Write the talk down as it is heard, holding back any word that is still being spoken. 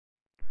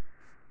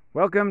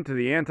Welcome to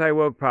the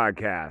Anti-Woke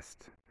Podcast.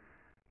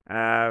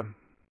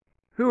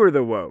 Who are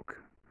the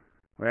woke?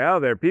 Well,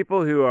 they're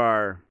people who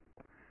are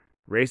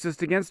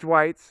racist against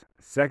whites,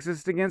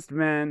 sexist against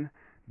men,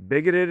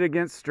 bigoted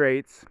against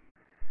straights.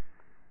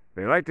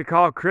 They like to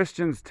call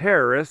Christians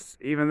terrorists,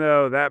 even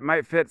though that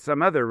might fit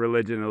some other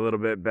religion a little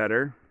bit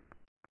better.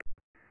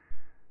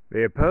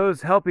 They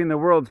oppose helping the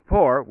world's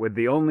poor with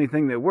the only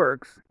thing that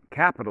works,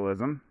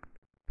 capitalism.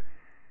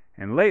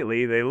 And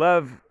lately, they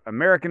love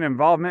American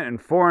involvement in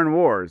foreign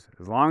wars,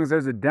 as long as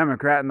there's a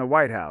Democrat in the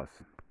White House.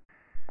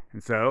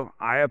 And so,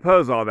 I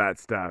oppose all that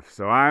stuff.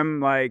 So I'm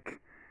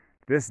like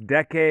this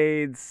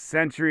decade's,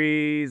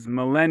 centuries,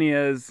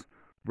 millennia's,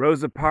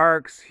 Rosa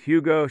Parks,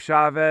 Hugo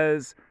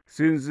Chavez,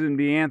 Susan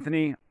B.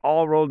 Anthony,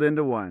 all rolled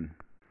into one.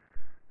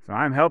 So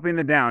I'm helping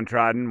the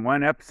downtrodden,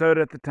 one episode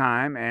at a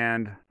time,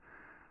 and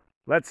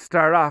let's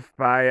start off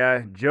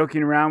by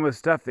joking around with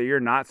stuff that you're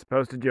not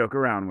supposed to joke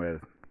around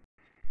with.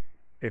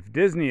 If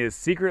Disney is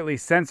secretly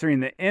censoring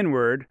the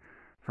N-word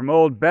from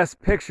old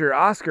Best Picture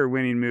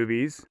Oscar-winning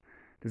movies,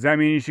 does that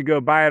mean you should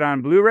go buy it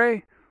on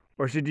Blu-ray?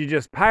 Or should you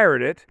just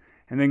pirate it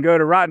and then go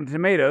to Rotten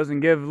Tomatoes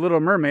and give Little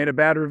Mermaid a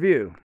bad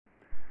review?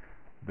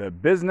 The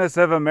business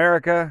of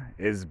America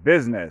is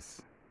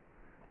business.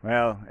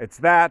 Well, it's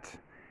that,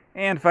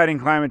 and fighting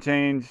climate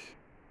change,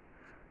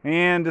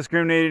 and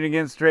discriminating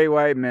against straight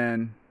white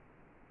men.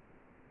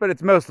 But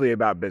it's mostly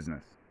about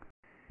business.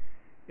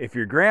 If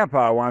your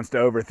grandpa wants to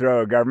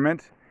overthrow a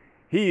government,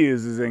 he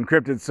uses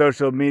encrypted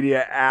social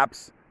media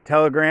apps,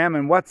 Telegram,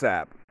 and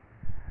WhatsApp.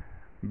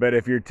 But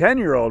if your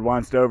 10-year-old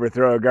wants to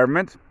overthrow a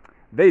government,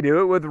 they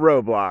do it with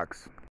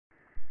Roblox.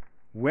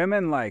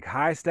 Women like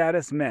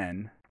high-status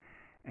men,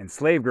 and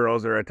slave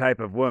girls are a type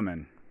of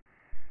woman.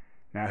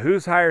 Now,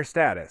 who's higher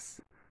status,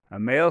 a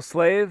male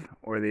slave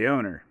or the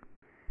owner?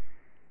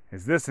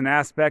 Is this an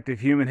aspect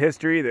of human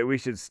history that we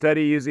should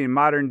study using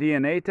modern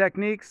DNA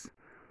techniques?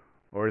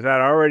 Or is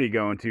that already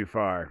going too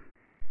far?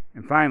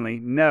 And finally,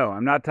 no,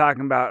 I'm not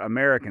talking about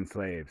American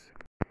slaves.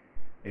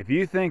 If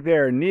you think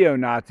there are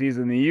neo-Nazis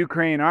in the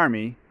Ukraine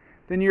army,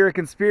 then you're a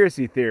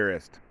conspiracy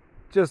theorist,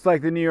 just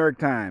like the New York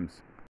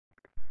Times.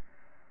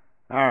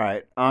 All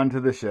right, on to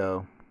the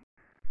show.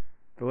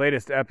 The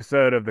latest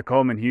episode of the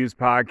Coleman Hughes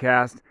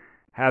podcast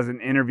has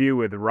an interview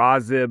with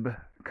Razib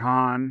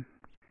Khan.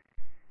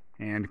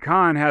 And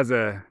Khan has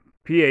a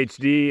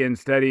PhD in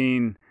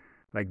studying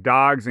like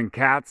dogs and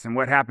cats and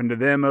what happened to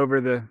them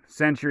over the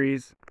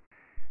centuries.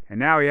 And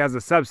now he has a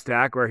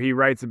Substack where he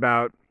writes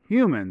about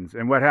humans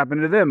and what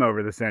happened to them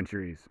over the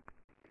centuries.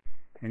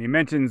 And he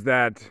mentions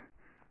that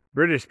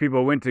British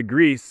people went to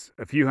Greece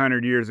a few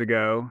hundred years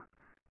ago,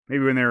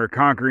 maybe when they were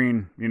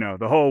conquering,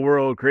 the whole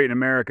world, creating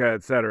America,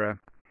 etc.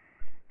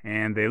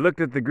 And they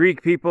looked at the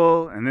Greek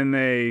people, and then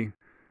they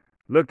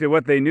looked at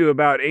what they knew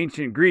about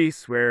ancient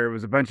Greece, where it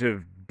was a bunch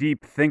of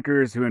deep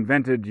thinkers who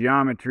invented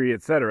geometry,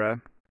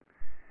 etc.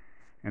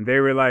 And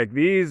they were like,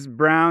 these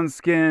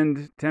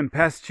brown-skinned,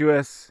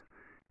 tempestuous,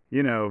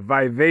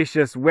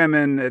 vivacious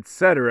women,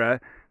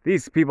 etc.,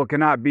 these people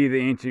cannot be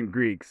the ancient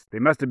Greeks. They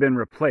must have been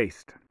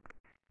replaced.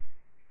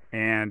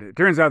 And it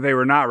turns out they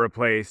were not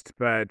replaced,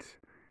 but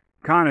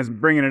Khan is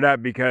bringing it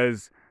up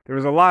because there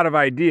was a lot of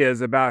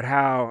ideas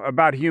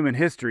about human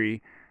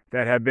history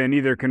that have been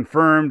either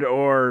confirmed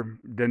or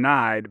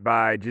denied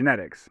by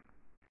genetics.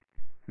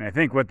 And I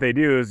think what they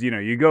do is,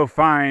 you go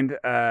find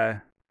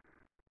a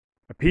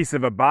piece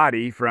of a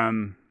body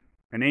from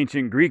an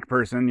ancient Greek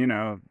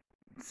person,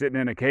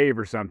 sitting in a cave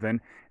or something,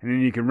 and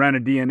then you can run a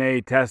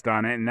DNA test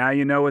on it, and now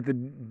you know what the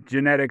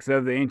genetics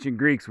of the ancient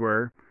Greeks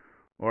were,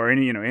 or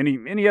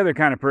any other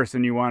kind of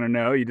person you want to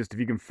know. If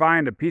you can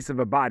find a piece of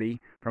a body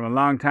from a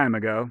long time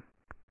ago,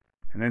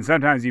 and then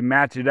sometimes you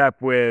match it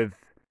up with,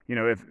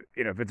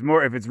 if it's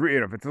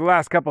the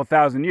last couple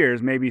thousand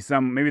years, maybe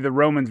the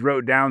Romans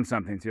wrote down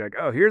something. So you're like,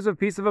 oh, here's a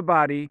piece of a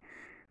body.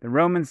 The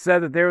Romans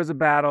said that there was a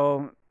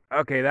battle.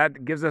 Okay,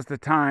 that gives us the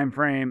time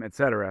frame,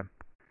 etc.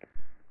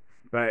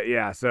 But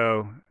yeah,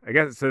 so I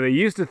guess they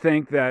used to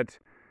think that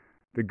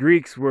the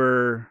Greeks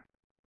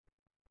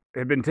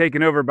had been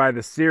taken over by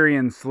the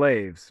Syrian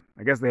slaves.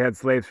 I guess they had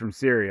slaves from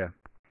Syria.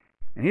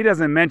 And he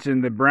doesn't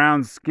mention the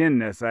brown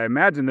skinness. I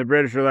imagine the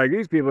British are like,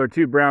 these people are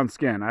too brown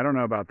skinned. I don't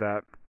know about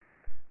that.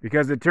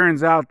 Because it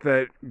turns out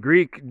that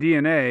Greek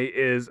DNA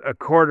is a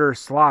quarter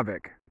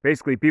Slavic,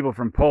 basically people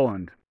from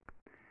Poland.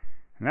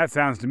 And that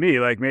sounds to me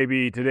like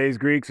maybe today's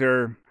Greeks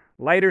are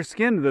lighter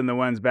skinned than the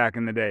ones back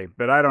in the day.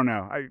 But I don't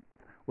know.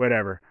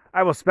 Whatever.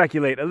 I will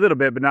speculate a little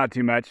bit, but not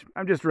too much.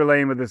 I'm just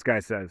relaying what this guy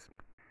says.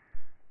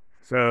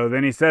 So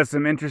then he says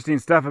some interesting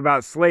stuff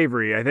about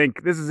slavery. I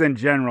think this is in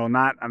general,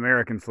 not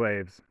American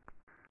slaves.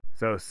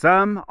 So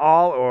some,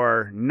 all,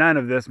 or none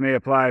of this may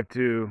apply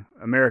to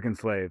American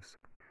slaves.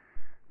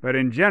 But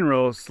in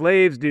general,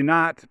 slaves do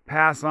not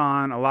pass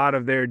on a lot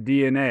of their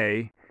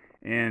DNA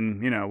in,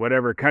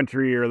 whatever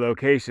country or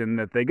location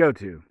that they go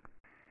to.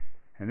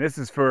 And this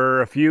is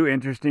for a few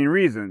interesting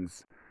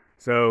reasons.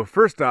 So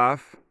first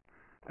off,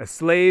 a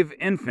slave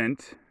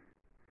infant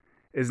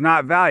is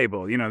not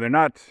valuable. They're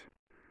not,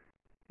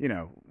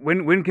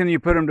 when can you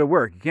put them to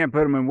work? You can't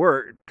put them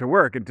to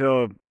work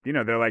until,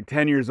 they're like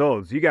 10 years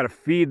old. So you got to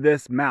feed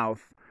this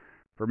mouth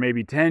for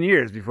maybe 10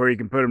 years before you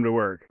can put them to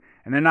work.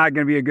 And they're not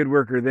going to be a good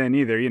worker then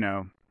either,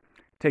 It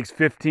takes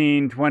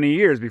 15, 20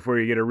 years before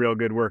you get a real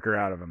good worker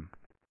out of them.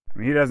 I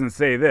mean, he doesn't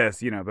say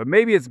this, but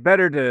maybe it's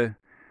better to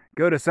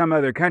go to some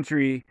other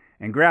country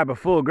and grab a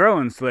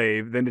full-grown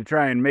slave than to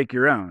try and make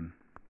your own.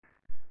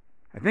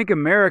 I think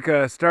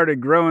America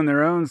started growing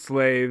their own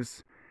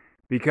slaves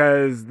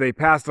because they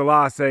passed a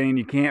law saying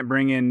you can't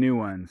bring in new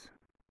ones.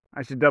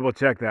 I should double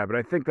check that, but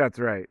I think that's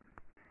right.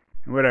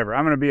 Whatever,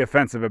 I'm going to be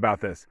offensive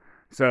about this.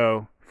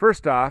 So,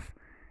 first off,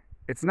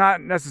 it's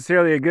not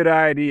necessarily a good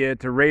idea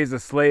to raise a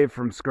slave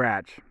from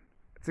scratch.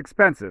 It's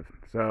expensive,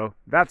 so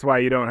that's why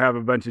you don't have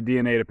a bunch of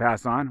DNA to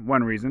pass on,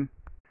 one reason.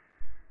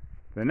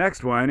 The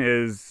next one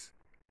is,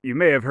 you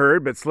may have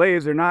heard, but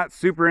slaves are not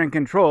super in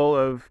control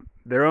of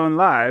their own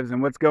lives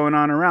and what's going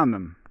on around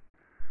them.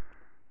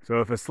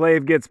 So if a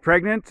slave gets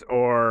pregnant,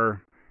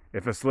 or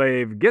if a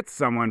slave gets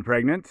someone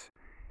pregnant,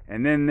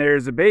 and then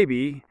there's a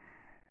baby,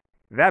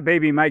 that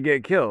baby might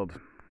get killed.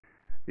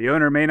 The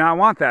owner may not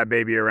want that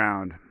baby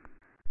around.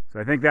 So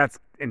I think that's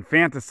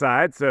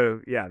infanticide.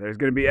 So yeah, there's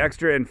going to be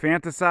extra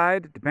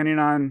infanticide depending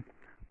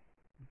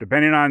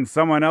on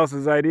someone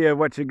else's idea of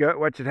what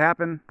should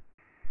happen.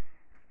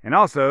 And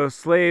also,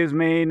 slaves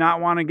may not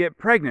want to get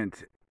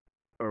pregnant,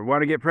 or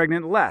want to get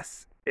pregnant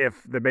less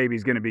if the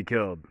baby's going to be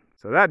killed.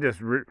 So that just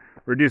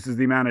reduces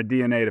the amount of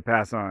DNA to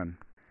pass on.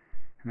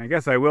 And I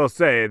guess I will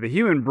say, the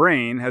human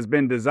brain has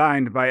been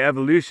designed by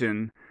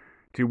evolution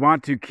to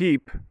want to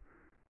keep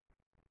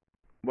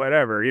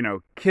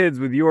kids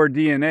with your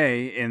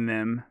DNA in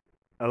them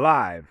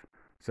alive.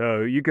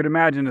 So you could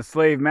imagine a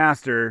slave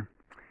master,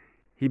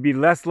 he'd be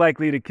less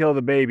likely to kill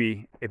the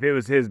baby if it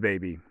was his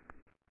baby.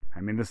 I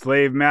mean, the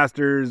slave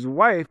master's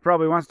wife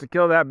probably wants to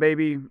kill that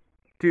baby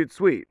toot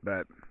sweet,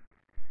 but...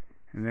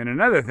 And then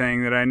another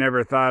thing that I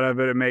never thought of,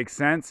 but it makes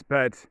sense,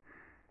 but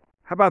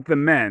how about the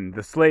men,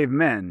 the slave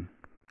men?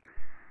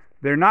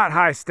 They're not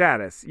high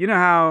status. You know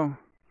how,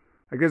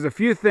 there's a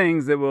few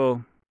things that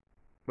will,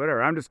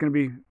 I'm just going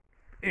to be,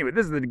 anyway,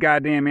 this is the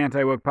goddamn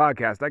Anti-Woke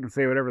podcast. I can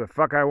say whatever the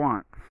fuck I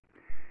want.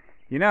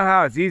 You know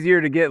how it's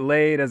easier to get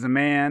laid as a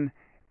man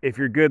if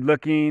you're good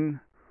looking,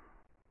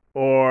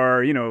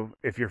 or,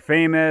 if you're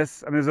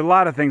famous? I mean, there's a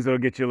lot of things that'll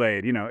get you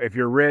laid. If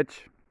you're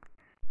rich,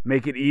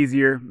 make it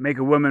easier, make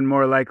a woman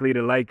more likely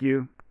to like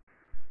you.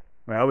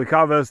 Well, we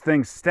call those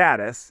things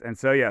status. And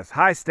so, yes,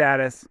 high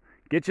status,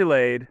 get you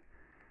laid.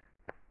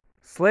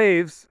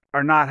 Slaves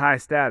are not high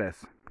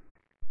status.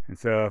 And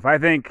so if I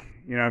think,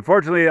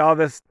 unfortunately, I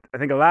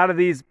think a lot of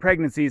these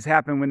pregnancies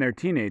happen when they're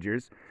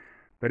teenagers.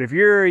 But if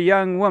you're a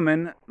young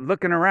woman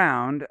looking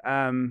around,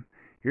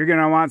 you're going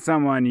to want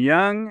someone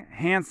young,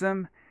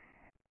 handsome,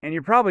 and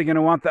you're probably going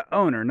to want the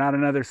owner, not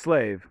another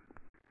slave.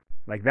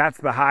 Like, that's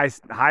the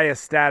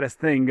highest status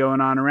thing going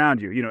on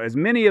around you. As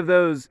many of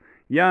those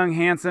young,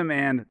 handsome,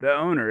 and the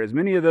owner, as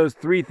many of those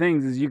three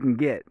things as you can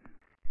get.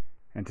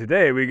 And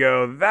today we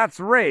go, that's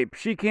rape.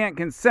 She can't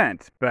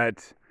consent.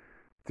 But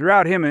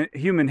throughout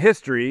human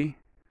history,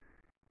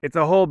 it's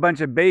a whole bunch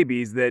of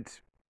babies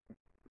that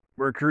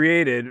were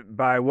created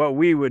by what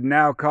we would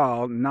now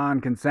call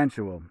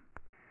non-consensual.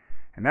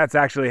 And that's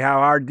actually how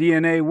our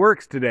DNA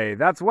works today.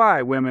 That's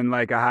why women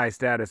like a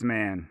high-status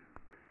man.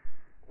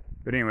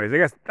 But anyways, I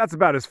guess that's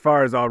about as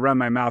far as I'll run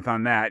my mouth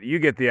on that. You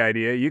get the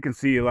idea. You can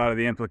see a lot of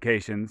the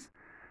implications.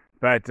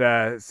 But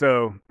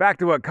so back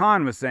to what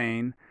Khan was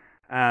saying,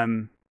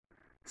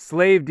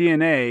 slave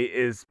DNA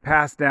is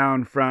passed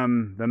down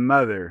from the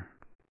mother.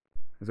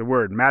 There's a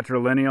word,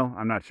 matrilineal?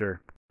 I'm not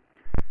sure.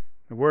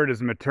 The word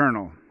is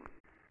maternal.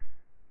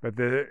 But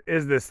there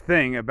is this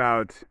thing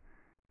about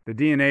the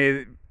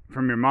DNA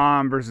from your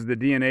mom versus the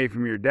DNA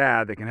from your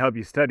dad that can help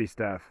you study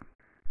stuff.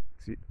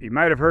 So you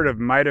might have heard of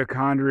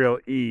mitochondrial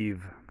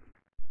Eve,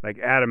 like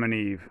Adam and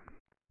Eve.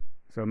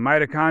 So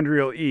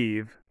mitochondrial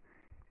Eve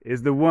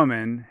is the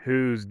woman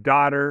whose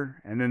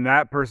daughter, and then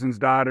that person's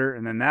daughter,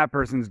 and then that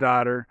person's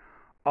daughter,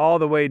 all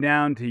the way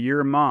down to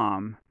your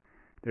mom.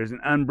 There's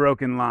an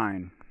unbroken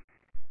line.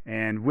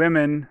 And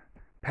women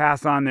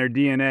pass on their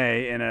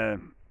DNA in a,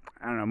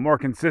 more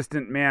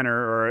consistent manner,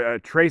 or a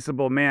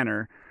traceable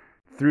manner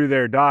through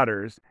their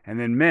daughters, and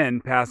then men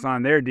pass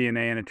on their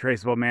DNA in a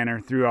traceable manner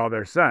through all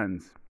their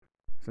sons.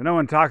 So no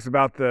one talks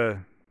about the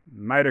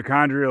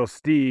mitochondrial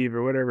Steve,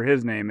 or whatever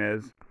his name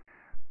is,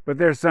 but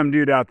there's some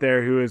dude out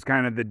there who is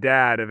kind of the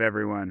dad of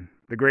everyone,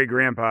 the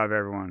great-grandpa of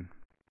everyone.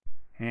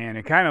 And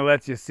it kind of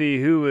lets you see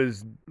who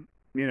was,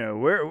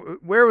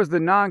 where was the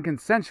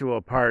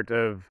non-consensual part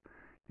of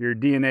your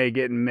DNA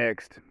getting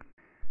mixed.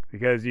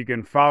 Because you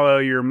can follow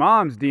your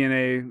mom's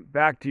DNA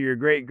back to your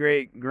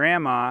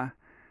great-great-grandma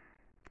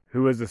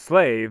who was a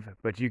slave,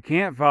 but you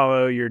can't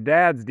follow your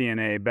dad's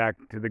DNA back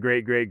to the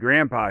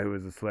great-great-grandpa who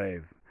was a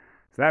slave.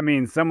 So that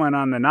means someone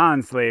on the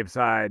non-slave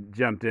side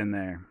jumped in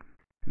there.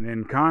 And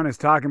then Khan is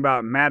talking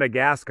about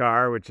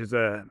Madagascar, which is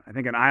I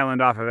think an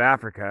island off of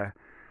Africa.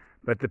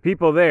 But the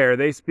people there,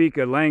 they speak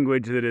a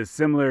language that is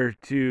similar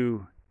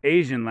to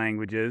Asian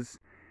languages.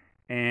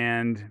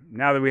 And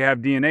now that we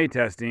have DNA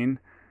testing,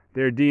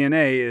 their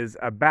DNA is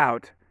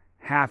about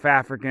half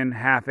African,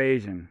 half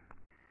Asian.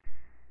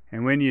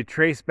 And when you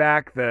trace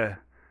back the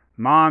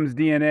mom's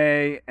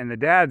DNA and the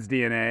dad's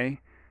DNA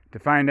to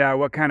find out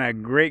what kind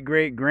of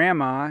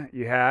great-great-grandma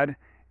you had,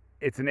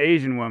 it's an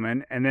Asian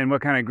woman. And then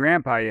what kind of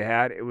grandpa you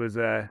had, it was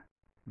a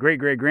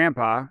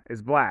great-great-grandpa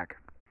is black.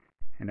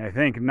 And I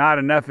think not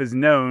enough is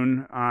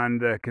known on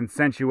the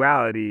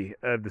consensuality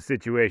of the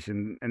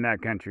situation in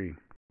that country.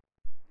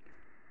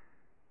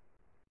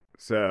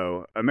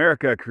 So,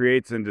 America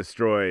creates and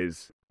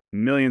destroys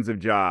millions of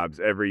jobs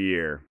every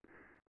year.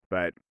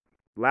 But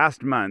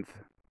last month,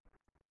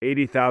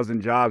 80,000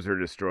 jobs were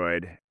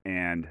destroyed,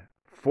 and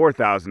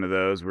 4,000 of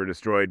those were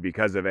destroyed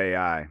because of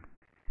AI.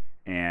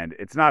 And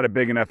it's not a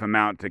big enough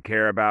amount to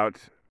care about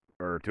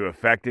or to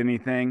affect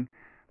anything,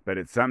 but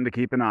it's something to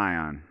keep an eye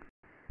on.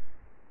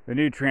 The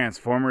new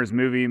Transformers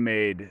movie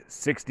made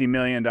 $60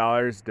 million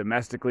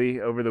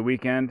domestically over the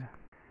weekend.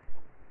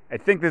 I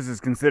think this is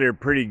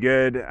considered pretty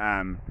good.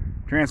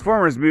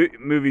 Transformers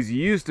movies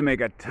used to make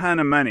a ton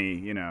of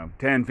money,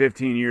 10,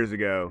 15 years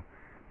ago.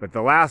 But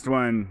the last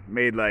one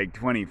made like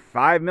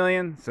 25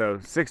 million, so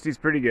 60 is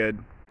pretty good.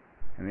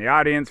 And the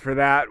audience for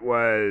that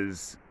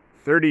was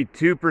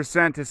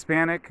 32%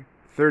 Hispanic,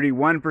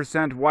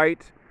 31%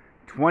 white,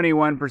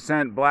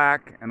 21%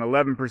 black, and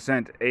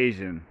 11%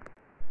 Asian.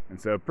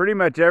 And so pretty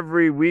much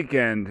every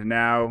weekend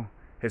now,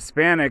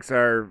 Hispanics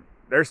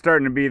they're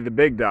starting to be the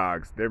big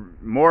dogs. They're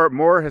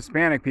more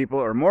Hispanic people,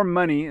 or more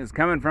money is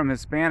coming from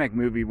Hispanic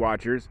movie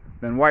watchers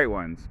than white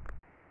ones.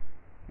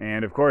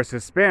 And of course,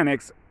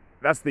 Hispanics,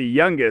 that's the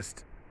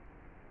youngest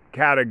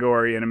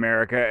category in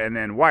America, and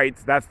then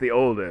whites, that's the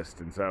oldest.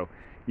 And so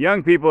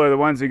young people are the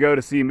ones who go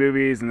to see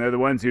movies, and they're the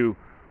ones who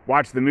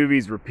watch the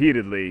movies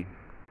repeatedly,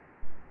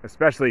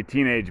 especially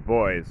teenage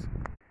boys.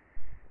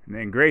 And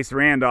then Grace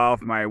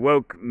Randolph, my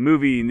woke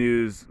movie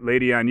news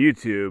lady on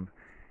YouTube,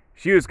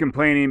 she was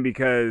complaining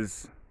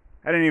because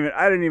I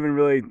didn't even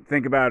really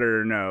think about it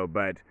or know,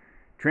 but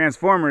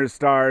Transformers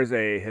stars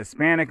a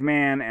Hispanic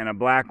man and a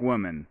black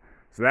woman.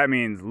 So that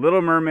means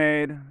Little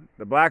Mermaid,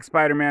 the Black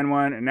Spider-Man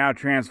one, and now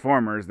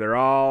Transformers. They're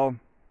all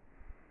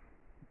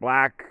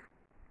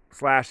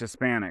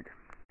black/Hispanic.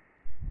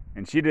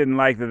 And she didn't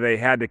like that they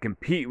had to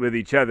compete with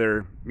each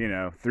other,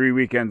 3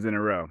 weekends in a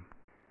row.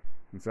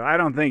 And so I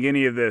don't think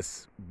any of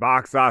this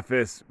box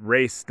office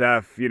race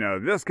stuff,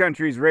 this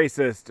country's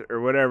racist or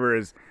whatever,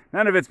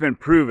 none of it's been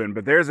proven,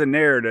 but there's a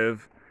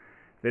narrative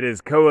that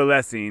is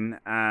coalescing.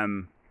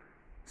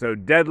 So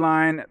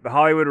Deadline, The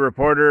Hollywood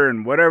Reporter,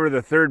 and whatever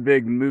the third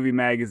big movie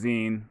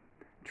magazine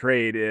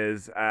trade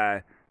is,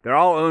 they're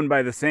all owned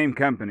by the same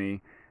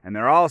company, and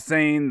they're all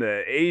saying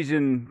the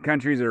Asian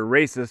countries are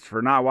racist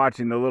for not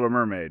watching The Little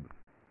Mermaid.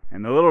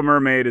 And The Little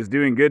Mermaid is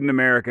doing good in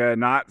America,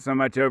 not so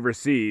much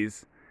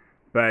overseas.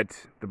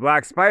 But the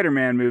Black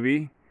Spider-Man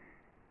movie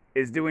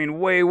is doing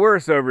way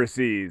worse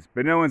overseas,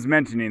 but no one's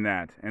mentioning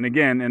that. And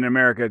again, in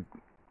America,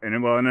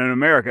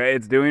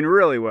 it's doing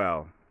really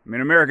well.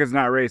 America's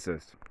not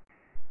racist.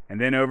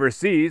 And then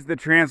overseas, the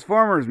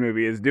Transformers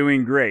movie is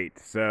doing great.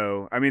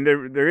 So,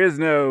 there's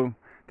no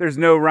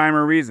rhyme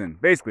or reason.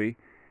 Basically,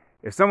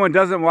 if someone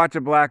doesn't watch a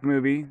black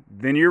movie,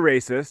 then you're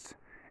racist.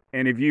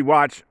 And if you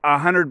watch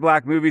 100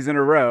 black movies in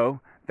a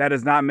row, that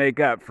does not make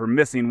up for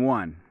missing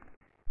one.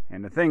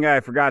 And the thing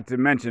I forgot to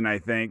mention, I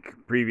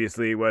think,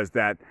 previously was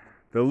that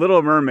The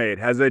Little Mermaid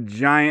has a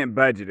giant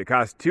budget. It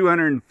cost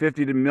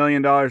 $250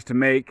 million to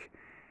make,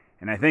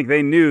 and I think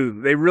they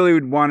really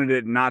wanted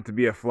it not to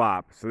be a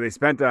flop. So they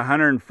spent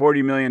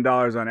 $140 million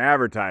on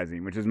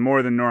advertising, which is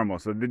more than normal.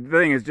 So the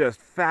thing is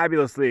just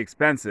fabulously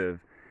expensive,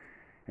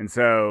 and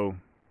so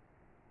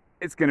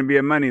it's going to be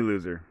a money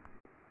loser.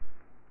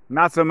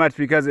 Not so much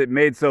because it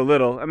made so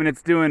little.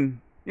 It's doing,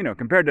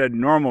 compared to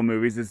normal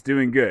movies, it's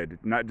doing good.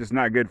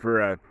 Not good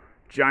for a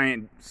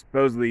giant,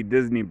 supposedly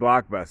Disney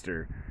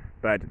blockbuster,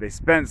 but they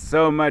spent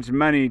so much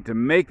money to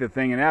make the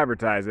thing and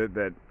advertise it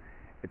that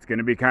it's going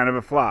to be kind of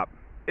a flop,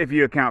 if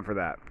you account for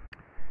that.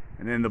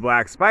 And then the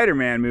Black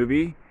Spider-Man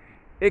movie,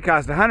 it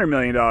cost $100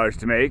 million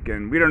to make,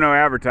 and we don't know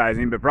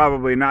advertising, but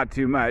probably not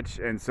too much,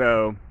 and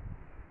so,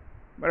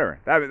 whatever.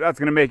 That's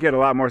going to make it a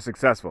lot more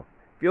successful.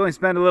 If you only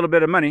spend a little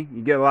bit of money,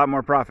 you get a lot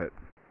more profit.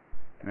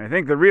 And I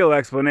think the real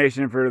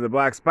explanation for the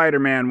Black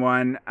Spider-Man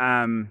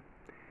one,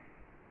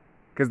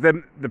 because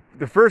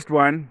the first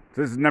one,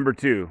 so this is number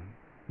 2.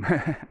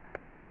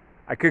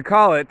 I could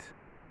call it,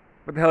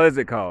 what the hell is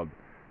it called?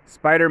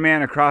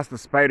 Spider-Man Across the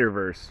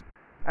Spider-Verse.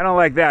 I don't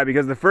like that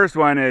because the first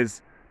one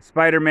is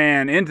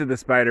Spider-Man Into the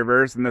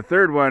Spider-Verse, and the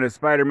third one is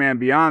Spider-Man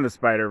Beyond the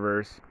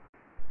Spider-Verse.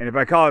 And if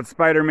I call it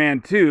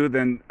Spider-Man 2,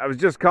 then I was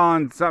just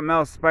calling something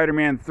else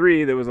Spider-Man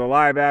 3 that was a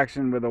live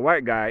action with a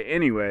white guy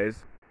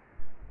anyways.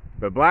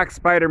 But Black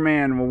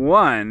Spider-Man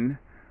 1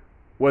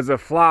 was a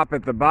flop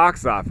at the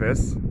box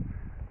office,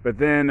 but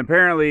then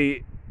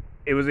apparently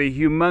it was a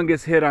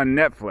humongous hit on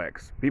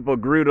Netflix. People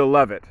grew to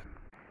love it.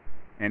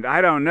 And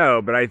I don't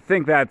know, but I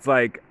think that's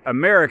like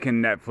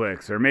American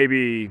Netflix, or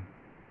maybe...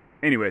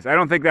 Anyways, I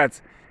don't think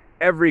that's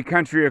every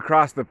country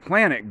across the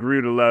planet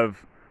grew to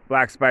love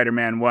Black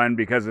Spider-Man 1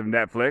 because of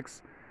Netflix.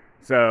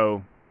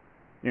 So,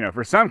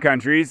 for some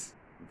countries,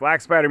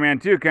 Black Spider-Man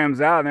 2 comes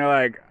out and they're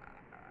like,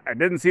 I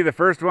didn't see the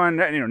first one,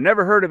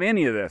 never heard of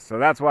any of this. So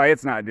that's why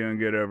it's not doing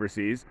good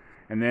overseas.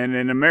 And then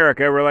in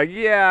America, we're like,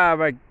 yeah,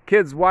 my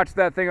kids watched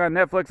that thing on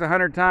Netflix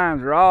 100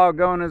 times. We're all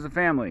going as a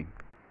family.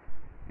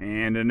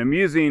 And an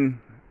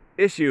amusing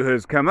issue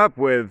has come up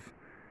with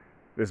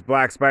this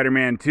Black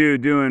Spider-Man 2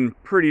 doing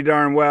pretty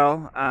darn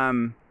well.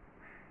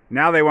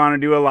 Now they want to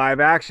do a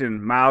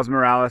live-action Miles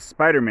Morales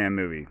Spider-Man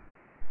movie.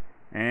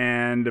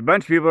 And a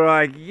bunch of people are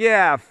like,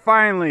 yeah,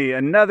 finally,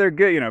 another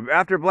good,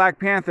 after Black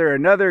Panther,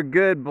 another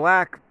good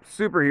black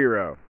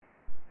superhero.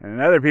 And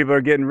other people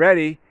are getting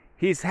ready.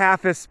 He's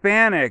half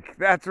Hispanic.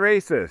 That's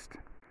racist.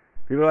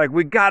 People are like,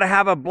 we got to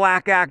have a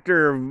black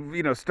actor.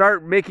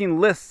 Start making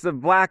lists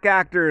of black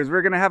actors.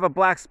 We're going to have a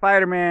black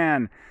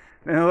Spider-Man.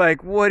 And they're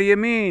like, what do you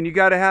mean? You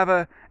got to have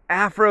a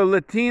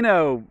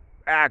Afro-Latino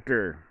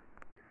actor.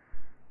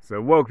 So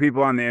woke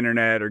people on the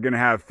internet are going to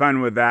have fun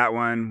with that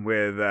one,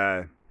 with,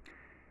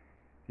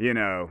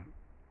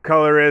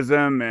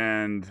 colorism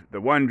and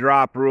the one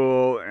drop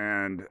rule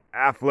and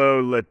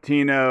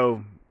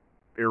Afro-Latino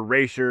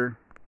erasure.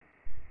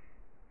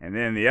 And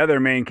then the other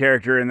main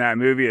character in that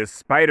movie is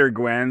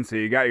Spider-Gwen, so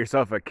you got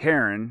yourself a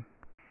Karen.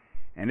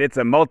 And it's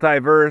a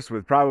multiverse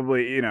with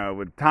probably,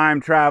 with time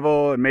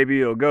travel, and maybe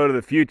you'll go to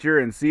the future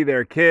and see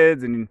their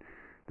kids, and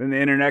then the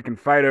internet can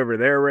fight over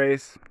their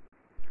race.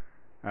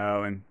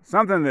 Oh, and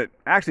something that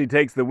actually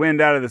takes the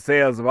wind out of the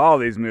sails of all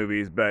these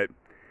movies, but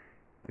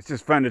it's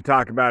just fun to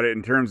talk about it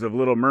in terms of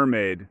Little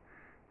Mermaid.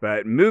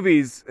 But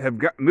movie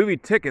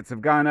tickets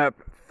have gone up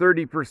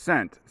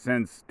 30%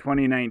 since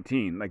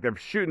 2019. Like, they're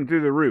shooting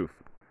through the roof.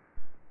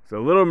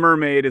 So Little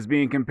Mermaid is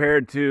being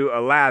compared to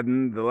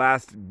Aladdin, the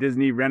last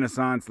Disney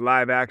Renaissance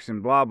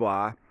live-action blah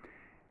blah.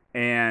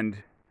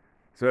 And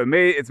so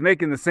it's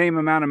making the same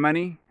amount of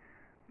money,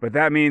 but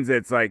that means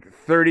it's like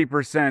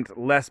 30%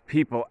 less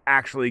people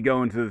actually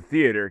going to the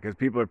theater because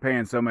people are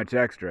paying so much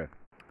extra.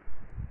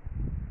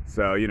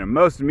 So,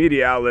 most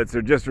media outlets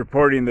are just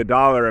reporting the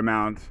dollar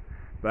amount,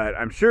 but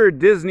I'm sure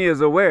Disney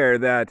is aware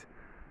that,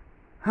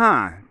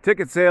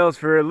 ticket sales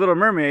for Little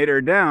Mermaid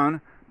are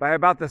down by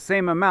about the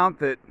same amount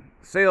that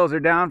sales are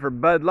down for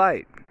Bud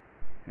Light.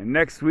 And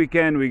next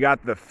weekend we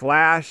got The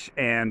Flash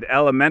and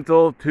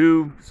Elemental,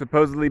 two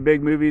supposedly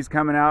big movies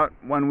coming out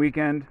one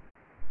weekend.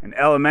 And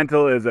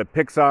Elemental is a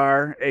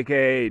Pixar,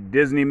 aka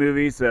Disney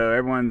movie, so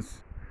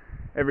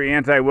every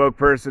anti-woke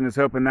person is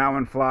hoping that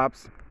one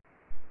flops.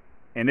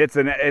 And it's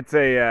an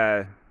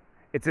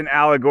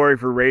allegory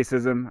for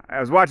racism.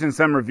 I was watching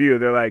some review,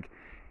 they're like,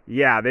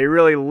 yeah, they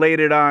really laid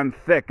it on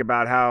thick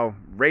about how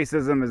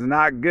racism is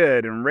not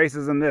good, and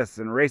racism this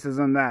and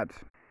racism that.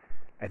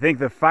 I think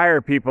the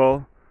fire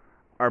people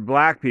are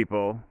black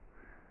people,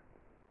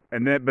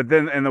 and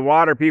the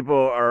water people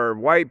are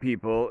white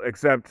people,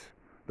 except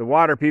the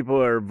water people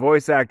are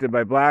voice acted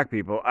by black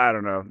people. I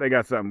don't know. They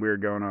got something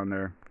weird going on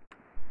there.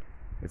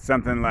 It's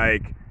something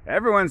like,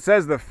 everyone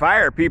says the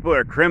fire people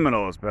are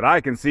criminals, but I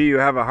can see you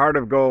have a heart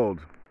of gold.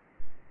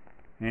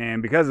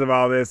 And because of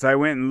all this, I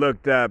went and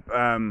looked up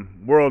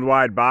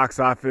worldwide box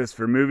office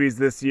for movies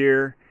this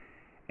year,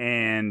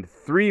 and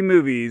 3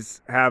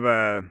 movies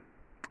have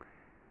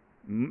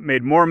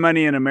made more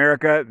money in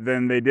America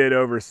than they did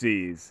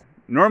overseas.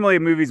 Normally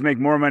movies make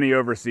more money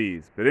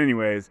overseas, but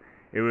anyways,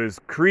 it was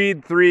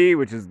Creed 3,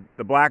 which is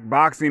the black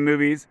boxing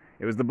movies,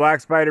 it was the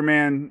Black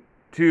Spider-Man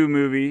 2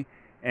 movie,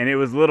 and it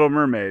was Little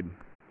Mermaid.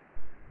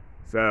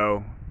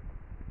 So,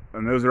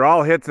 and those are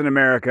all hits in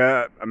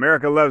America.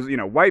 America loves,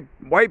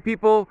 white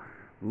people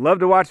love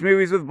to watch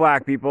movies with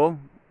black people.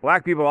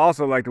 Black people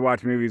also like to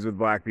watch movies with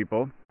black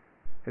people.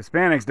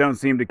 Hispanics don't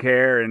seem to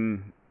care,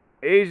 and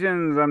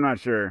Asians, I'm not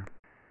sure.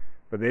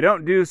 But they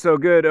don't do so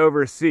good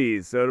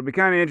overseas, so it'll be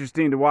kind of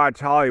interesting to watch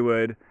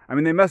Hollywood. I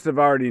mean, they must have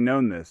already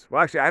known this.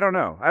 Well, actually, I don't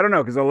know,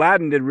 because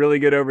Aladdin did really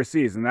good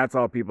overseas, and that's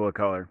all people of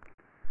color.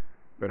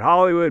 But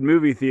Hollywood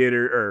movie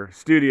theater, or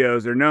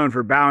studios, are known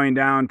for bowing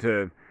down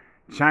to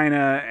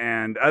China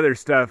and other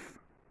stuff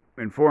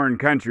in foreign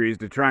countries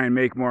to try and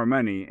make more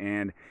money.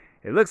 And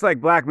it looks like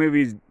black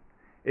movies,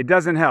 it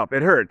doesn't help.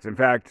 It hurts. In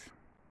fact,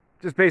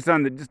 just based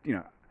on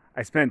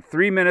I spent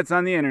 3 minutes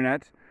on the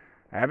internet.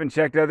 I haven't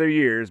checked other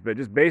years, but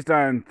just based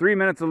on 3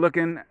 minutes of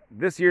looking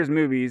this year's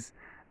movies,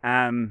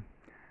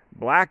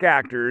 black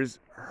actors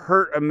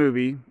hurt a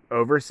movie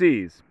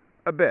overseas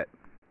a bit.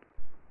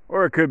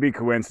 Or it could be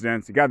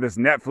coincidence. You got this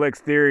Netflix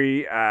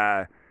theory,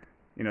 the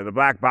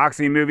black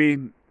boxing movie.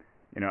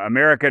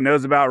 America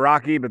knows about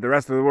Rocky, but the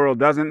rest of the world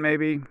doesn't,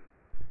 maybe.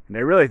 And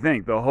they really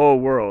think the whole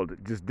world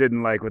just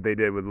didn't like what they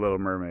did with Little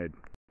Mermaid.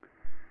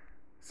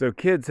 So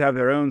kids have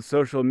their own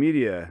social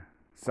media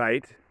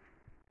site,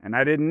 and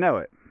I didn't know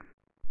it.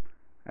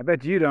 I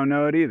bet you don't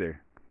know it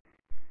either.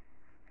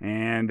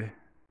 And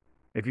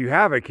if you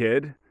have a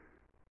kid,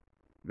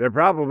 they're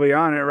probably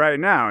on it right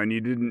now, and you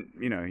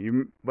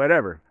didn't,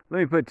 whatever. Let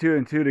me put 2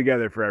 and 2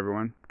 together for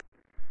everyone.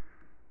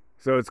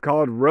 So it's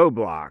called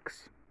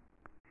Roblox.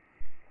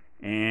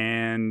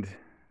 And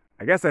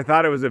I guess I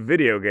thought it was a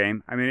video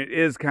game. I mean, it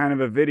is kind of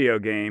a video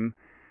game.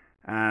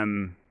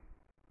 Um,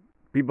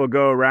 People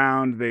go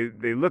around.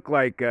 They look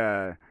like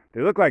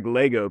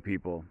Lego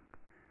people.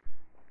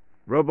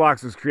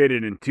 Roblox was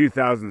created in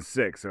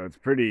 2006, so it's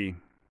pretty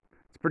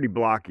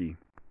blocky.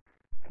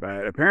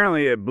 But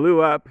apparently, it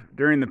blew up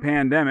during the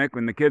pandemic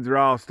when the kids were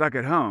all stuck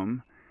at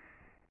home.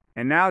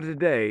 And now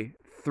today,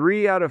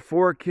 3 out of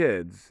 4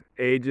 kids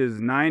ages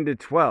 9 to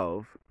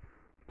 12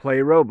 play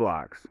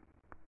Roblox.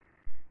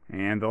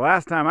 And the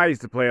last time I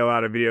used to play a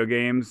lot of video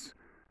games,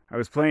 I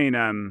was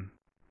playing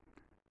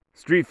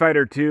Street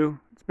Fighter 2.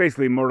 It's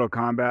basically Mortal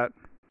Kombat.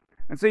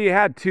 And so you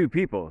had 2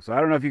 people. So I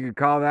don't know if you could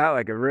call that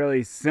like a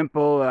really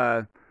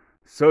simple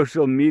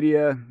social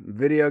media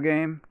video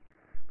game.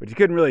 But you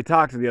couldn't really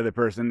talk to the other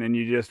person, and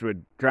you just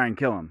would try and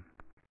kill them.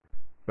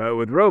 But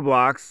with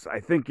Roblox, I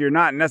think you're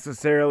not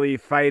necessarily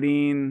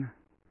fighting.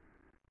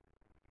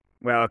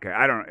 Well, okay,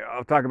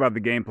 I'll talk about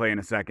the gameplay in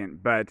a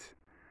second, but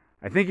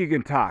I think you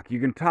can talk. You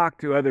can talk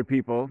to other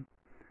people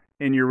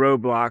in your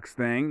Roblox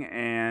thing,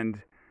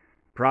 and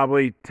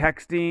probably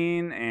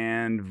texting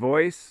and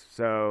voice.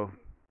 So,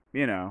 I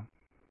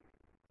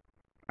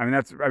mean,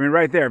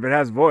 right there, if it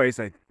has voice,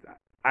 I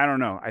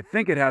don't know. I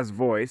think it has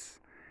voice.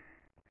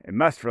 It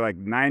must for like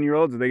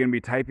 9-year-olds. Are they going to be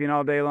typing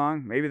all day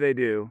long? Maybe they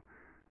do.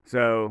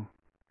 So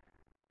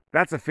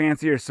that's a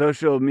fancier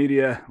social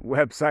media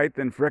website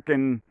than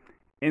frickin'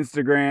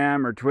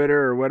 Instagram or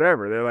Twitter or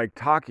whatever. They're like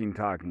talking.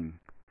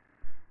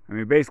 I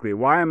mean, basically,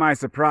 why am I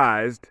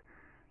surprised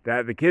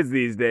that the kids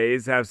these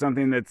days have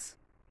something that's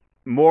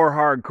more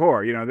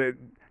hardcore?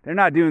 They're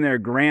not doing their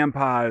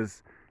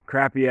grandpa's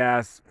crappy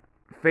ass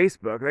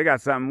Facebook. They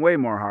got something way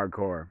more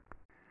hardcore.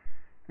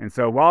 And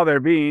so while they're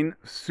being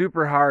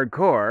super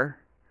hardcore,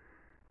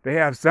 they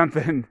have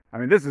something. I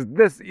mean,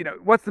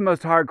 what's the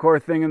most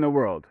hardcore thing in the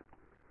world?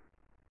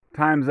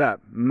 Time's up.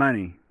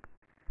 Money.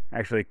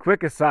 Actually,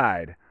 quick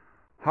aside,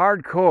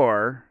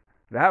 hardcore,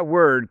 that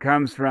word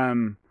comes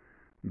from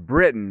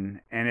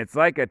Britain, and it's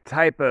like a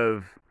type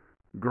of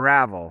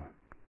gravel.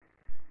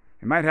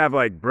 It might have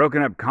like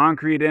broken up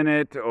concrete in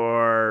it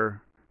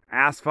or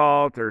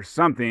asphalt or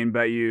something,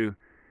 but I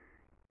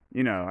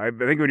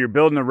think when you're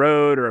building a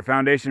road or a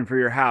foundation for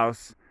your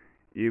house,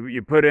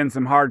 you put in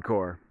some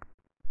hardcore.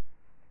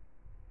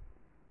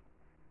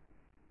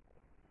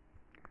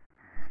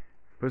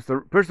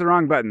 Push the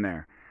wrong button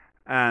there.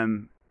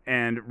 And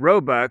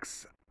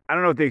Robux, I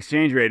don't know what the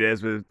exchange rate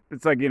is, but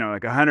it's like,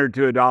 like $100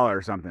 to $1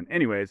 or something.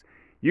 Anyways,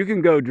 you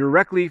can go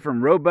directly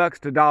from Robux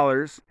to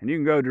dollars, and you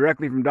can go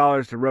directly from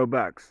dollars to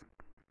Robux.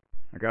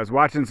 Like I was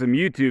watching some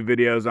YouTube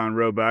videos on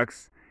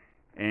Robux,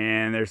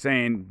 and they're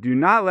saying, do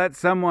not let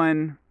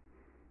someone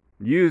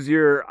use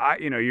your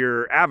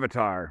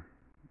avatar.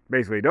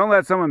 Basically, don't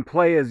let someone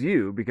play as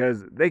you,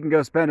 because they can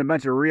go spend a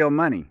bunch of real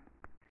money.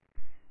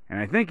 And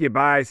I think you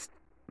buy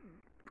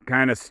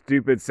kind of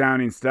stupid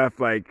sounding stuff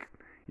like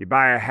you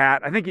buy a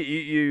hat. I think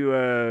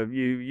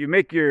you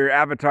make your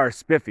avatar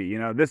spiffy.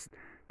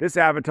 This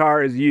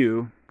avatar is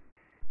you,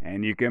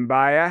 and you can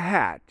buy a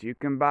hat. You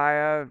can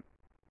buy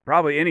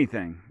probably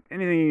anything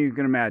you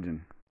can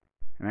imagine.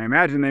 And I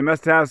imagine they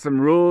must have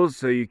some rules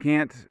so you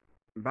can't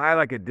buy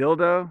like a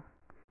dildo.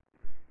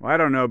 Well, I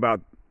don't know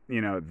about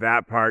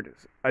that part.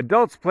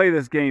 Adults play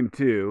this game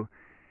too,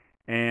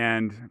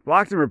 and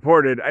Blockton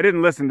reported. I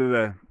didn't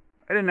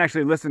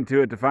actually listen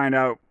to it to find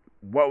out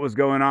what was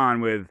going on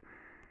with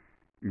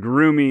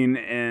grooming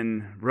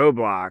in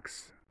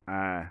Roblox.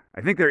 I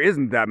think there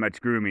isn't that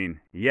much grooming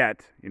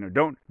yet.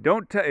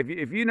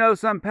 If you know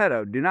some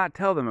pedo, do not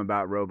tell them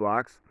about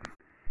Roblox.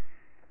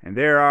 And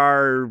there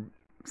are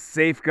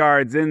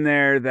safeguards in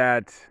there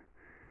that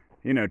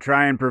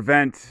try and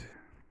prevent.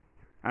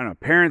 I don't know.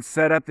 Parents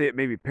have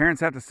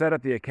to set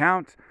up the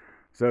account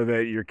so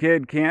that your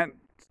kid can't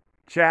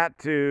chat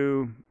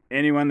to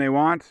anyone they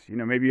want.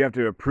 Maybe you have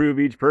to approve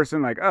each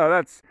person. Like, oh,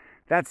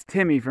 that's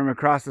Timmy from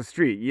across the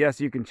street.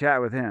 Yes, you can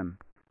chat with him.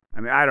 I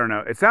mean, I don't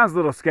know. It sounds a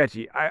little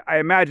sketchy. I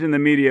imagine the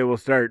media will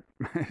start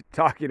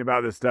talking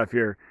about this stuff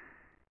here.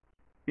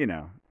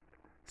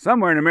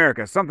 Somewhere in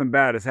America, something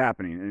bad is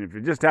happening. And if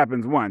it just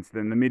happens once,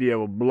 then the media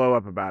will blow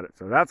up about it.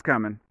 So that's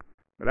coming.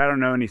 But I don't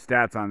know any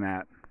stats on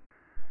that.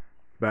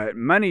 But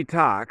money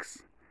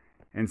talks.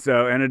 And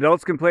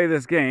adults can play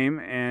this game,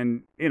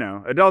 and,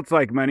 adults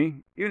like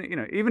money.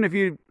 Even if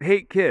you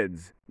hate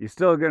kids, you're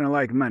still going to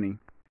like money.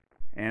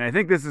 And I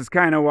think this is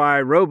kind of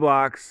why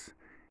Roblox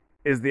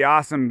is the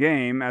awesome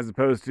game as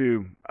opposed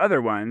to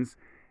other ones,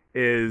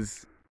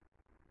 is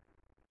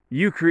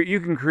you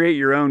can create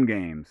your own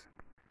games.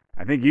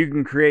 I think you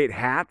can create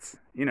hats.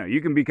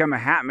 You can become a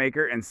hat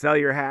maker and sell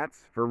your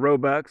hats for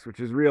Robux, which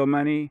is real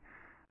money.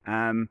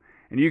 And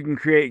you can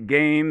create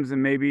games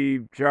and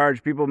maybe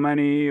charge people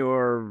money,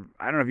 or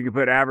I don't know if you can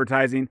put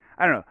advertising.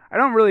 I don't know. I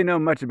don't really know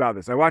much about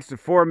this. I watched a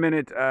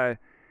 4-minute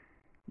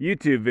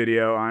YouTube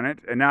video on it,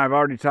 and now I've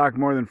already talked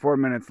more than 4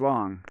 minutes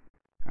long.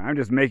 I'm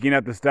just making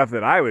up the stuff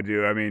that I would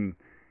do. I mean,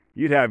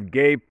 you'd have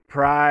gay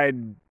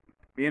pride,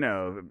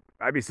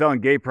 I'd be selling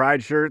gay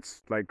pride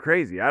shirts like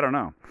crazy. I don't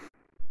know.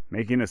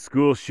 making a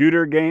school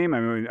shooter game.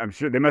 I mean, I'm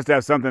sure they must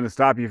have something to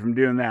stop you from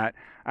doing that.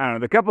 I don't know.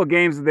 The couple of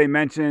games that they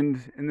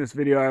mentioned in this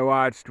video I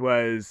watched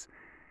was,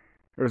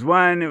 there was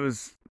one, it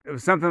was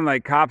something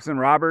like cops and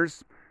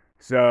robbers.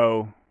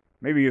 So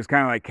maybe it was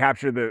kind of like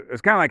it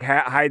was kind of like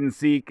hide and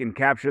seek and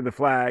capture the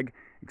flag,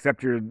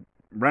 except you're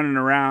running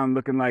around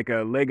looking like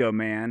a Lego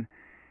man.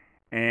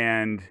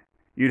 And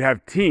you'd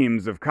have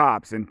teams of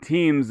cops and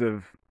teams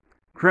of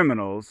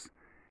criminals.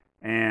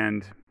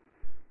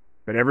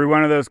 But every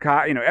one of those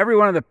every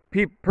one of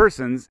the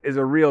persons is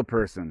a real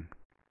person.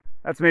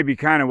 That's maybe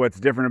kind of what's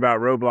different about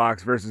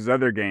Roblox versus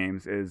other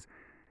games, is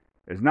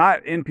there's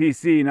not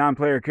NPC,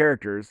 non-player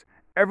characters.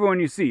 Everyone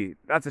you see,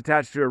 that's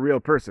attached to a real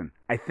person,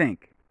 I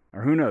think.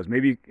 Or who knows,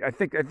 maybe, I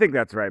think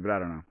that's right, but I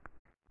don't know.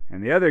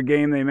 And the other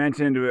game they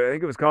mentioned, I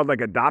think it was called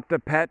like Adopt a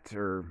Pet,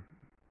 or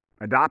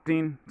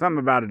Adopting, something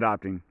about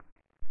adopting.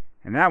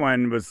 And that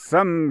one was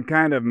some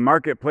kind of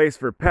marketplace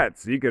for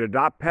pets. So you could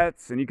adopt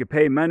pets and you could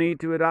pay money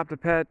to adopt a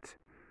pet.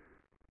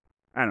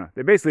 I don't know.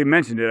 They basically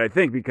mentioned it, I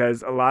think,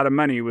 because a lot of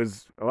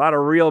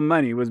real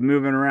money was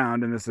moving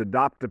around in this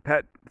adopt a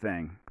pet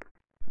thing.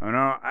 I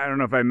don't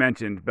know if I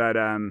mentioned, but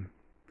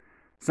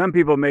some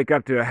people make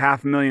up to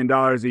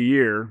 $500,000 a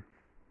year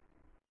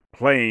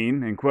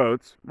playing, in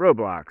quotes,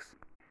 Roblox.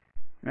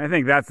 And I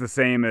think that's the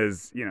same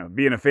as,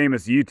 being a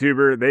famous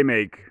YouTuber.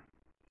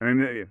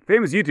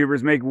 Famous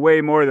YouTubers make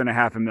way more than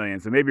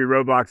 $500,000. So maybe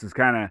Roblox is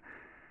kind of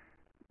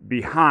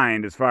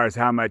behind as far as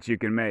how much you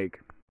can make.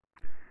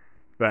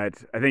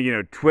 But I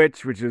think,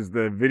 Twitch, which is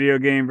the video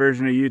game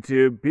version of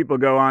YouTube, people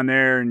go on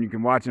there and you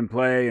can watch them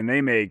play, and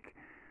they make,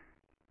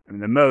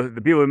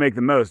 the people who make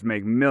the most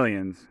make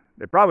millions.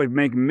 They probably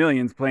make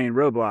millions playing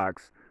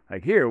Roblox.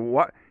 Like, here,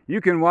 you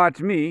can watch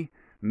me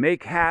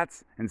make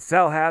hats and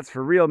sell hats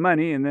for real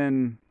money, and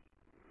then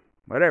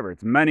whatever.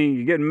 It's money.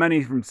 You're getting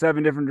money from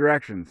 7 different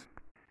directions.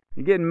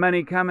 You're getting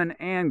money coming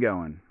and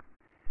going.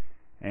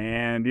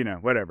 And,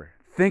 whatever.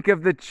 Think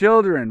of the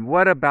children.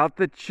 What about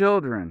the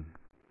children?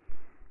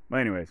 Well,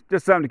 anyways,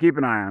 just something to keep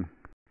an eye on.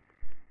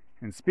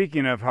 And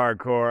speaking of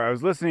hardcore, I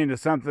was listening to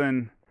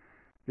something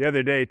the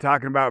other day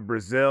talking about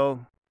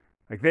Brazil.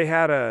 Like, they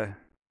had a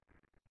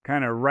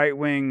kind of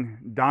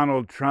right-wing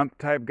Donald Trump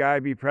type guy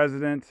be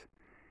president.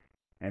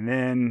 And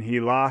then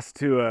he lost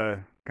to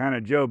a kind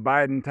of Joe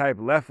Biden type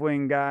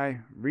left-wing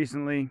guy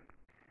recently.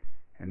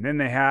 And then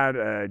they had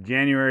a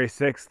January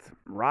 6th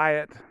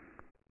riot,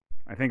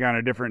 I think on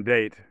a different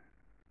date.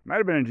 Might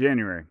have been in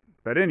January.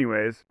 But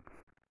anyways,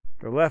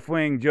 the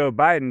left-wing Joe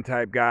Biden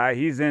type guy,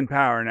 he's in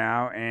power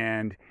now,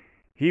 and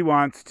he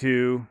wants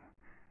to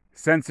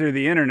censor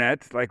the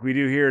internet like we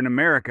do here in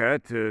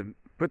America to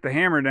put the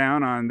hammer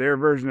down on their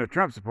version of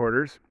Trump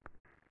supporters.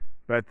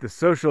 But the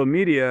social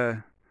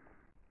media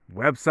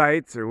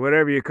websites, or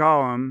whatever you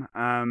call them,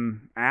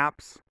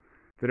 apps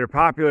that are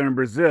popular in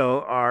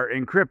Brazil are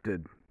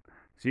encrypted.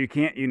 So you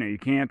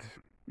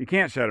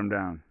can't shut them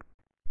down.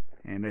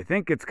 And I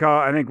think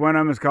one of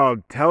them is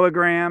called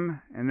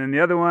Telegram, and then the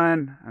other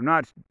one,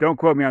 don't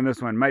quote me on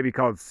this one, might be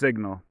called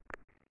Signal.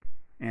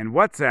 And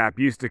WhatsApp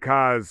used to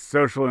cause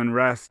social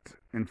unrest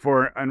in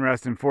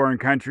foreign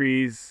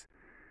countries.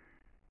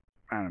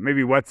 I don't know,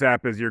 maybe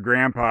WhatsApp is your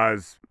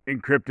grandpa's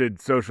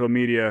encrypted social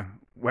media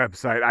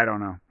website, I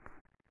don't know.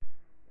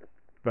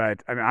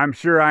 But I'm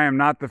sure I am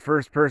not the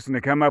first person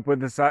to come up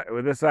with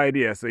this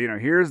idea. So,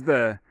 here's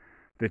the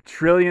 $1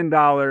 trillion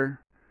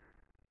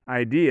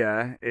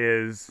idea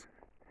is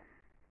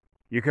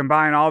you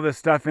combine all this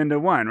stuff into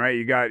one, right?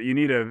 You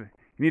need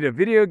a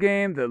video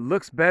game that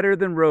looks better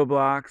than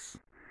Roblox,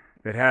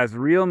 that has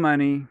real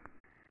money.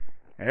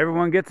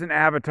 Everyone gets an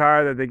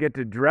avatar that they get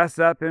to dress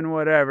up in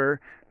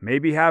whatever,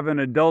 maybe have an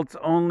adults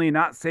only,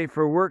 not safe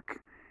for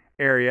work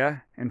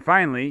area, and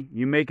finally,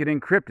 you make it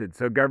encrypted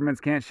so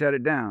governments can't shut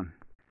it down.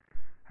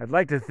 I'd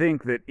like to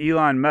think that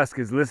Elon Musk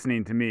is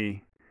listening to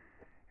me,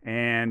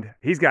 and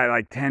he's got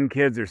like 10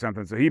 kids or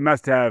something, so he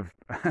must have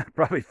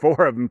probably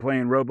 4 of them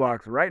playing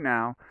Roblox right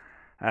now.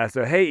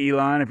 So hey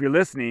Elon, if you're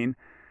listening,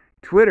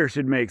 Twitter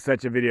should make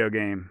such a video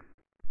game.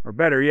 Or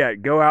better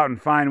yet, go out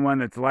and find one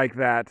that's like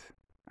that.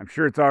 I'm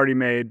sure it's already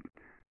made.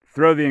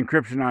 Throw the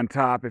encryption on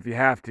top if you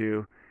have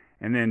to,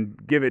 and then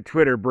give it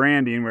Twitter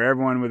branding where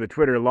everyone with a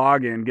Twitter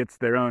login gets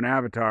their own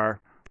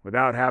avatar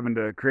without having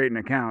to create an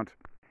account.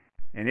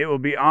 And it will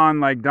be on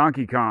like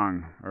Donkey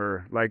Kong,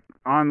 or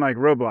on like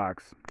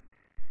Roblox.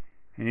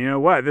 And you know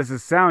what? This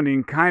is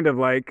sounding kind of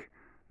like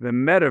the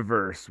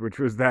metaverse, which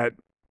was that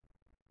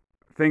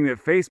thing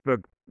that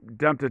Facebook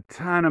dumped a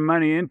ton of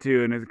money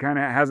into, and it kind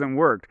of hasn't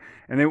worked.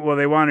 And they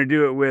want to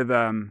do it with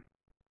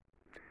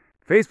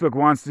Facebook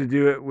wants to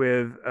do it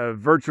with a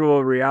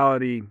virtual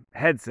reality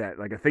headset,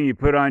 like a thing you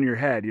put on your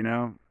head,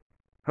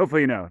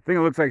 Hopefully a thing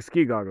that looks like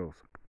ski goggles,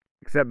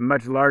 except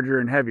much larger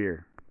and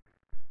heavier.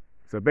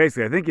 So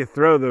basically, I think you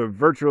throw the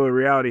virtual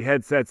reality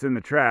headsets in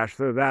the trash,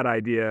 throw that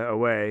idea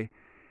away,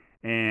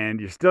 and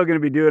you're still going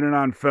to be doing it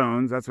on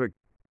phones. That's what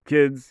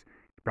kids,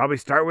 probably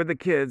start with the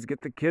kids,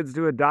 get the kids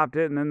to adopt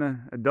it, and then the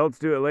adults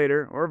do it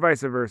later, or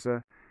vice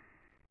versa.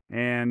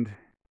 And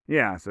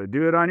yeah, so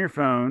do it on your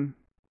phone.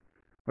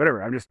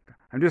 Whatever,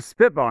 I'm just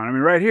spitballing. I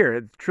mean, right here,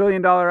 it's $1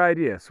 trillion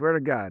idea. Swear to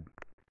God.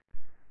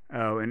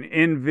 Oh, and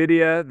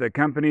NVIDIA, the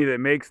company that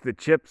makes the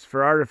chips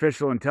for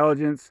artificial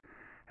intelligence,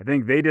 I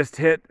think they just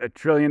hit $1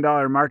 trillion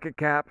market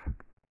cap.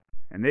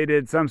 And they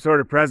did some sort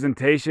of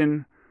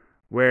presentation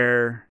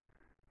where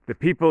the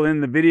people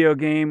in the video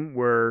game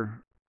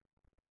were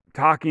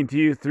talking to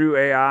you through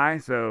AI,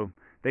 so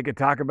they could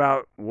talk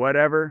about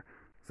whatever.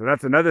 So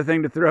that's another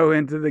thing to throw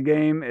into the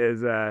game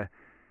is, the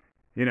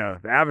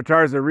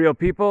avatars are real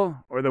people,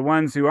 or the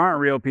ones who aren't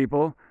real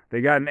people,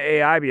 they got an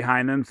AI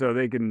behind them so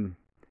they can,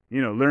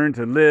 learn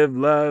to live,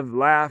 love,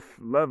 laugh,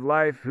 love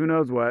life, who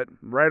knows what,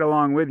 right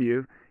along with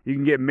you. You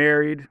can get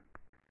married.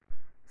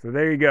 So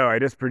there you go. I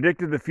just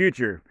predicted the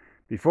future.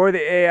 Before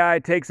the AI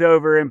takes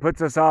over and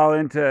puts us all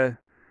into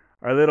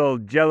our little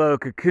jello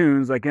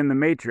cocoons like in the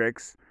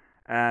Matrix,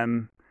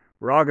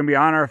 we're all going to be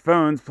on our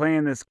phones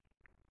playing this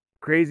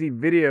crazy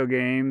video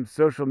game,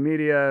 social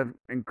media,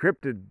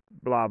 encrypted,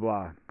 blah,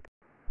 blah.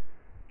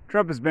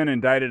 Trump has been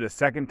indicted a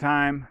second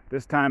time,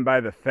 this time by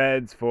the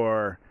feds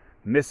for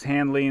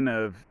mishandling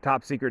of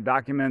top secret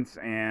documents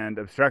and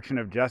obstruction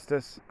of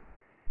justice.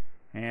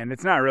 And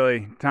it's not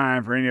really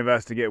time for any of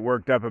us to get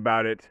worked up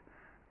about it,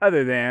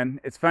 other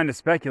than it's fun to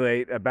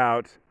speculate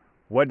about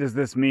what does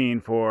this mean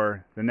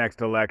for the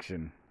next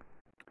election.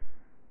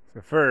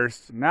 So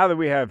first, now that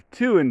we have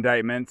 2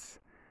 indictments,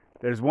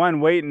 there's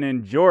one waiting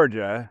in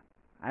Georgia.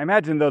 I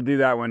imagine they'll do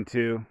that one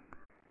too.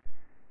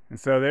 And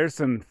so there's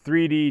some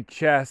 3D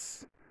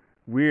chess,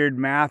 weird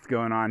math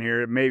going on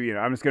here. Maybe,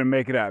 I'm just going to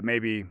make it up.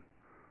 Maybe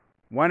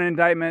 1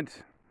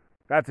 indictment,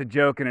 that's a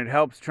joke and it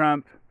helps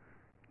Trump.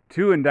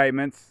 2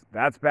 indictments,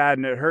 that's bad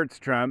and it hurts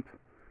Trump.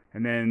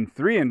 And then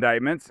 3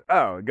 indictments,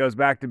 it goes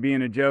back to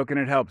being a joke and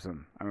it helps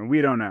him. I mean,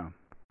 we don't know.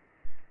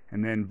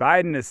 And then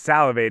Biden is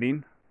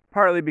salivating,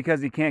 partly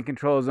because he can't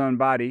control his own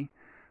body,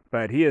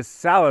 but he is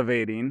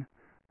salivating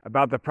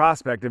about the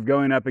prospect of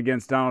going up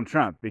against Donald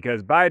Trump,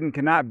 because Biden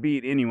cannot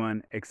beat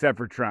anyone except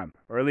for Trump.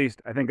 Or at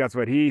least I think that's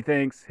what he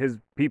thinks, his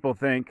people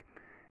think,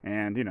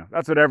 and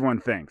that's what everyone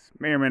thinks.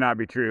 May or may not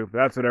be true, but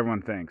that's what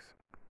everyone thinks.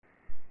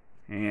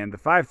 And the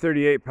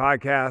 538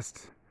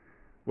 podcast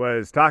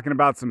was talking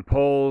about some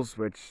polls,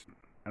 which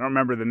I don't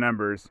remember the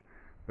numbers,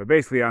 but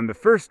basically on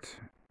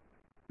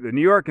the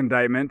New York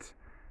indictment,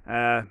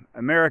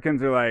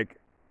 Americans are like,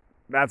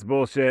 that's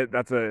bullshit.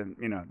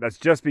 That's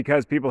just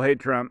because people hate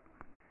Trump.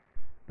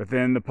 But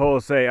then the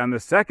polls say on the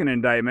second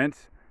indictment,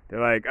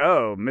 they're like,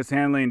 oh,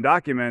 mishandling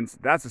documents,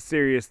 that's a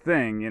serious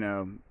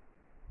thing,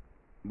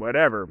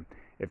 whatever.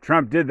 If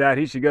Trump did that,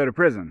 he should go to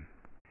prison.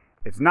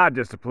 It's not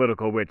just a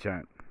political witch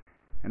hunt.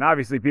 And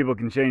obviously people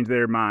can change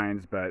their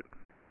minds, but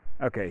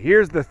okay,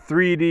 here's the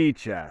 3D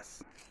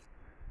chess.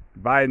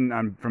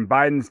 Biden, from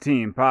Biden's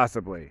team,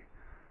 possibly.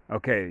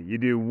 Okay, you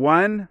do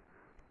one,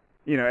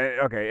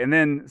 okay, and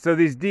then, so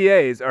these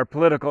DAs are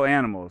political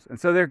animals, and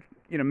so they're,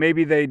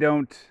 maybe they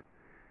don't,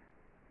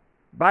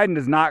 Biden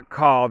does not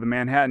call the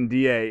Manhattan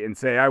DA and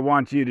say, I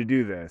want you to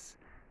do this,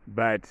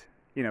 but,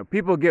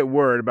 people get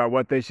word about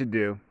what they should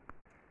do.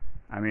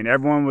 I mean,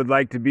 everyone would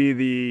like to be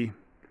the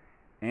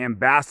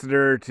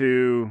ambassador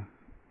to,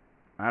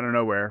 I don't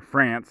know where,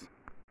 France.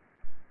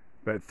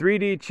 But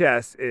 3D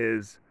chess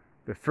is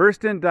the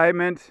first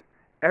indictment.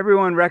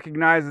 Everyone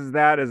recognizes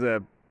that as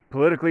a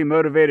politically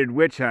motivated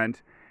witch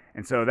hunt.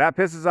 And so that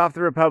pisses off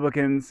the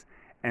Republicans,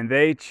 and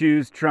they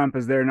choose Trump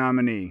as their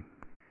nominee.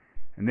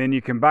 And then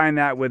you combine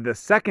that with the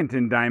second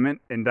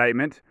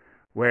indictment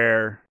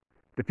where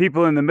the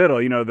people in the middle,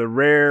 the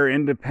rare,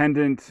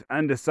 independent,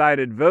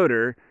 undecided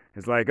voter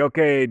is like,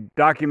 okay,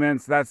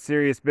 documents, that's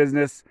serious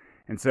business.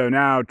 And so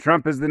now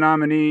Trump is the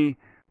nominee,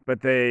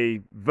 but they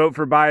vote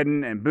for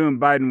Biden, and boom,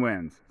 Biden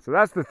wins. So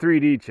that's the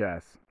 3D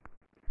chess.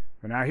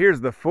 But now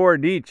here's the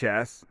 4D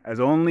chess, as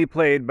only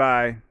played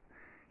by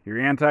your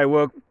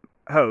anti-woke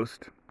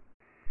host.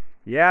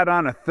 You add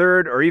on a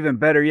third, or even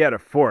better yet, a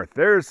fourth.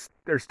 There's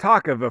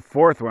talk of a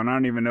fourth one. I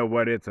don't even know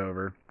what it's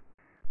over.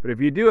 But if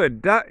you do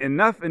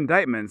enough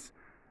indictments,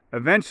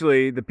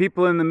 eventually the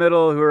people in the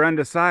middle who are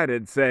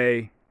undecided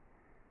say,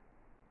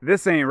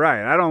 this ain't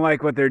right. I don't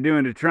like what they're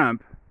doing to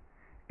Trump.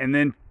 And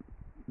then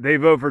they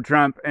vote for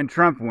Trump, and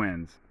Trump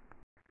wins.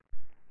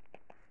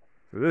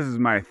 So this is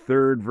my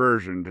third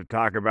version to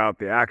talk about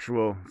the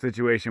actual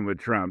situation with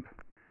Trump.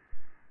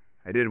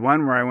 I did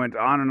one where I went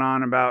on and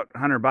on about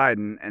Hunter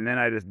Biden, and then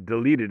I just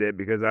deleted it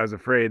because I was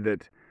afraid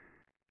that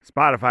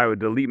Spotify would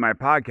delete my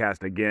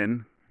podcast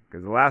again,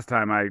 because the last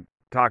time I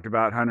talked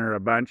about Hunter a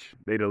bunch,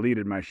 they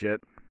deleted my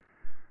shit.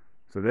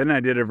 So then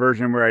I did a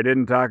version where I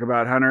didn't talk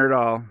about Hunter at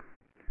all.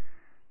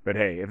 But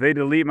hey, if they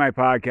delete my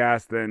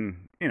podcast,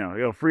 then,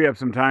 it'll free up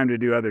some time to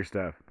do other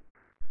stuff.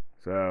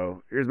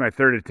 So here's my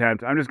third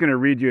attempt. I'm just going to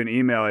read you an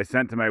email I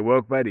sent to my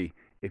woke buddy.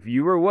 If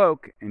you were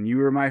woke and you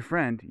were my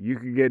friend, you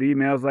could get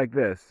emails like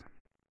this.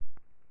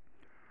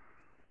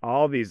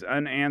 All these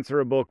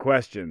unanswerable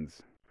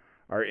questions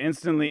are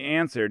instantly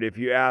answered if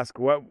you ask,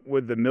 what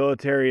would the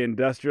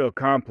military-industrial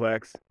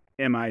complex,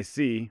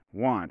 MIC,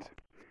 want?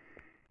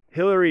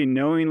 Hillary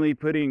knowingly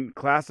putting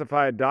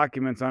classified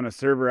documents on a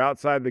server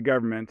outside the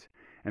government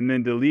and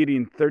then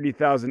deleting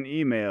 30,000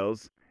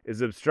 emails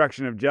is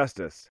obstruction of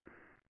justice.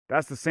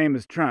 That's the same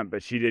as Trump,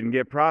 but she didn't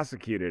get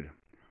prosecuted.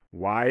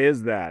 Why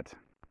is that?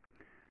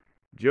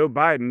 Joe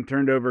Biden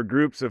turned over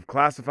groups of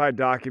classified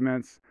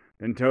documents,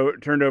 then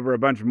turned over a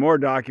bunch more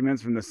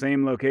documents from the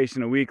same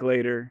location a week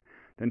later,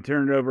 then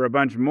turned over a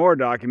bunch more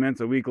documents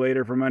a week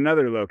later from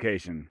another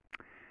location.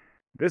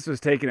 This was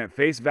taken at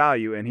face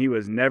value, and he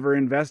was never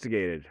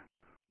investigated.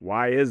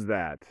 Why is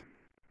that?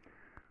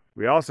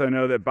 We also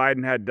know that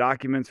Biden had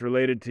documents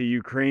related to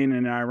Ukraine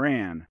and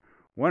Iran.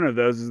 One of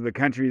those is the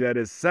country that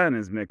his son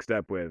is mixed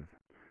up with.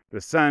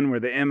 The son where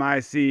the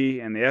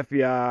MIC and the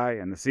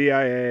FBI and the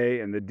CIA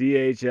and the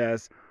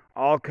DHS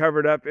all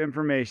covered up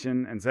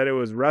information and said it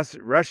was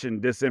Russian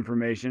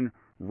disinformation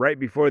right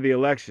before the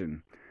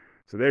election.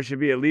 So there should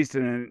be at least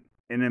an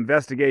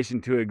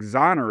investigation to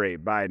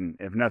exonerate Biden,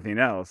 if nothing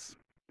else.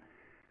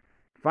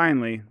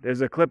 Finally,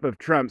 there's a clip of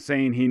Trump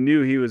saying he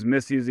knew he was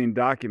misusing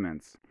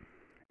documents.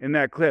 In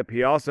that clip,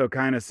 he also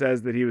kind of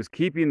says that he was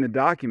keeping the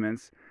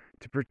documents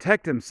to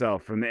protect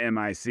himself from the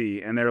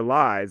MIC and their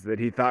lies that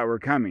he thought were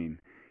coming.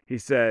 He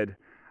said,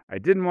 "I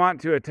didn't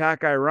want to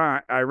attack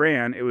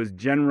Iran. It was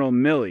General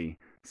Milley.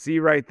 See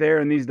right there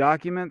in these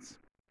documents?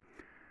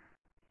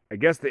 I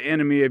guess the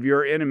enemy of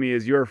your enemy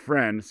is your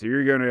friend, so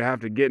you're going to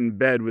have to get in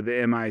bed with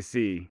the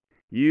MIC.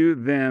 You,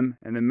 them,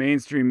 and the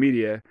mainstream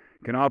media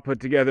can all put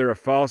together a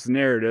false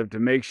narrative to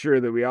make sure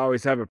that we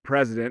always have a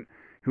president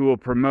who will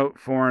promote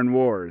foreign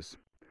wars."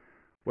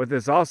 What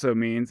this also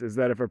means is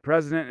that if a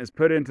president is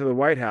put into the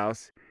White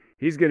House,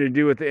 he's going to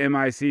do what the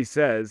MIC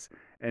says,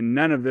 and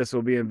none of this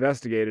will be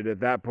investigated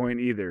at that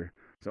point either.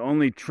 So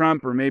only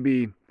Trump or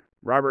maybe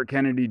Robert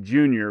Kennedy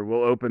Jr.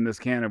 will open this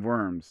can of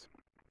worms.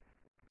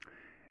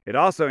 It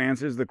also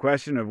answers the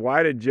question of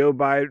why did Joe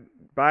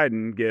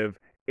Biden give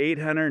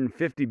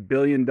 $850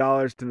 billion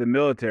to the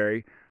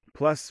military,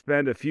 plus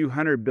spend a few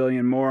 $100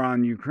 billion more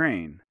on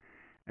Ukraine?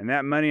 And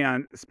that money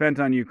spent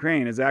on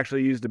Ukraine is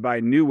actually used to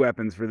buy new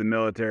weapons for the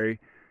military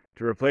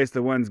to replace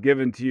the ones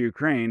given to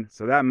Ukraine,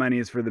 so that money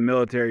is for the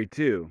military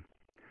too.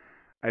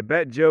 I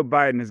bet Joe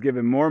Biden has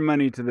given more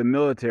money to the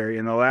military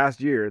in the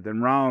last year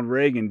than Ronald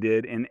Reagan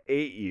did in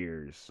 8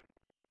 years.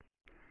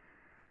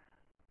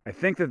 I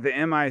think that the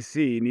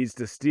MIC needs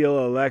to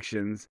steal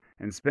elections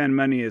and spend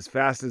money as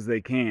fast as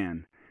they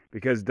can,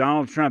 because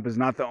Donald Trump is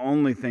not the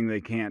only thing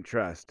they can't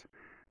trust.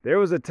 There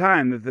was a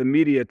time that the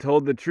media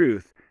told the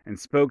truth and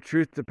spoke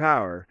truth to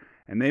power,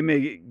 and they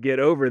may get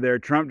over their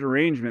Trump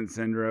derangement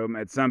syndrome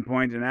at some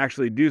point and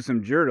actually do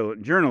some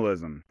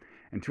journalism.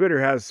 And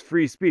Twitter has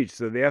free speech,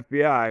 so the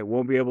FBI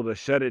won't be able to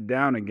shut it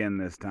down again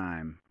this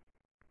time.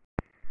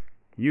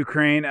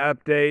 Ukraine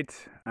update.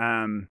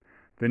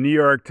 The New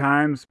York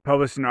Times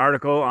published an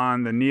article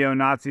on the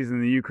neo-Nazis in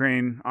the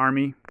Ukraine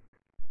army.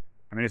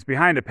 I mean, it's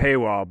behind a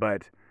paywall,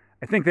 but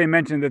I think they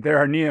mentioned that there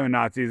are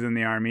neo-Nazis in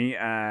the army.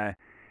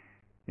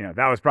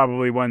 That was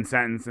probably one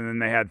sentence, and then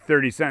they had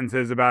 30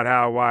 sentences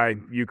about why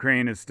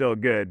Ukraine is still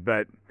good.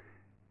 But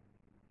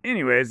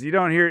anyways, they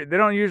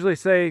don't usually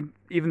say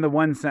even the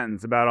one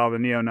sentence about all the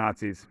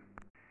neo-Nazis.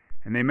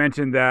 And they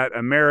mentioned that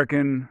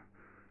American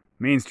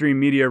mainstream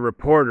media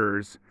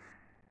reporters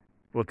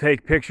will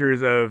take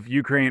pictures of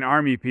Ukraine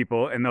army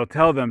people and they'll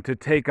tell them to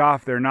take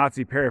off their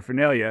Nazi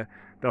paraphernalia.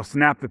 They'll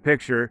snap the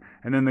picture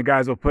and then the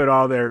guys will put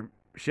all their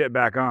shit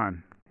back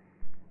on.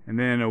 And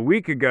then a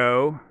week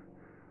ago,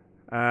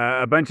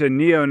 a bunch of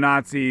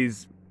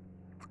neo-Nazis,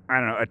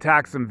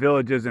 attacked some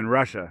villages in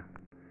Russia.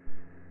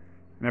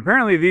 And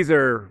apparently these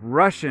are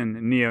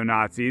Russian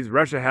neo-Nazis.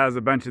 Russia has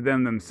a bunch of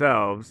them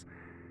themselves.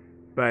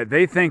 But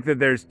they think that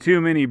there's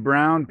too many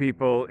brown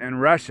people in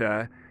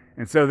Russia.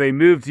 And so they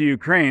moved to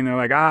Ukraine. They're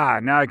like,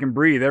 now I can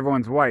breathe.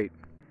 Everyone's white.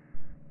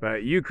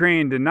 But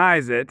Ukraine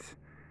denies it.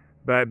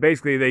 But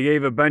basically they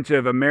gave a bunch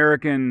of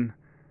American,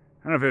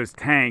 I don't know if it was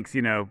tanks,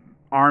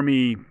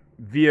 army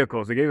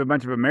vehicles. They gave a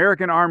bunch of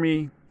American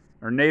army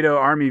or NATO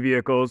army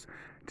vehicles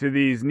to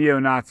these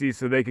neo-Nazis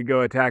so they could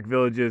go attack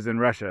villages in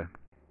Russia.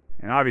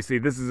 And obviously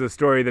this is a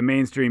story the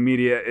mainstream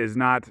media is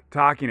not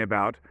talking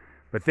about.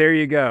 But there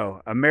you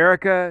go.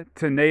 America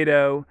to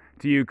NATO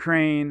to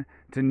Ukraine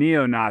to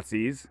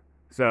neo-Nazis.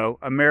 So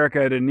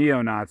America to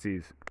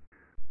neo-Nazis.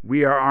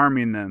 We are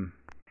arming them.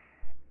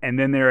 And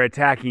then they're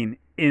attacking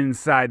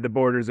inside the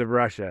borders of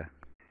Russia.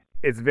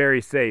 It's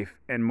very safe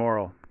and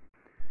moral.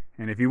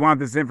 And if you want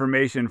this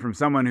information from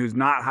someone who's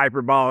not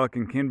hyperbolic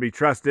and can be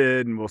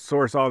trusted and will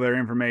source all their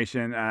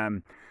information,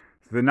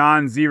 the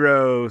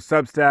Non-Zero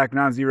Substack,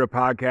 Non-Zero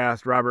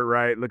Podcast, Robert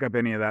Wright, look up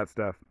any of that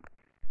stuff.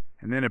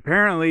 And then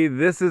apparently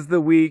this is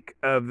the week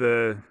of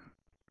the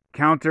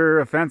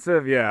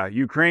counter-offensive. Yeah,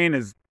 Ukraine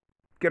is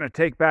going to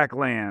take back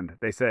land,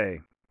 they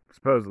say,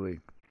 supposedly.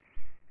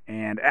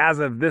 And as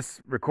of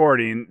this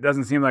recording, it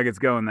doesn't seem like it's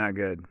going that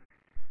good.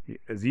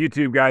 As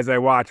YouTube guys I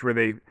watch,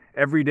 where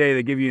every day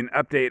they give you an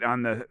update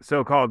on the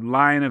so-called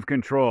line of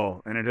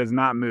control, and it has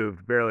not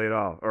moved barely at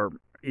all, or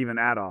even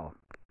at all.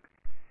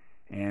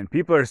 And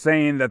people are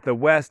saying that the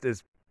West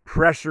is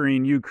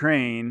pressuring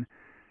Ukraine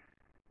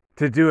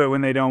to do it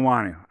when they don't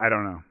want to. I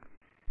don't know.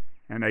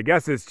 And I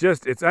guess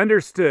it's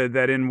understood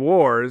that in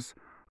wars,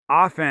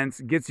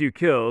 offense gets you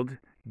killed,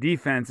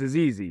 defense is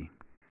easy.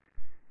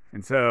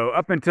 And so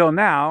up until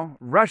now,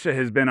 Russia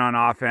has been on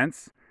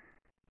offense.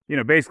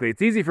 Basically,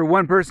 it's easy for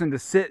one person to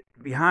sit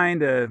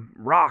behind a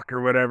rock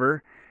or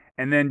whatever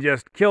and then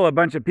just kill a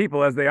bunch of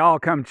people as they all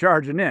come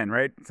charging in,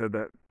 right? So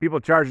the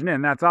people charging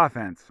in, that's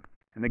offense.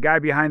 And the guy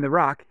behind the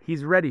rock,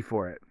 he's ready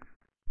for it.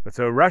 But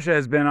so Russia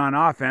has been on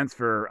offense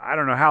for I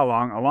don't know how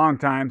long, a long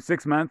time,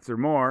 6 months or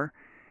more.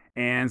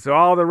 And so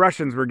all the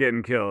Russians were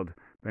getting killed.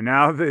 But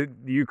now the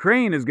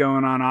Ukraine is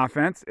going on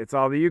offense. It's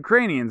all the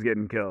Ukrainians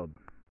getting killed.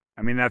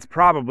 I mean, that's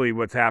probably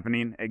what's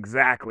happening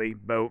exactly,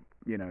 but,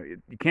 you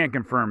can't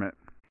confirm it.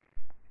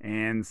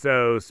 And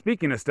so,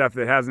 speaking of stuff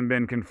that hasn't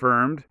been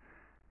confirmed,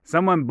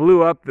 someone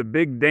blew up the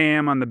big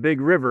dam on the big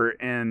river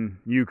in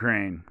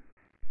Ukraine.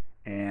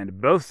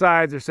 And both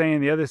sides are saying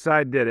the other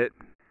side did it.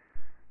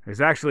 There's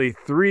actually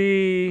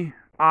 3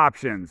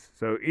 options.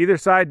 So either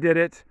side did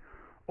it,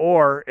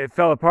 or it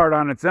fell apart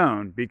on its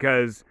own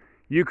because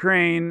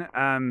Ukraine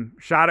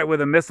shot it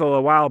with a missile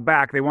a while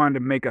back. They wanted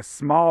to make a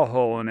small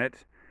hole in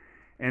it.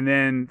 And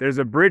then there's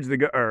a bridge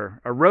or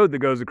a road that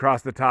goes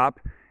across the top.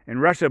 And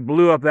Russia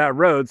blew up that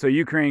road so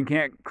Ukraine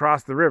can't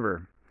cross the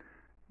river.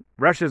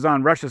 Russia's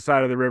on Russia's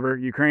side of the river.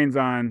 Ukraine's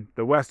on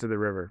the west of the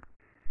river.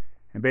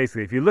 And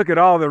basically, if you look at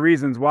all the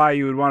reasons why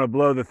you would want to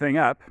blow the thing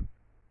up,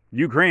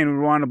 Ukraine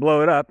would want to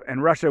blow it up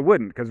and Russia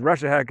wouldn't because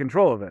Russia had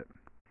control of it.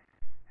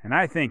 And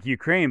I think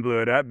Ukraine blew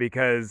it up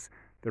because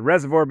the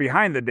reservoir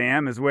behind the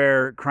dam is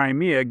where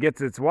Crimea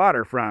gets its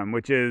water from,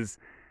 which is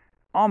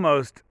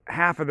almost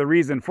half of the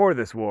reason for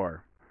this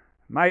war.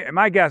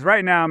 My guess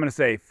right now, I'm going to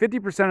say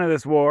 50% of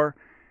this war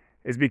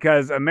is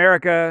because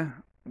America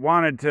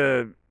wanted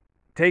to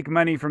take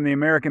money from the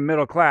American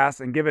middle class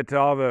and give it to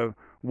all the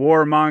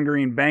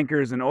warmongering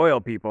bankers and oil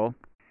people.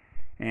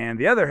 And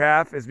the other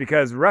half is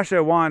because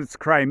Russia wants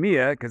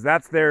Crimea because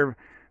that's their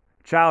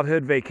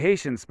childhood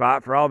vacation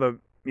spot for all the,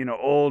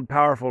 old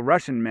powerful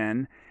Russian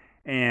men.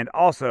 And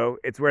also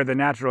it's where the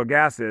natural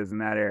gas is in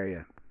that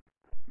area.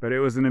 But it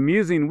was an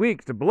amusing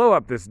week to blow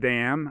up this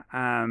dam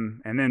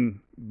and then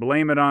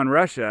blame it on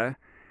Russia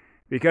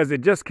because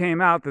it just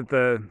came out that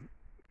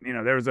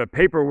there was a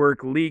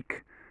paperwork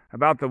leak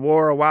about the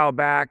war a while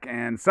back,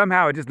 and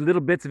somehow just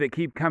little bits of it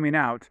keep coming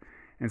out.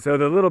 And so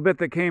the little bit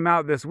that came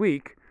out this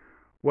week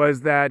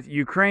was that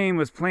Ukraine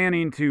was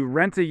planning to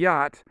rent a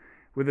yacht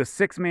with a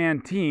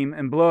 6-man team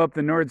and blow up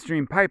the Nord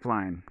Stream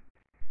pipeline.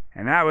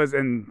 And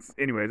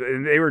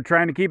they were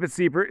trying to keep it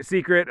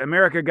secret.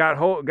 America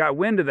got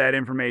wind of that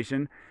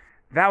information.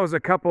 That was a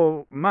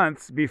couple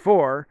months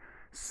before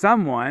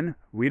someone,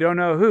 we don't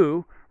know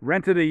who,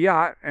 rented a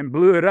yacht and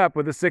blew it up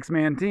with a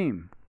 6-man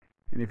team.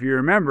 And if you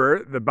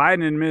remember, the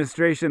Biden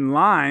administration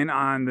line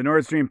on the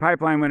Nord Stream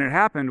pipeline when it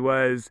happened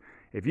was,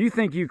 if you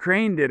think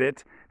Ukraine did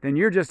it, then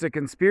you're just a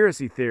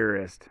conspiracy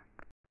theorist.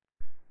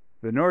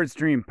 The Nord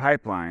Stream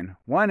pipeline,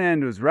 one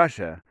end was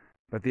Russia,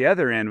 but the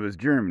other end was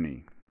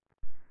Germany.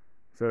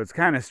 So it's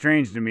kind of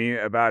strange to me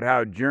about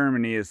how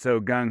Germany is so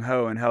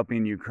gung-ho in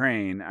helping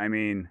Ukraine. I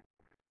mean,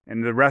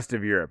 and the rest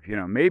of Europe,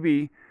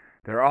 maybe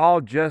they're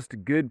all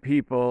just good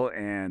people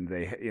and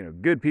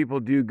good people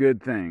do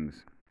good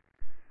things.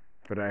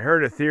 But I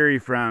heard a theory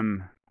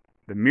from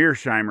the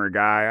Mearsheimer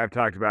guy. I've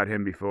talked about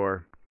him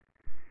before.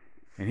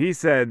 And he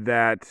said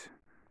that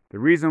the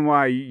reason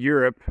why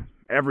Europe,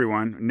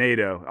 everyone,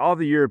 NATO, all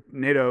the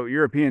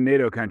European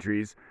NATO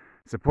countries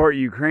support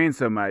Ukraine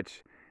so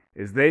much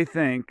is they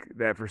think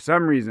that for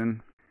some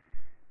reason,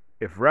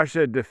 if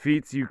Russia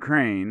defeats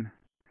Ukraine,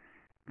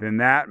 then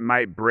that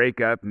might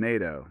break up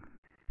NATO.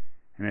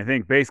 And I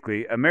think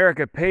basically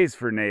America pays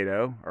for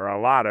NATO, or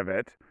a lot of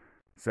it,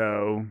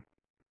 so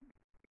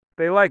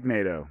they like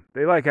NATO.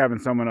 They like having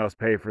someone else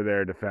pay for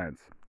their defense.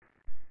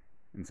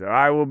 And so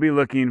I will be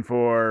looking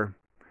for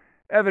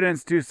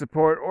evidence to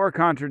support or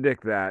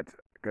contradict that,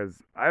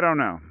 because I don't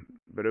know.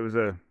 But it was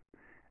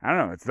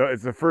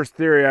it's the first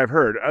theory I've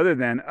heard, other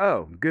than,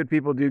 good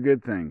people do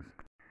good things.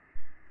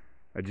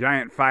 A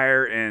giant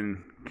fire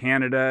in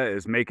Canada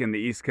is making the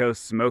East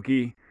Coast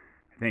smoky.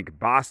 I think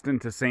Boston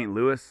to St.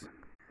 Louis.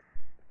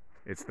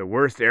 It's the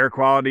worst air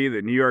quality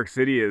that New York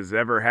City has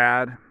ever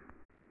had.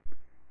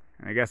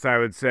 I guess I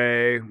would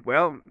say,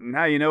 well,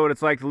 now you know what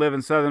it's like to live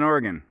in Southern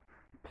Oregon.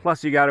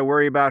 Plus, you got to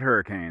worry about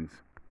hurricanes.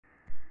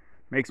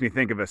 Makes me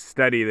think of a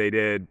study they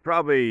did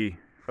probably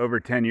over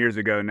 10 years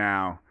ago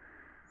now,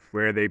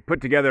 where they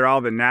put together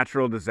all the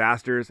natural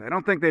disasters. I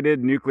don't think they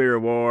did nuclear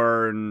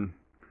war and,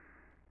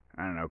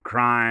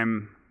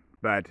 crime.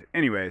 But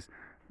anyways,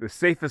 the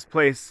safest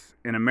place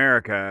in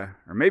America,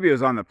 or maybe it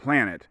was on the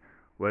planet,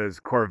 was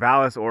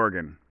Corvallis,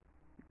 Oregon.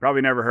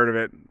 Probably never heard of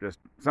it, just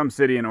some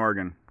city in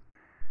Oregon.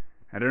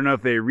 I don't know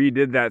if they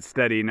redid that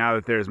study now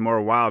that there's more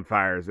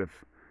wildfires,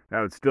 if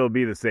that would still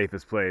be the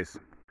safest place.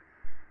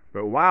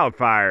 But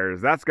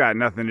wildfires, that's got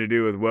nothing to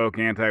do with woke,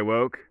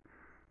 anti-woke,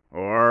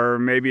 or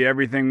maybe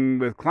everything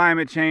with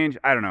climate change.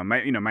 I don't know.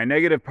 My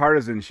negative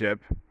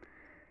partisanship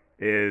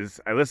is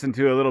I listened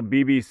to a little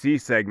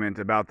BBC segment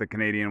about the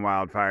Canadian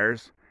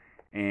wildfires,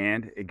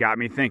 and it got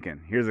me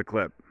thinking. Here's a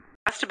clip.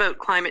 Asked about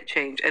climate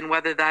change and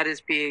whether that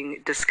is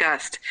being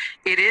discussed.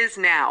 It is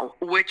now,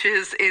 which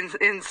is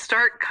in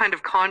stark kind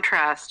of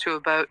contrast to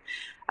about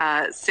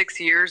 6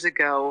 years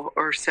ago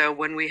or so,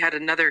 when we had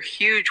another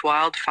huge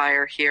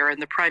wildfire here,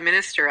 and the Prime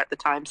Minister at the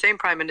time, same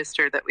Prime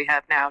Minister that we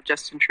have now,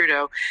 Justin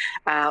Trudeau,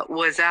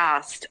 was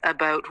asked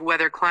about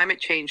whether climate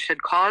change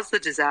had caused the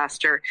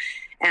disaster.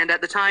 And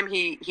at the time,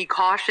 he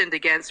cautioned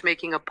against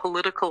making a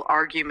political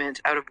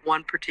argument out of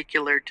one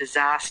particular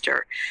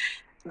disaster.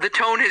 The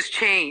tone has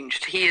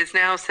changed. He has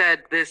now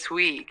said this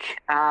week,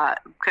 kind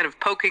of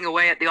poking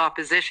away at the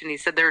opposition, he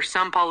said there are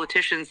some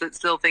politicians that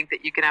still think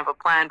that you can have a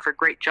plan for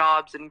great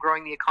jobs and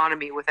growing the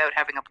economy without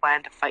having a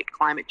plan to fight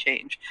climate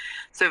change.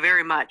 So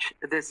very much,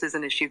 this is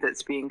an issue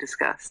that's being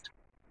discussed.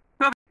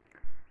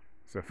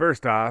 So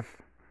first off,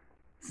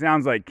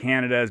 sounds like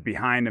Canada is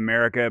behind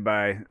America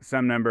by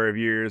some number of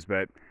years,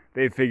 but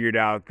they've figured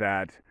out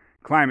that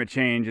climate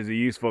change is a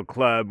useful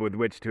club with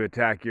which to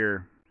attack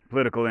your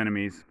political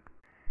enemies.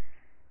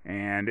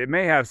 And it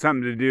may have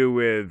something to do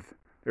with,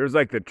 there was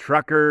like the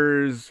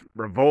truckers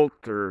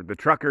revolt or the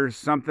truckers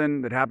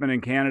something that happened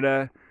in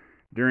Canada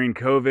during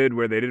COVID,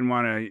 where they didn't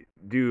want to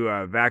do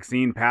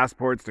vaccine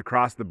passports to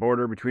cross the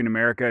border between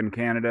America and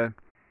Canada.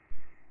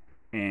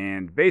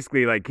 And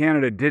basically, like,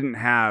 Canada didn't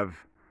have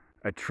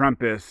a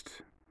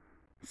Trumpist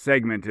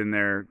segment in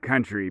their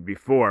country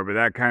before, but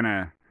that kind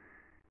of,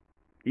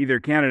 either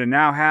Canada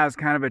now has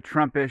kind of a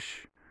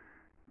Trumpish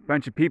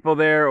bunch of people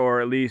there, or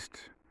at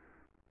least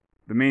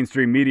the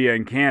mainstream media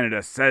in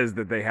Canada says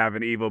that they have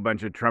an evil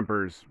bunch of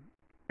Trumpers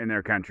in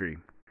their country.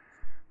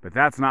 But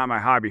that's not my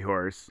hobby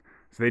horse.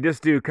 So they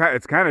just do,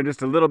 it's kind of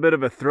just a little bit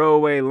of a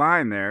throwaway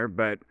line there,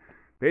 but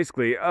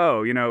basically,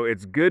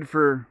 it's good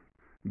for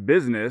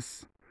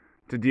business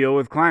to deal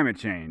with climate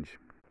change.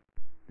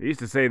 They used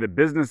to say the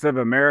business of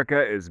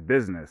America is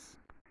business.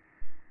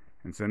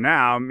 And so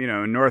now,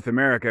 in North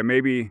America,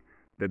 maybe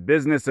the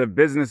business of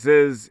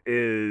businesses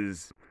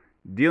is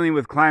dealing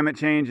with climate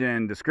change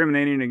and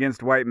discriminating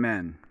against white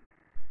men.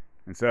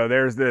 And so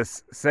there's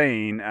this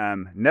saying,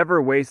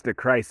 never waste a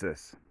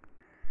crisis.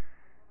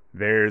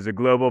 There's a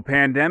global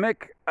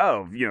pandemic.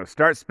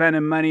 Start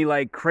spending money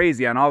like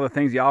crazy on all the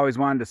things you always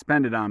wanted to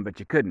spend it on, but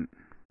you couldn't.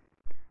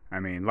 I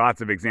mean,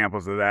 lots of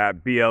examples of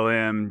that,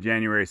 BLM,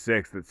 January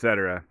 6th,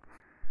 etc.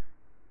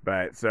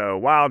 But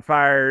so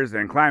wildfires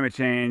and climate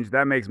change,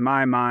 that makes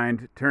my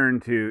mind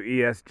turn to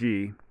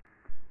ESG.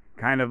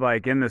 Kind of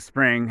like in the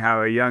spring,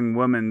 how a young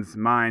woman's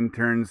mind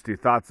turns to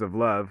thoughts of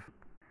love.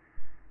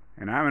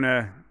 And I'm going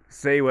to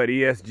say what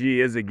ESG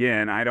is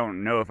again. I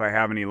don't know if I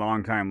have any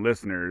longtime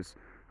listeners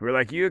who are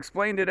like, you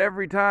explained it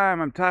every time,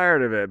 I'm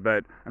tired of it.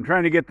 But I'm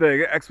trying to get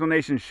the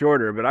explanation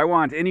shorter. But I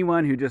want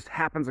anyone who just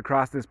happens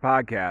across this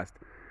podcast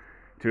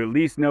to at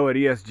least know what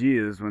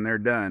ESG is when they're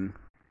done.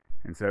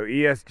 And so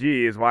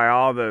ESG is why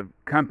all the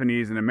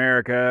companies in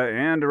America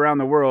and around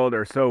the world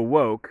are so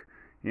woke.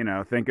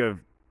 Think of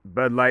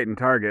Bud Light and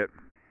Target.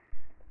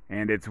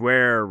 And it's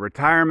where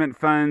retirement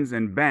funds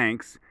and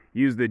banks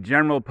use the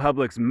general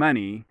public's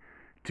money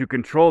to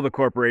control the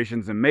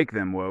corporations and make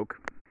them woke.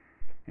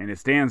 And it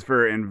stands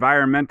for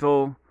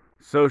environmental,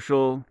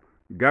 social,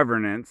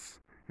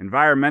 governance.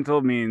 Environmental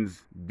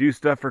means do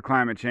stuff for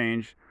climate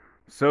change.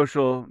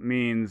 Social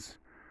means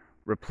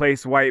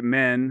replace white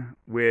men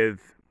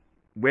with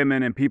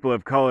women and people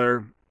of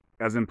color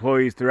as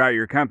employees throughout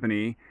your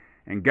company.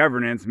 And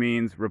governance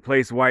means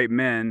replace white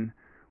men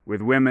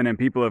with women and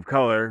people of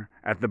color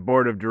at the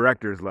board of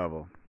directors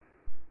level.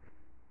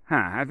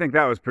 I think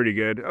that was pretty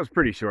good. That was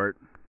pretty short.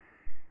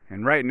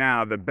 And right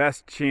now, the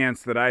best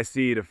chance that I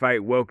see to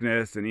fight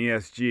wokeness and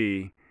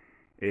ESG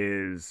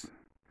is,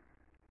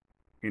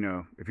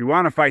 if you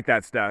want to fight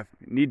that stuff,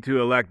 you need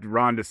to elect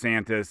Ron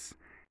DeSantis,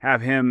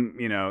 have him,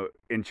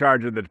 in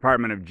charge of the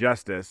Department of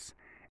Justice,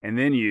 and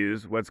then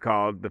use what's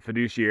called the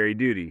fiduciary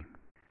duty.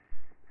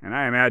 And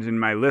I imagine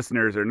my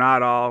listeners are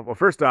not all, well,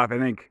 first off, I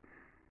think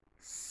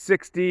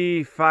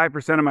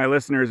 65% of my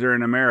listeners are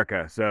in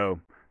America.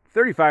 So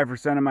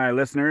 35% of my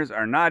listeners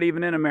are not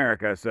even in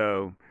America.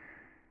 So,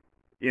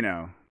 I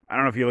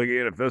don't know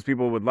if those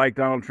people would like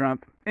Donald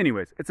Trump.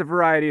 Anyways, it's a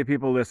variety of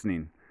people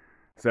listening.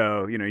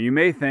 So, you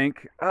may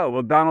think,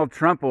 Donald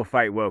Trump will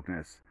fight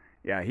wokeness.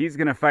 Yeah, he's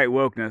going to fight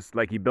wokeness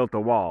like he built a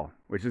wall,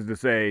 which is to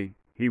say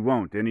he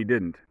won't, and he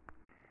didn't.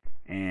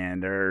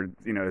 And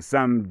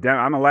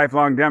I'm a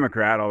lifelong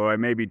Democrat, although I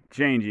may be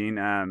changing.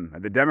 Are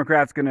the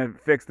Democrats going to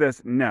fix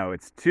this? No,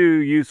 it's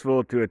too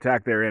useful to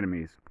attack their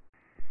enemies.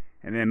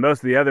 And then most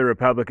of the other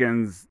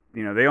Republicans,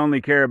 they only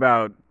care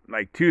about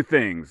like two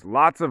things: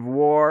 lots of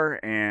war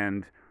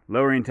and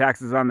lowering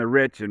taxes on the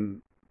rich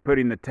and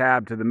putting the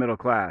tab to the middle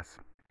class.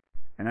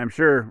 And I'm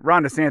sure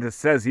Ron DeSantis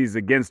says he's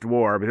against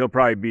war, but he'll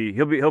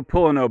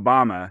pull an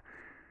Obama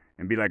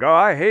and be like,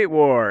 I hate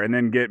war, and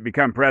then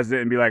become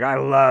president and be like, I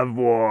love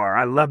war.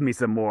 I love me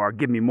some war.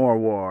 Give me more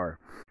war.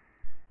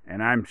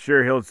 And I'm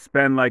sure he'll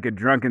spend like a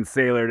drunken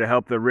sailor to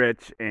help the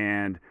rich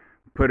and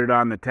put it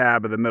on the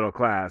tab of the middle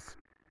class.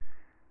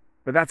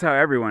 But that's how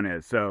everyone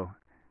is.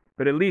 But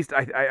but at least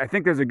I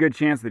think there's a good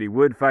chance that he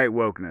would fight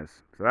wokeness.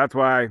 So that's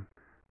why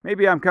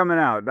maybe I'm coming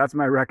out. That's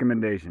my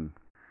recommendation.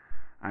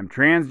 I'm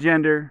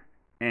transgender,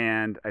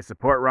 and I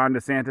support Ron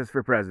DeSantis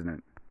for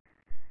president.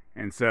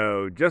 And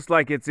so, just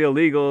like it's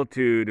illegal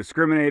to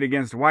discriminate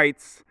against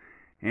whites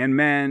and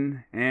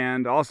men,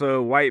 and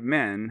also white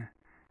men,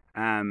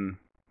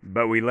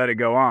 but we let it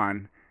go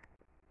on,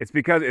 it's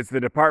because it's the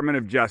Department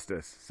of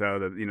Justice. So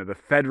the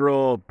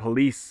federal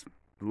police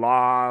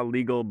law,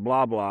 legal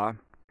blah blah.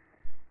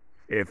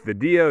 If the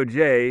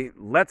DOJ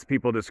lets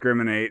people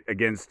discriminate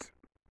against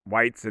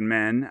whites and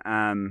men,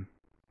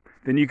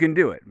 then you can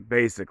do it,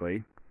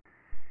 basically.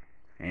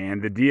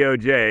 And the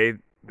DOJ,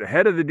 the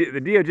head of the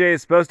DOJ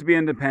is supposed to be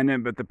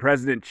independent, but the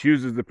president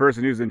chooses the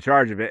person who's in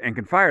charge of it and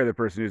can fire the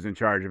person who's in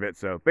charge of it.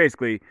 So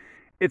basically,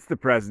 it's the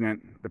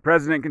president. The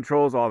president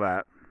controls all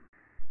that.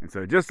 And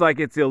so just like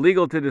it's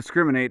illegal to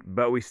discriminate,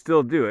 but we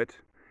still do it,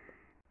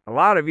 a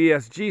lot of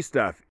ESG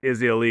stuff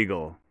is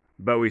illegal,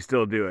 but we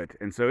still do it.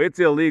 And so it's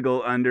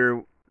illegal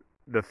under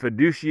the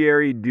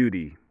fiduciary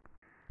duty.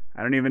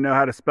 I don't even know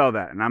how to spell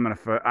that, and I'm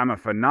a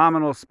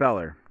phenomenal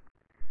speller.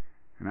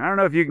 And I don't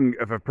know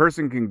if a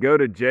person can go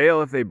to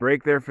jail if they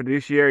break their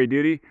fiduciary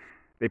duty.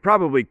 They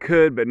probably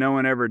could, but no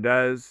one ever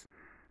does.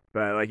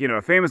 But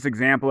a famous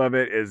example of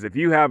it is if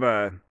you have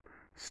a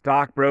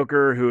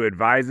stockbroker who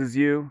advises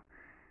you,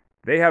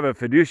 they have a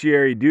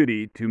fiduciary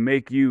duty to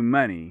make you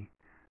money.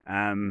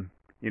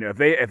 If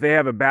they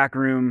have a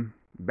backroom,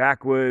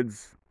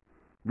 backwoods,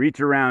 reach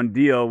around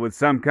deal with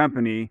some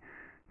company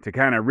to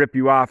kind of rip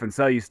you off and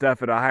sell you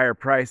stuff at a higher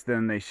price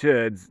than they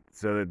should,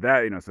 so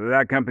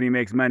that company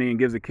makes money and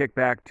gives a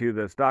kickback to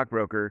the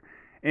stockbroker.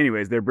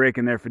 Anyways, they're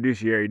breaking their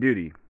fiduciary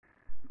duty.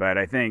 But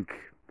I think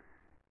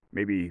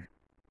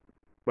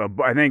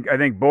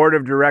board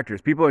of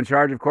directors, people in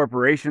charge of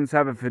corporations,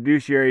 have a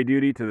fiduciary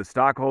duty to the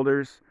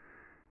stockholders.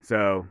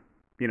 So,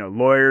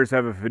 lawyers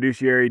have a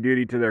fiduciary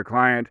duty to their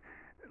client.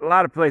 A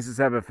lot of places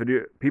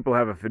people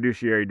have a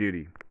fiduciary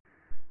duty.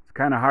 It's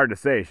kind of hard to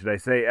say. Should I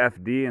say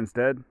FD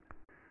instead?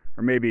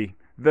 Or maybe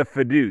the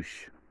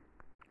fidouche.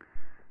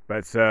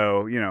 But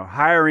so,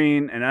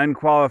 hiring an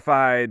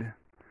unqualified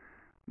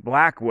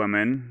black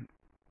woman,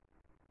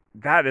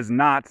 that is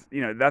not,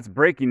 that's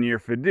breaking your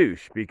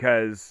fidouche,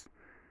 because,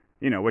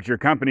 what your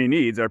company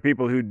needs are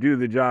people who do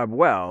the job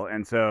well.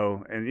 And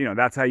so,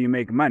 that's how you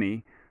make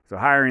money. So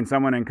hiring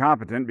someone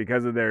incompetent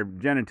because of their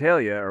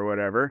genitalia or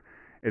whatever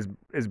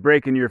is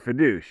breaking your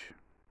fidouche.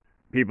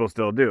 People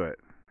still do it.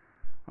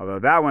 Although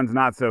that one's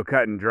not so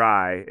cut and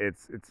dry.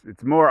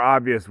 It's more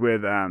obvious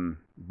with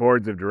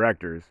boards of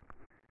directors.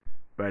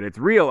 But it's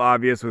real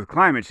obvious with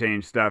climate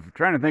change stuff. I'm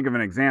trying to think of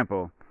an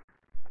example.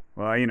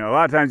 Well, a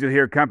lot of times you'll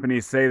hear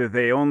companies say that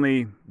they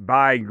only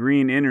buy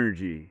green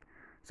energy.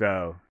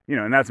 So,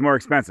 and that's more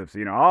expensive.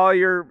 So,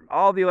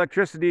 all the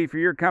electricity for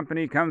your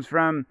company comes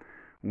from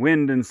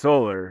wind and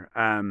solar,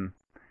 and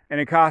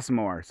it costs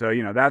more. So,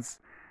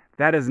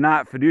 that is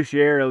not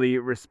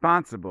fiduciarily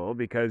responsible,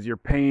 because you're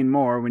paying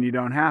more when you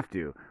don't have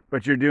to,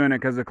 but you're doing it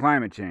because of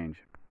climate change.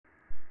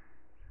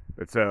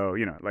 But so,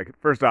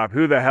 first off,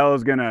 who the hell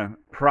is going to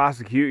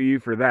prosecute you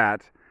for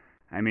that?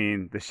 I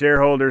mean, the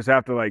shareholders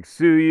have to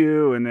sue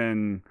you, and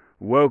then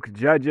woke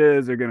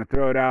judges are going to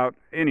throw it out.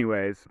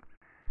 Anyways,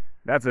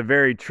 that's a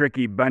very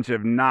tricky bunch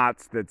of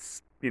knots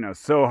that's,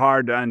 so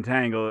hard to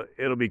untangle.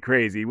 It'll be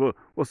crazy. We'll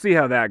see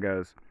how that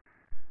goes.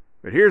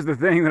 But here's the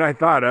thing that I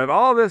thought of.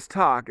 All this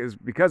talk is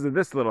because of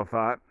this little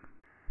thought.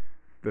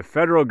 The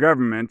federal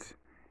government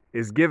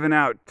is giving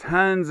out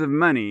tons of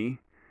money,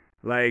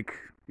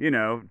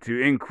 to,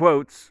 in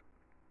quotes,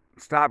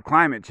 stop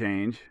climate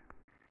change.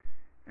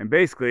 And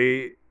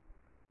basically,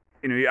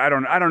 I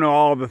don't know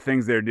all the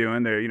things they're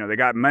doing. They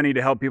got money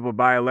to help people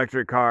buy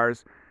electric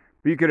cars.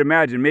 But you could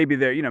imagine maybe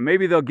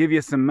they'll give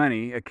you some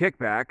money, a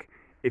kickback,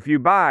 if you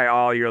buy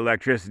all your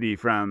electricity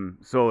from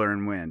solar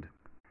and wind.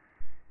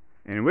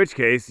 In which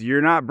case,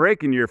 you're not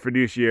breaking your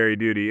fiduciary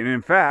duty. And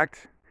in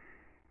fact,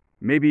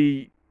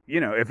 maybe,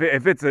 if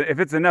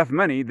it's enough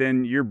money,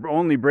 then you're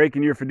only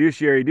breaking your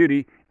fiduciary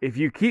duty if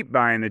you keep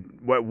buying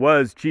what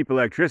was cheap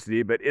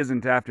electricity but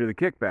isn't after the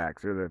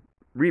kickbacks or the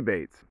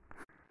rebates.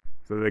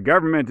 So the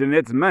government and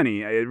its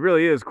money, it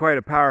really is quite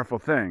a powerful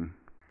thing.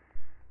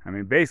 I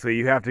mean, basically,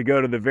 you have to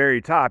go to the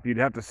very top. You'd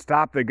have to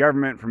stop the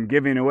government from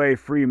giving away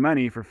free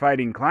money for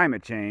fighting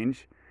climate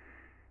change,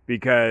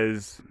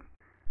 because,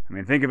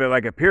 think of it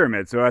like a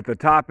pyramid. So at the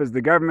top is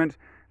the government.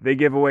 They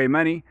give away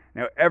money.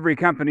 Now, every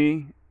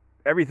company,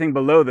 everything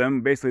below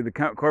them, basically the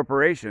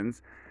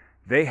corporations,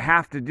 they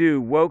have to do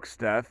woke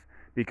stuff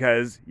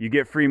because you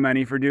get free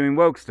money for doing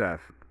woke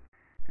stuff.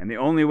 And the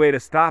only way to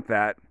stop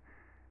that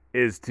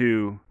is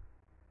to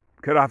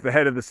cut off the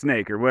head of the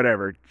snake or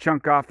whatever,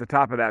 chunk off the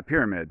top of that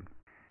pyramid.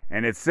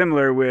 And it's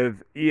similar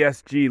with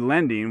ESG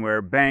lending,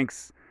 where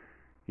banks,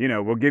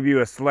 will give you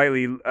a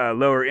slightly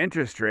lower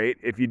interest rate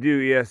if you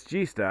do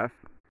ESG stuff.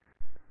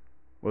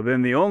 Well,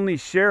 then the only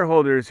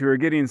shareholders who are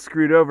getting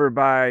screwed over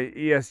by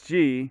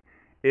ESG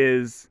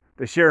is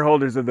the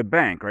shareholders of the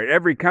bank, right?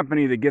 Every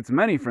company that gets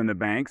money from the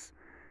banks,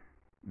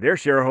 their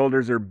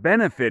shareholders are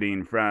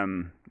benefiting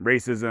from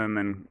racism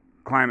and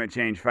climate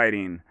change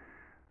fighting,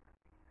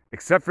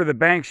 except for the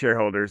bank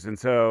shareholders. And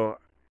so,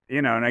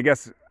 and I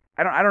guess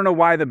I don't know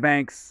why the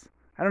banks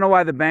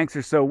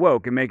are so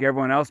woke and make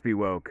everyone else be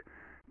woke.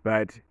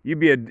 But you'd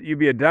be a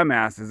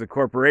dumbass as a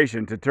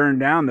corporation to turn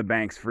down the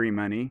bank's free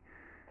money.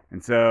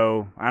 And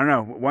so, I don't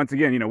know. Once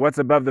again, what's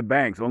above the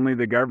banks? Only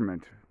the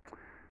government.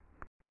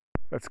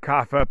 Let's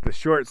cough up the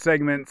short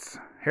segments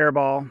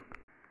hairball.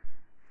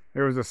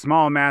 There was a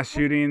small mass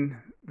shooting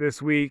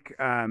this week.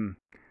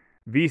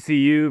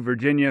 VCU,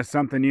 Virginia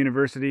something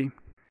University.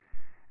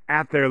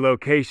 At their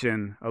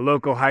location, a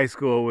local high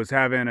school was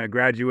having a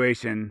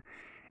graduation,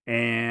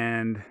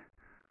 and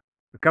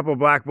a couple of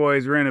black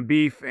boys were in a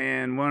beef,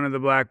 and one of the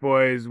black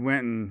boys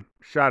went and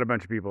shot a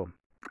bunch of people.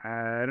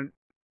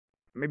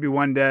 Maybe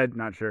one dead,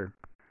 not sure.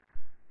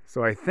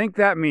 So I think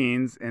that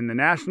means in the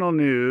national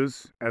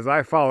news, as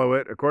I follow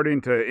it,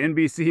 according to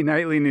NBC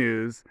Nightly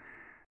News,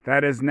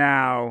 that is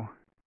now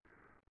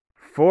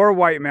 4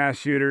 white mass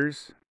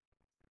shooters,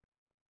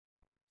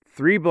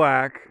 3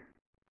 black,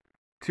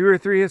 2 or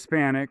 3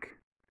 Hispanic,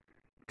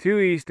 2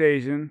 East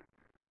Asian,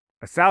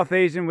 a South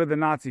Asian with a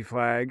Nazi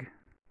flag.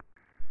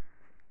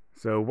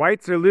 So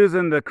whites are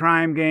losing the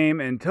crime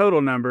game in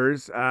total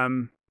numbers. I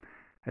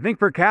think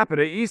per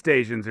capita, East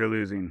Asians are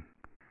losing.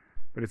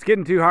 But it's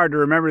getting too hard to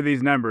remember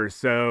these numbers.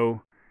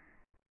 So,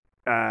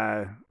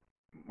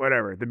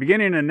 whatever. At the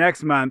beginning of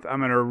next month, I'm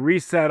going to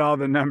reset all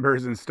the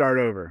numbers and start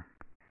over.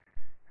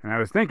 And I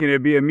was thinking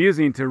it'd be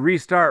amusing to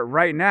restart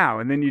right now,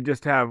 and then you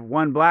just have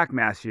 1 black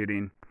mass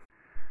shooting.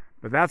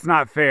 But that's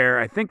not fair.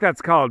 I think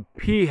that's called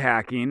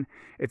p-hacking.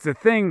 It's a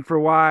thing for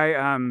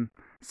why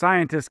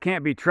scientists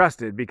can't be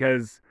trusted,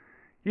 because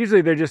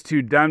usually they're just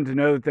too dumb to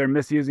know that they're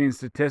misusing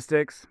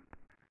statistics.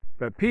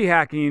 But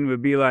p-hacking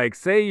would be like,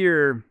 say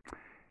you're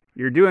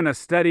doing a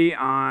study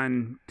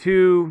on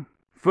 2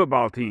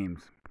 football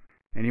teams,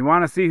 and you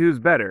want to see who's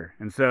better.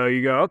 And so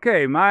you go,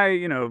 okay,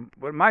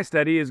 what my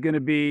study is going to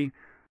be,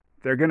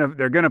 they're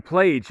going to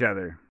play each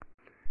other,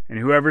 and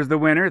whoever's the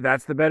winner,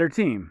 that's the better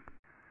team.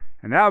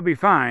 And that would be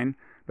fine.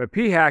 But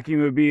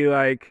p-hacking would be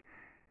like,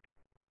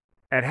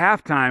 at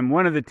halftime,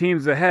 one of the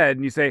teams ahead,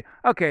 and you say,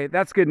 okay,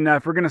 that's good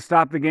enough. We're going to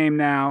stop the game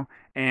now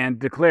and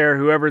declare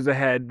whoever's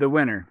ahead the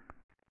winner.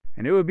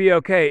 And it would be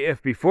okay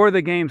if before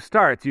the game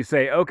starts, you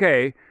say,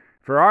 okay,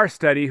 for our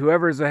study,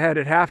 whoever's ahead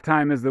at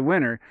halftime is the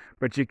winner,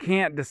 but you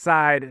can't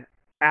decide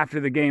after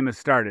the game has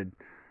started.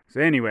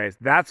 So anyways,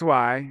 that's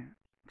why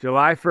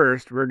July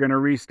 1st, we're going to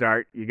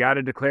restart. You got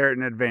to declare it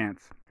in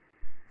advance.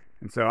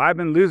 And so I've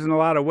been losing a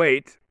lot of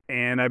weight,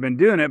 and I've been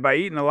doing it by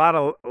eating a lot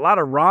of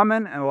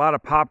ramen and a lot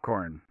of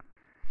popcorn.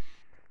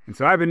 And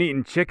so I've been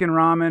eating chicken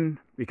ramen,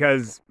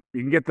 because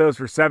you can get those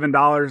for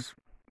 $7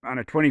 on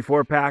a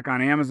 24-pack on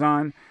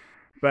Amazon.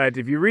 But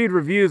if you read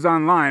reviews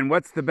online,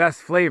 what's the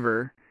best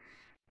flavor?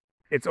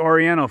 It's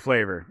Oriental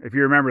flavor, if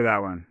you remember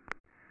that one.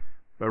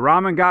 But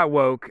ramen got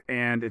woke,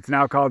 and it's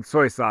now called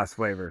soy sauce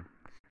flavor.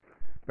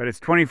 But it's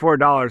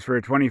 $24 for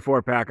a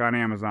 24-pack on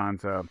Amazon,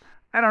 so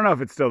I don't know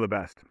if it's still the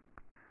best.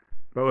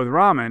 But with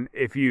ramen,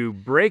 if you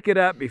break it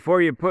up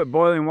before you put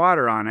boiling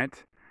water on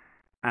it,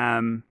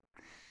 then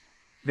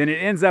it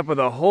ends up with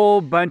a whole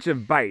bunch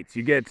of bites.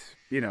 You get,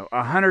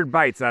 100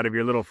 bites out of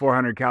your little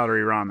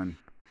 400-calorie ramen.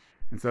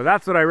 And so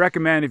that's what I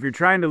recommend if you're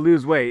trying to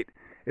lose weight,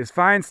 is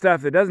find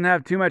stuff that doesn't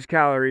have too much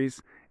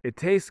calories, it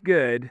tastes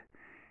good,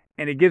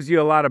 and it gives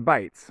you a lot of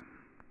bites.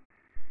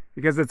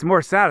 Because it's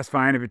more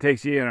satisfying if it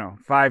takes you,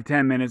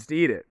 5-10 minutes to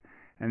eat it.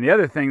 And the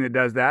other thing that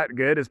does that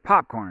good is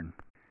popcorn.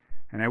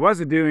 And I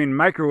wasn't doing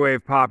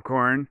microwave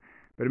popcorn,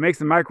 but it makes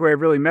the microwave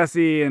really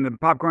messy and the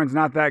popcorn's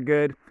not that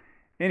good.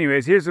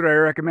 Anyways, here's what I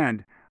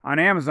recommend. On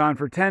Amazon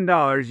for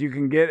 $10, you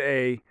can get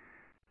a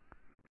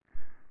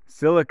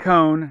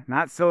silicone,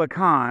 not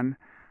silicon,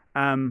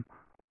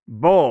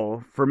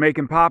 bowl for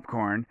making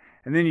popcorn.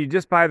 And then you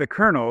just buy the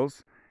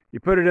kernels. You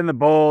put it in the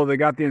bowl. They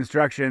got the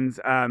instructions.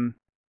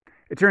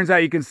 It turns out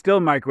you can still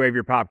microwave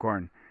your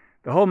popcorn.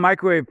 The whole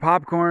microwave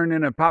popcorn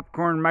in a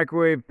popcorn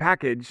microwave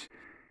package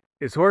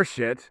is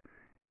horseshit.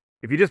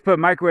 If you just put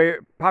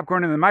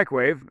popcorn in the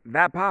microwave,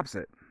 that pops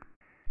it.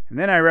 And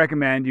then I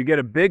recommend you get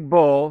a big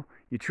bowl,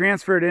 you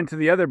transfer it into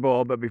the other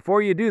bowl, but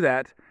before you do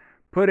that,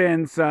 put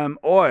in some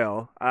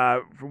oil.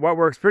 What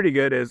works pretty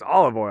good is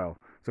olive oil.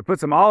 So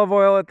put some olive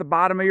oil at the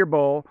bottom of your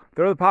bowl,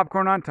 throw the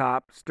popcorn on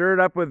top, stir it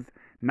up with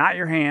not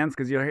your hands,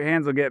 because your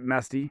hands will get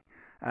musty.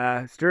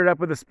 Stir it up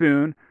with a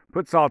spoon,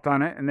 put salt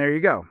on it, and there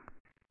you go.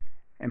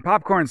 And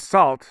popcorn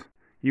salt,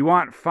 you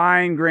want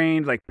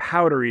fine-grained, like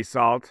powdery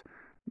salt.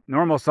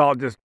 Normal salt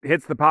just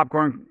hits the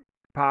popcorn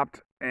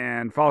popped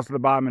and falls to the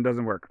bottom and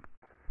doesn't work.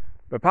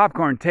 But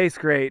popcorn tastes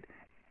great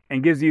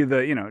and gives you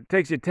it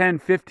takes you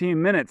 10-15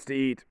 minutes to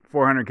eat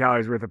 400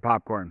 calories worth of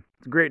popcorn.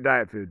 It's a great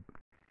diet food.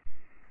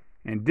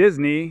 And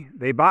Disney,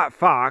 they bought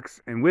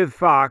Fox, and with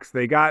Fox,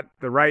 they got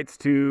the rights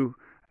to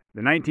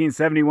the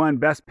 1971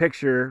 Best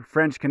Picture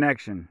French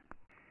Connection.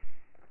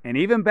 And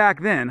even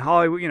back then,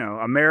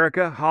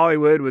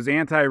 Hollywood was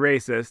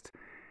anti-racist,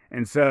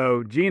 And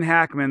so Gene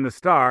Hackman, the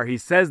star, he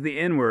says the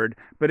N-word,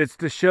 but it's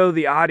to show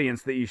the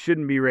audience that you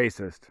shouldn't be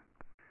racist.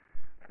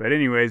 But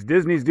anyways,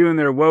 Disney's doing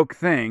their woke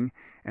thing,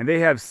 and they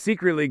have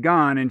secretly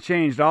gone and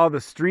changed all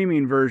the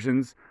streaming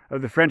versions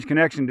of The French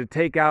Connection to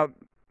take out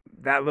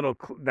that little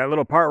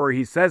part where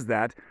he says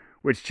that,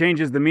 which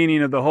changes the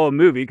meaning of the whole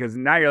movie, because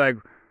now you're like,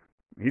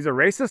 he's a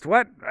racist?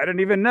 What? I didn't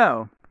even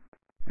know.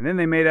 And then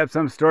they made up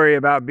some story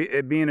about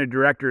it being a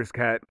director's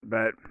cut,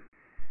 but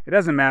it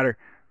doesn't matter.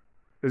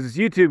 There's this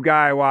YouTube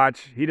guy I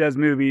watch. He does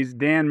movies.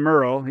 Dan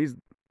Murrell. He's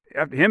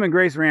him and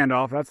Grace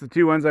Randolph. That's the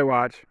two ones I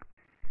watch.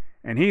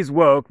 And he's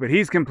woke, but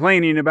he's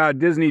complaining about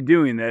Disney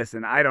doing this.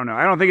 And I don't know.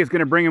 I don't think it's going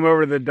to bring him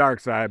over to the dark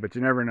side, but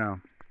you never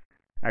know.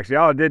 Actually,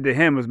 all it did to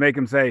him was make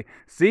him say,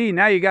 see,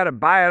 now you got to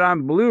buy it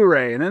on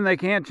Blu-ray, and then they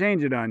can't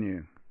change it on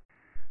you.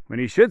 When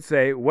he should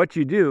say, what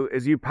you do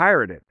is you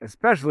pirate it,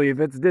 especially if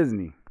it's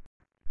Disney.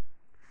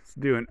 Let's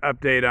do an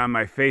update on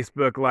my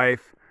Facebook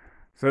life.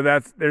 So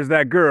there's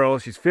that girl.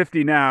 She's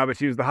 50 now, but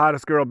she was the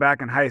hottest girl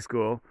back in high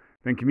school.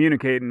 Been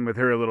communicating with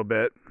her a little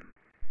bit.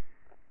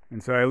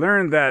 And so I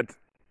learned that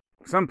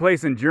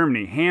someplace in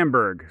Germany,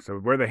 Hamburg, so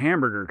where the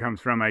hamburger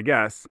comes from, I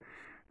guess,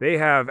 they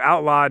have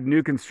outlawed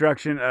new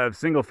construction of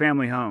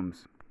single-family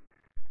homes.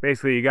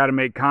 Basically, you got to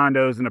make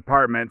condos and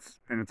apartments,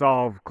 and it's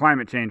all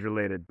climate change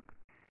related.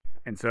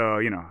 And so,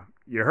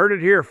 you heard it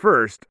here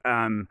first.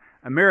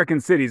 American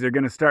cities are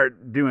going to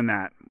start doing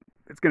that.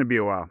 It's going to be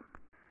a while.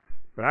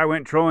 But I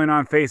went trolling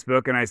on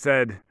Facebook and I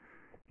said,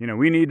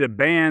 we need to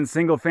ban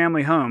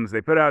single-family homes.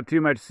 They put out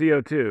too much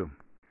CO2.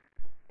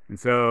 And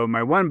so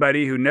my one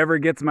buddy who never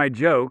gets my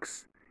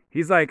jokes,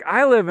 he's like,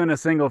 I live in a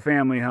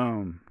single-family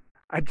home.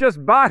 I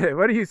just bought it.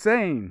 What are you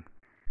saying?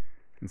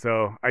 And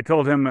so I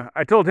told him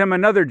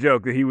another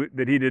joke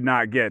that he did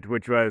not get,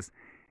 which was,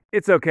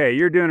 it's okay.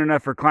 You're doing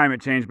enough for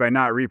climate change by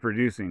not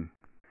reproducing.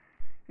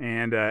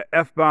 And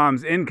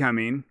F-bombs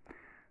incoming.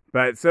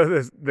 But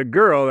so the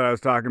girl that I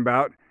was talking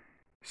about,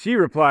 she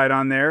replied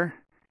on there,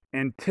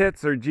 and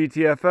tits are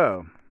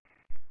GTFO.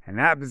 And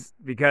that was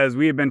because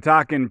we had been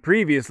talking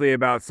previously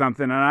about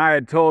something, and I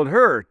had told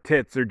her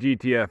tits are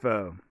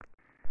GTFO.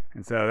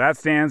 And so that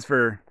stands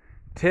for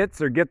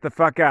tits or get the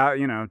fuck out,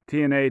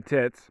 TNA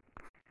tits.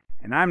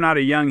 And I'm not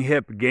a young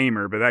hip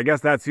gamer, but I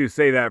guess that's who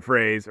say that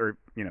phrase, or,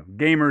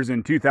 gamers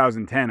in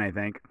 2010, I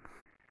think.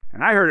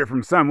 And I heard it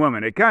from some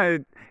woman.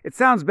 It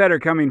sounds better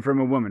coming from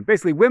a woman.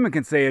 Basically, women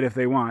can say it if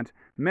they want.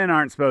 Men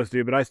aren't supposed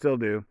to, but I still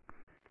do.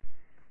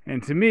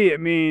 And to me, it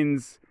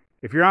means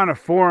if you're on a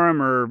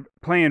forum or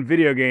playing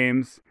video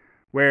games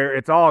where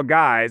it's all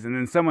guys and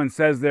then someone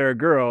says they're a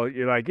girl,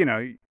 you're like,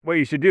 what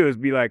you should do is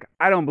be like,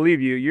 I don't believe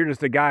you. You're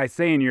just a guy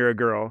saying you're a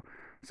girl.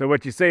 So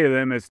what you say to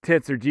them is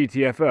tits or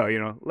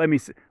GTFO.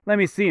 Let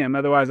me see them.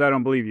 Otherwise, I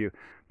don't believe you.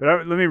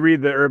 But let me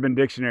read the Urban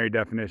Dictionary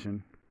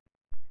definition.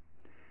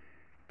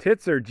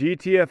 Tits or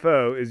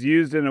GTFO is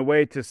used in a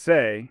way to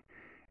say,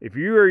 if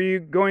you are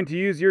going to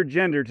use your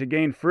gender to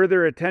gain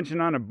further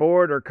attention on a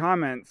board or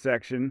comment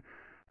section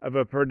of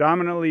a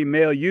predominantly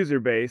male user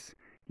base,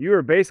 you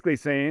are basically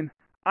saying,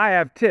 I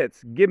have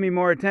tits, give me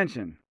more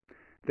attention.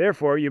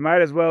 Therefore, you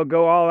might as well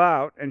go all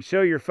out and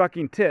show your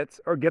fucking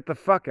tits or get the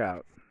fuck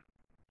out.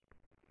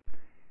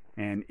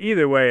 And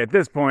either way, at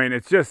this point,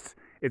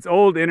 it's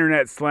old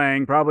internet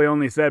slang, probably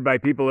only said by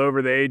people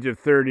over the age of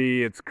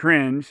 30. It's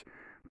cringe,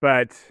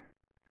 but,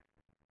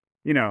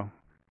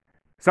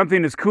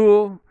 something is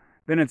cool,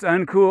 then it's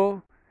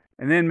uncool,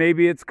 and then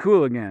maybe it's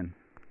cool again.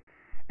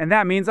 And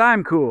that means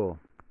I'm cool.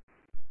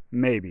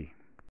 Maybe.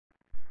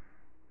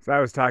 So I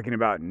was talking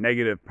about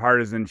negative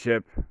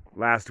partisanship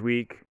last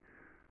week,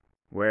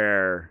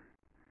 where,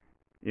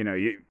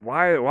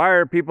 why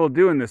are people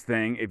doing this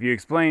thing? If you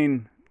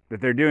explain that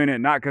they're doing it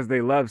not because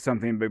they love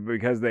something, but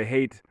because they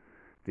hate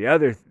the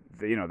other,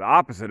 the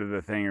opposite of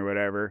the thing or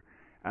whatever,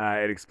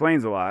 it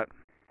explains a lot.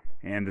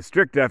 And the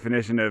strict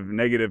definition of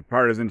negative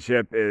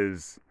partisanship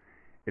is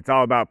it's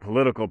all about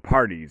political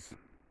parties.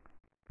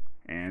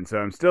 And so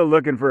I'm still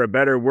looking for a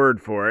better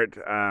word for it.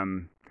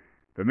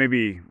 But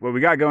maybe what we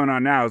got going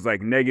on now is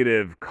like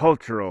negative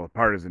cultural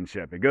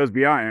partisanship. It goes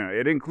beyond,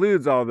 it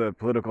includes all the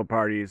political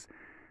parties,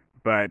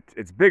 but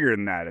it's bigger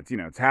than that.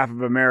 It's half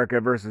of America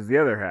versus the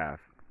other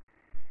half.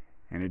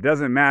 And it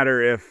doesn't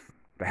matter if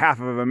the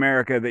half of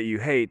America that you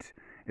hate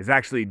is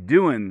actually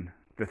doing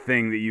the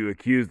thing that you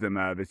accuse them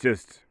of. It's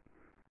just,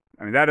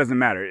 that doesn't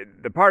matter.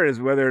 The part is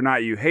whether or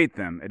not you hate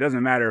them. It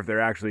doesn't matter if they're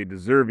actually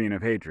deserving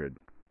of hatred.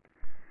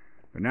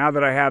 But now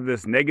that I have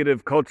this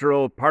negative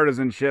cultural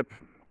partisanship,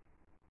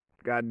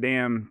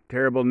 goddamn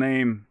terrible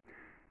name,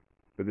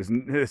 but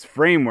this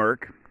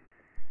framework,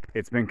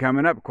 it's been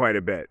coming up quite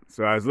a bit.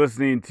 So I was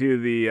listening to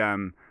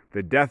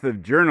the Death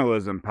of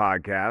Journalism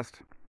podcast,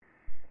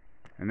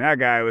 and that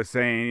guy was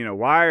saying,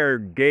 why are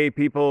gay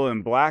people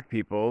and black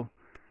people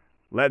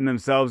letting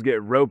themselves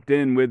get roped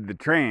in with the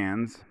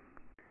trans?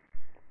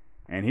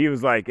 And he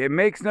was like, it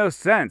makes no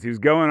sense. He was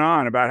going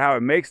on about how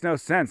it makes no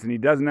sense and he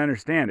doesn't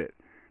understand it.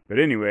 But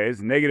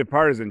anyways, negative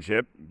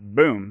partisanship,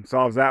 boom,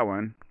 solves that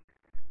one.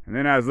 And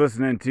then I was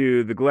listening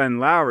to the Glenn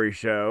Lowry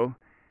show,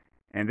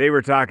 and they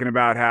were talking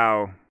about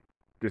how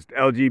just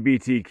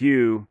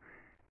LGBTQ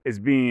is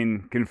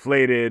being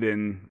conflated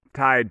and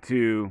tied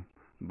to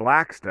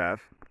black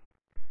stuff.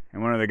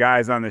 And one of the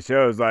guys on the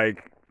show is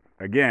like,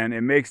 again,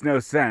 it makes no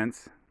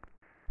sense.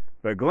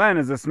 But Glenn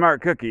is a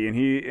smart cookie, and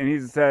he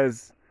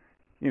says,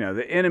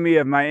 the enemy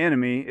of my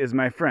enemy is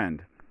my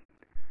friend.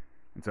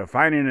 And so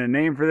finding a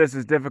name for this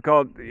is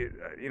difficult.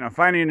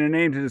 Finding a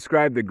name to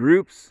describe the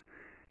groups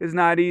is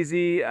not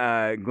easy.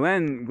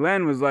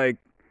 Glenn was like,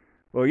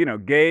 well,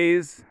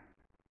 gays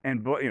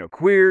and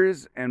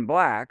queers and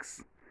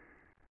blacks.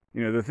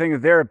 The thing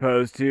that they're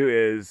opposed to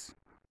is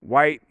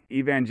white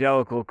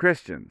evangelical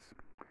Christians.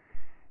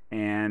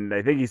 And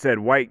I think he said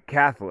white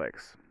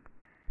Catholics.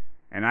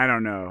 And I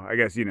don't know. I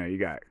guess, you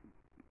got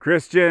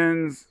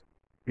Christians,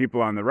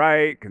 people on the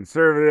right,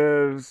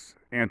 conservatives,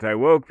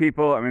 anti-woke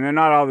people. I mean, they're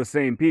not all the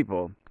same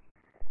people.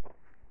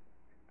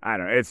 I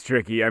don't know. It's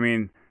tricky. I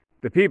mean,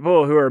 the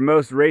people who are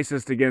most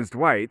racist against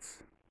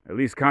whites, at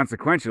least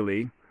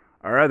consequentially,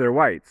 are other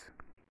whites.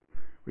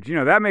 Which,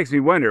 that makes me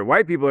wonder.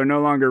 White people are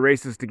no longer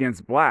racist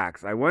against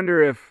blacks. I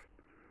wonder if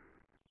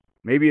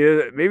maybe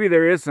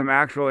there is some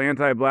actual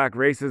anti-black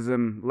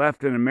racism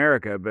left in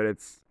America, but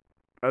it's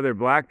other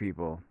black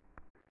people.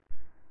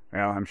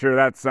 Well, I'm sure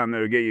that's something that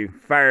would get you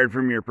fired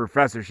from your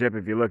professorship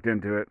if you looked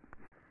into it.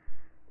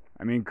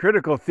 I mean,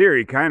 critical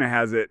theory kind of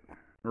has it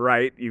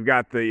right. You've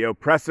got the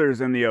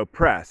oppressors and the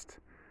oppressed.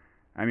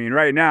 I mean,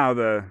 right now,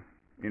 the,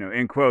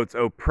 in quotes,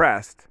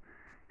 oppressed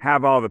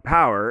have all the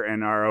power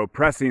and are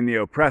oppressing the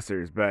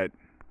oppressors. But,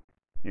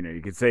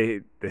 you could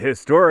say the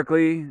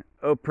historically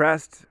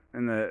oppressed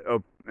and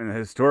the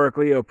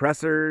historically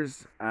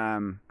oppressors,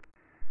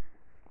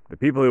 the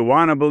people who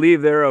want to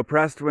believe they're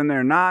oppressed when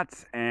they're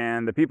not,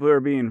 and the people who are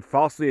being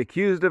falsely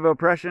accused of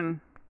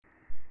oppression.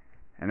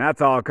 And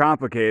that's all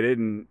complicated,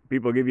 and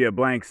people give you a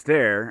blank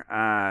stare.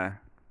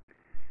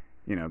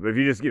 But if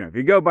you just, if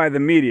you go by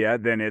the media,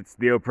 then it's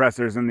the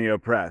oppressors and the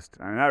oppressed.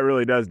 I mean, that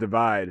really does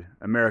divide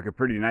America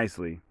pretty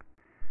nicely.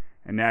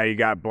 And now you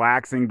got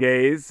blacks and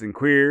gays and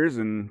queers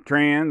and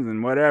trans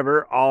and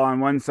whatever, all on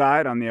one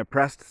side, on the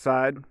oppressed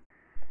side.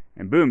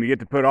 And boom, you get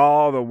to put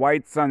all the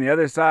whites on the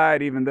other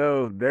side, even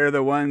though they're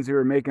the ones who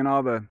are making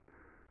all the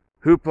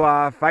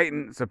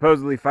hoopla,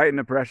 supposedly fighting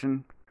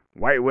oppression.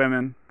 White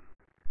women.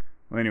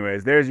 Well,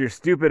 anyways, there's your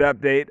stupid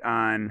update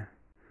on,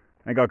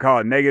 I think I'll call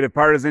it negative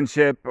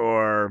partisanship,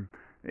 or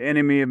the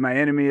enemy of my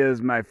enemy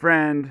is my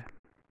friend,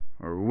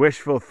 or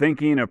wishful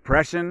thinking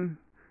oppression.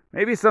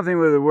 Maybe something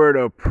with the word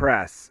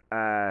oppress.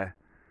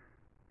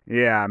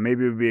 Yeah,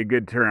 maybe it would be a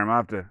good term.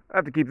 I'll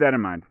have to keep that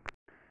in mind.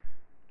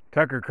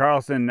 Tucker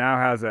Carlson now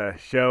has a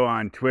show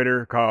on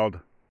Twitter called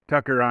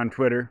Tucker on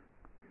Twitter.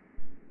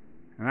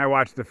 And I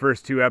watched the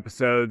first 2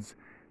 episodes.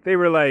 They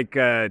were like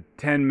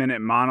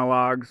 10-minute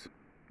monologues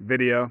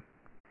video.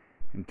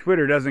 And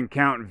Twitter doesn't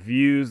count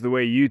views the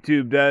way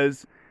YouTube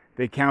does.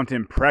 They count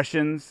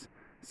impressions.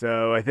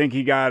 So I think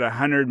he got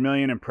 100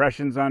 million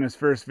impressions on his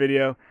first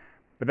video.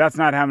 But that's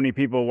not how many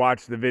people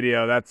watched the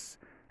video. That's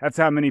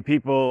how many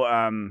people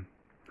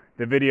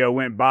the video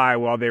went by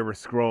while they were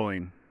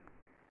scrolling.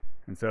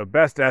 And so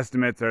best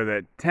estimates are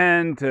that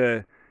 10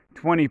 to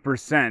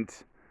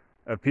 20%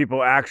 of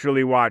people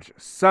actually watch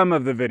some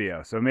of the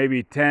video. So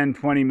maybe 10,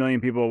 20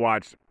 million people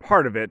watched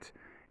part of it.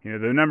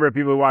 The number of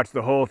people who watch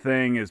the whole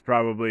thing is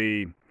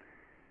probably,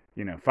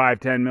 5,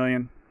 10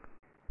 million.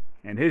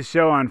 And his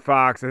show on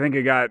Fox, I think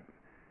it got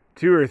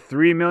 2 or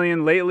 3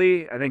 million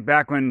lately. I think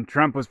back when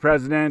Trump was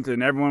president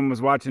and everyone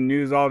was watching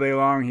news all day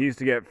long, he used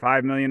to get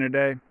 5 million a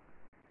day.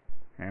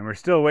 And we're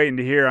still waiting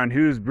to hear on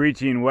who's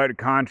breaching what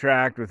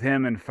contract with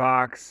him and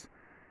Fox.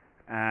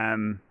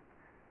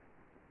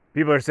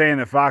 People are saying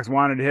that Fox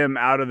wanted him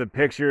out of the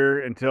picture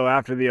until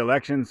after the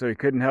election so he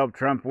couldn't help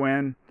Trump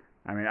win.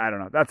 I mean, I don't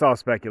know. That's all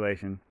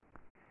speculation.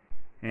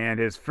 And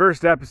his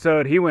first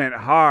episode, he went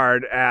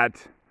hard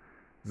at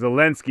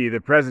Zelensky, the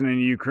president of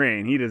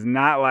Ukraine. He does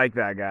not like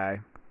that guy.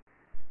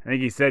 I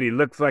think he said he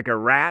looks like a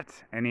rat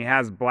and he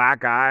has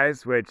black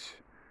eyes, which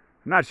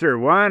I'm not sure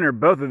one or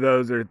both of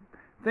those are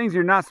things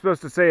you're not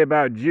supposed to say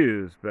about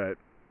Jews, but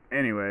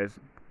anyways.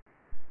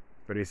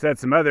 But he said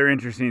some other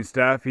interesting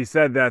stuff. He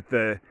said that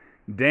the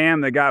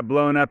dam that got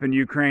blown up in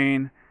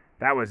Ukraine,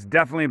 that was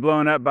definitely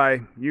blown up by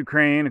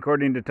Ukraine,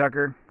 according to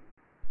Tucker.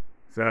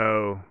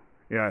 So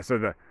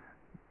the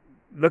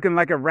looking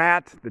like a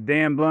rat, the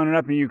dam blown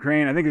up in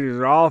Ukraine, I think these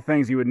are all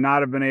things he would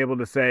not have been able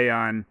to say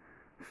on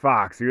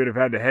Fox. He would have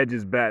had to hedge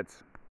his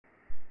bets.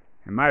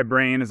 And my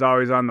brain is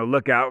always on the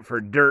lookout for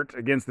dirt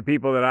against the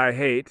people that I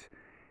hate.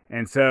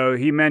 And so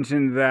he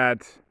mentioned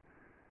that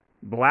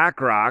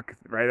BlackRock,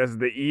 right?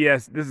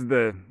 This is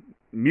the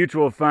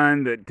mutual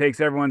fund that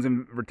takes everyone's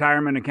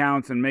retirement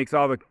accounts and makes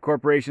all the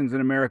corporations in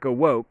America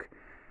woke.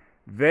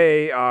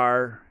 They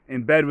are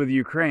in bed with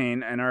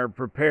Ukraine and are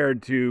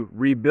prepared to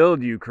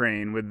rebuild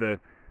Ukraine with the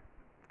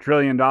 $1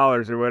 trillion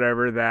or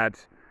whatever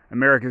that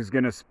America is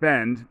going to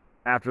spend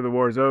after the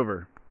war's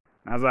over.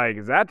 And I was like,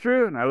 is that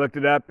true? And I looked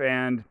it up,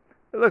 and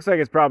it looks like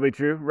it's probably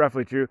true,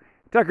 roughly true.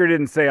 Tucker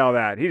didn't say all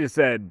that. He just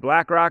said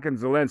BlackRock and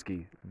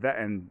Zelensky.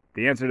 And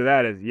the answer to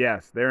that is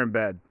yes, they're in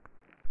bed.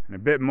 And a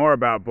bit more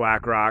about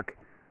BlackRock.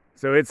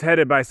 So it's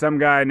headed by some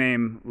guy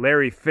named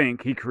Larry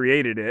Fink. He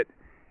created it.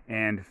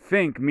 And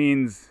Fink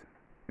means,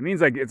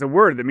 like, it's a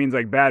word that means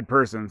like bad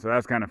person. So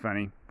that's kind of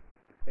funny.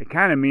 It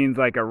kind of means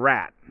like a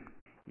rat.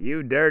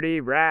 You dirty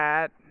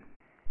rat.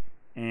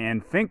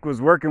 And Fink was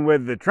working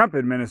with the Trump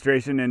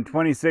administration in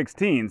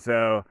 2016.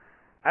 So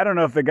I don't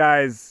know if the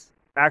guy's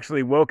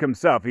actually woke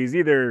himself. He's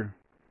either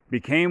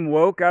became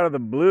woke out of the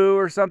blue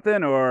or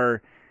something,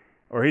 or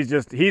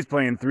he's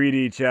playing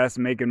 3D chess,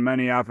 making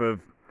money off of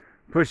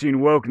pushing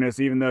wokeness,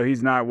 even though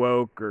he's not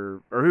woke,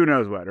 or who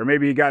knows what. Or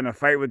maybe he got in a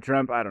fight with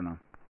Trump. I don't know.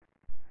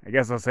 I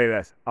guess I'll say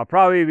this. I'll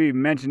probably be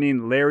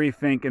mentioning Larry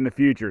Fink in the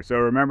future, so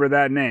remember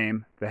that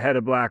name, the head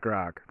of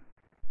BlackRock.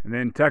 And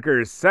then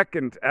Tucker's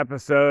second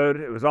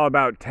episode, it was all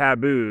about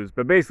taboos,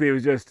 but basically it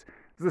was just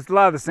a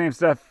lot of the same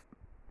stuff,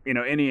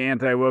 any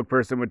anti-woke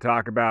person would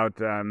talk about.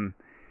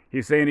 He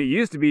was saying it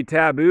used to be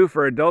taboo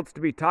for adults to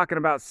be talking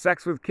about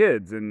sex with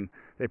kids, and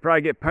they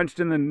probably get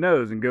punched in the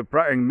nose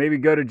and maybe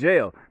go to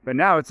jail. But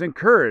now it's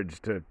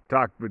encouraged to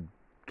talk with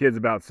kids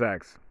about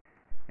sex.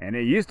 And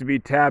it used to be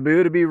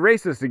taboo to be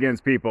racist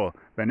against people,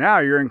 but now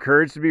you're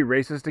encouraged to be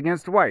racist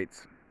against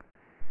whites.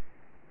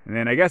 And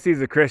then I guess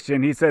he's a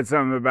Christian. He said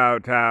something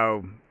about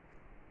how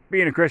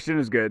being a Christian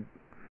is good.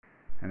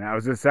 And that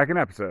was his second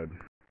episode.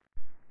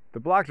 The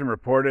Blockton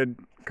Reported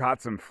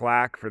caught some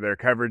flack for their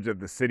coverage of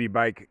the city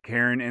bike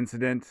Karen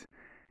incident.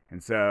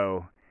 And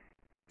so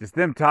just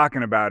them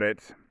talking about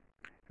it,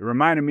 it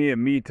reminded me of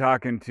me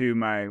talking to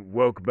my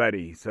woke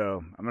buddy.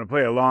 So I'm going to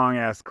play a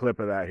long-ass clip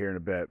of that here in a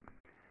bit.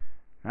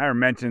 I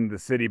mentioned the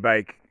city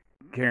bike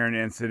Karen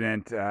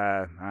incident,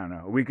 I don't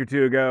know, a week or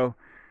two ago.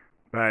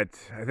 But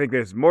I think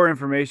there's more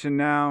information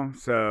now.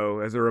 So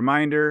as a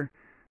reminder,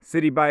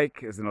 City Bike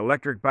is an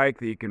electric bike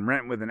that you can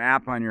rent with an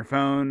app on your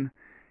phone.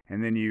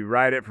 And then you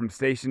ride it from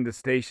station to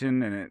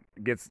station and it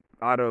gets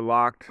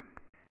auto-locked.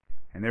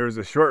 And there was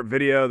a short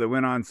video that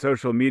went on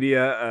social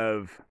media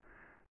of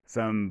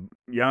some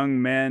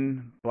young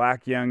men,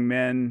 black young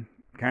men,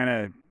 kind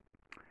of,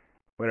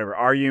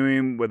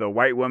 arguing with a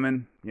white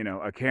woman,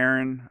 a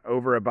Karen,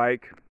 over a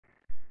bike.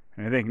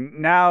 And I think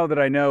now that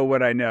I know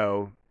what I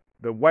know,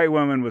 the white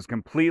woman was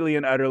completely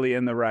and utterly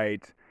in the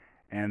right,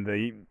 and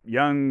the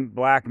young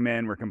black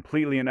men were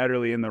completely and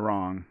utterly in the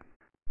wrong.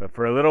 But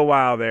for a little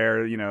while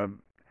there,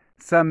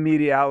 some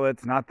media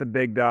outlets, not the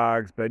big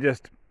dogs, but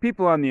just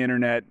people on the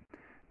internet,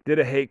 did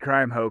a hate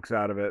crime hoax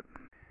out of it.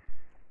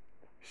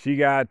 She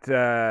got,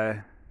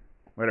 they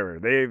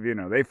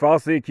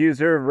falsely accused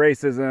her of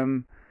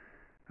racism.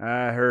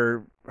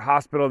 Her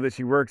hospital that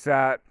she works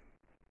at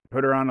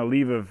put her on a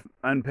leave of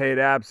unpaid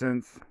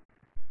absence.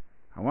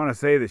 I want to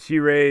say that she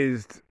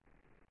raised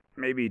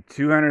maybe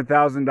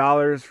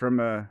 $200,000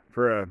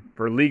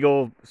 for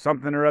legal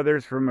something or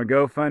others from a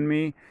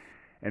GoFundMe,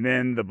 and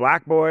then the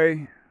black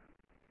boy,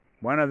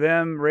 one of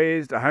them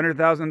raised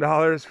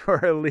 $100,000 for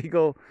a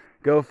legal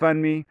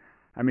GoFundMe.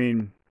 I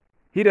mean,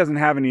 he doesn't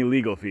have any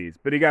legal fees,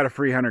 but he got a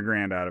free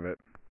 $100,000 out of it.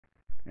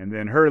 And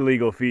then her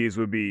legal fees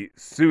would be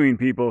suing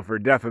people for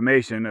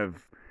defamation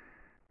of,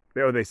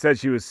 they said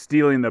she was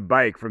stealing the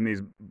bike from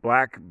these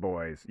black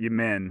boys,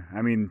 men.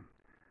 I mean,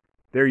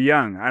 they're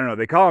young. I don't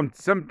know.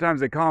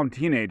 Sometimes they call them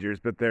teenagers,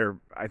 but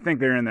I think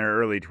they're in their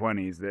early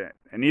 20s.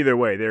 And either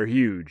way, they're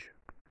huge.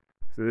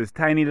 So this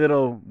tiny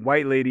little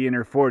white lady in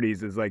her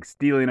 40s is like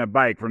stealing a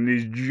bike from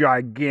these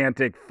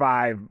gigantic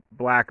 5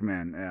 black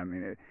men. I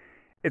mean,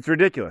 it's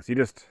ridiculous.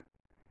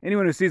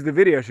 Anyone who sees the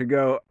video should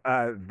go,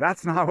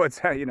 that's not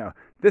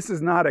this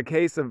is not a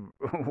case of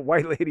a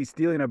white lady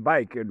stealing a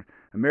bike and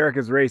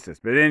America's racist.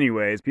 But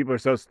anyways, people are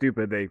so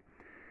stupid,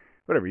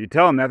 you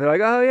tell them that, they're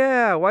like, oh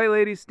yeah, white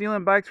lady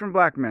stealing bikes from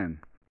black men.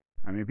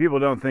 I mean, people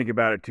don't think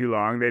about it too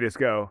long. They just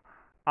go,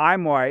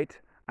 I'm white.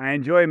 I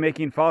enjoy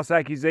making false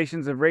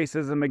accusations of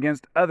racism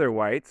against other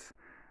whites.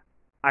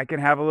 I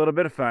can have a little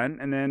bit of fun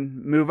and then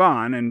move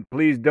on, and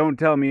please don't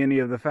tell me any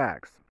of the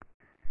facts.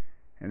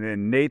 And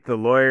then Nate the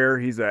lawyer,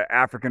 he's an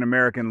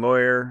African-American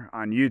lawyer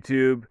on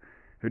YouTube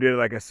who did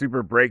like a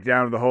super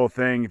breakdown of the whole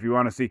thing. If you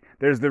want to see,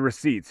 there's the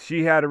receipts.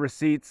 She had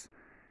receipts,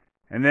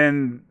 and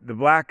then the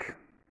black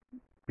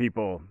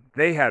people,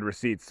 they had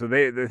receipts. So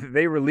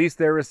they released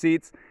their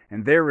receipts,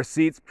 and their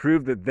receipts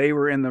proved that they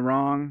were in the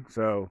wrong.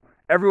 So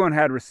everyone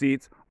had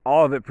receipts,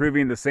 all of it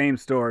proving the same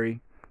story.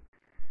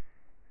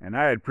 And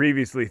I had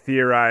previously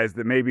theorized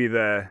that maybe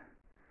the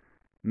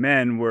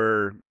men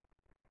were,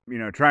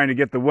 trying to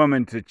get the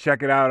woman to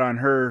check it out on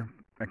her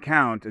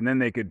account, and then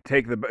they could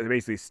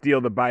basically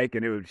steal the bike,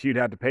 and she'd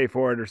have to pay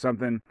for it or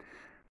something.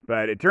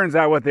 But it turns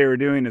out what they were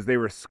doing is they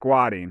were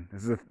squatting.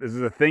 This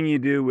is a thing you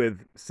do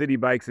with city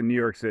bikes in New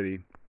York City,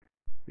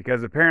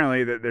 because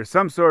apparently there's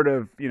some sort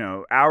of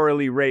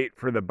hourly rate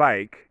for the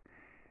bike,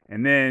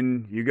 and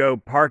then you go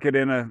park it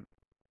in a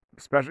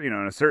special in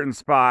a certain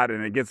spot,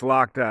 and it gets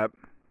locked up.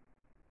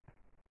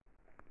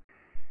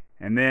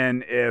 And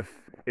then if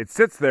it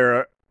sits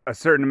there a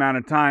certain amount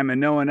of time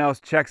and no one else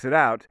checks it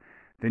out,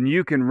 then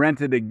you can rent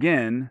it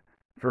again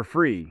for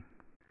free.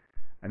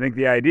 I think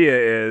the idea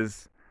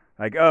is,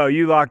 Like, oh,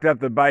 you locked up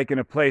the bike in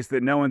a place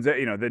that no one's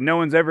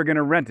ever going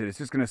to rent it. It's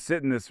just going to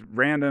sit in this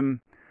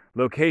random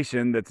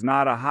location that's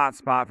not a hot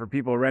spot for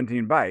people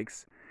renting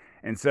bikes.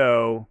 And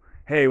so,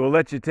 hey, we'll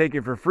let you take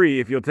it for free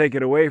if you'll take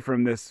it away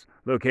from this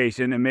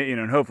location, and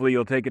and hopefully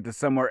you'll take it to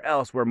somewhere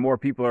else where more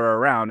people are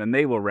around and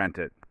they will rent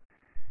it.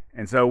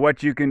 And so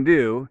what you can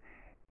do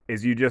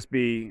is you just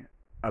be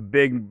a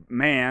big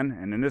man,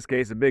 and in this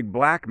case a big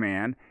black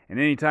man, and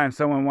anytime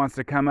someone wants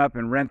to come up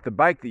and rent the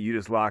bike that you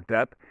just locked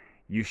up,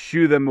 you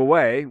shoo them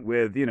away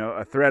with,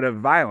 a threat of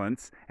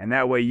violence, and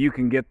that way you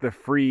can get the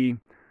free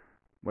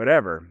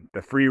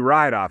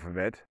ride off of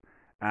it.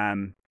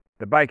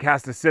 The bike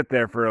has to sit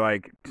there for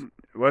it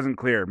wasn't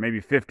clear,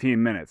 maybe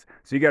 15 minutes.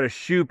 So you got to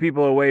shoo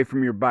people away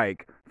from your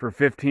bike for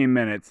 15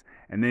 minutes,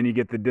 and then you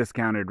get the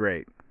discounted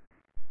rate.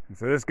 And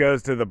so this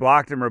goes to the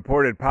Blocked and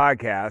Reported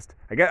podcast.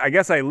 I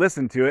guess I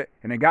listened to it,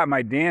 and it got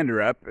my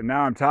dander up, and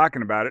now I'm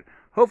talking about it.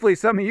 Hopefully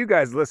some of you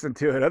guys listened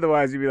to it.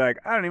 Otherwise, you'd be like,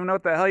 I don't even know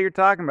what the hell you're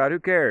talking about. Who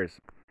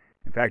cares?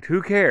 In fact,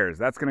 who cares?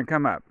 That's going to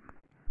come up.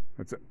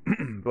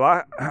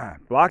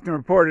 Blocked and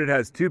Reported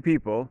has two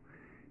people.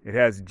 It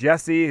has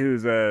Jesse,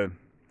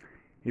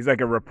 he's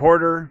like a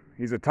reporter.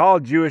 He's a tall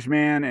Jewish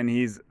man, and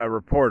he's a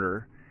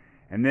reporter.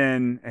 And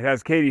then it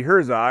has Katie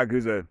Herzog,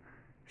 who's a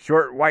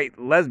short white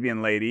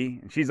lesbian lady,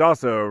 and she's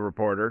also a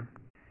reporter.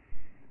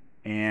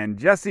 And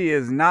Jesse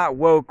is not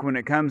woke when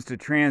it comes to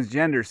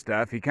transgender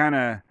stuff. He kind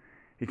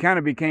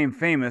of became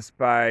famous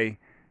by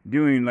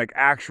doing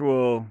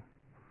actual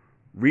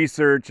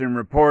research and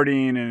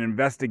reporting and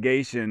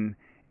investigation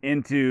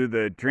into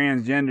the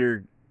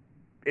transgender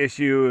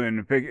issue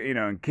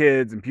and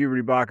kids and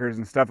puberty blockers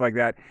and stuff like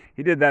that.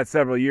 He did that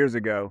several years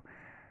ago,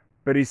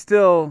 but he's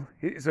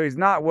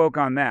not woke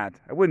on that.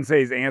 I wouldn't say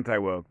he's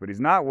anti-woke, but he's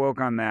not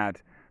woke on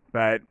that.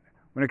 But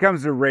when it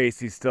comes to race,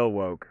 he's still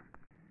woke.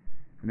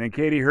 And then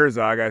Katie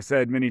Herzog, I've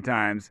said many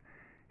times,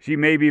 she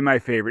may be my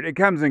favorite. It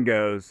comes and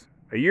goes.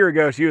 A year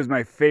ago, she was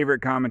my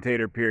favorite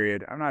commentator,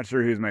 period. I'm not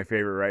sure who's my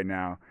favorite right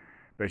now,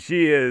 but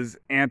she is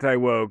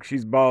anti-woke.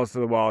 She's balls to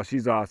the wall.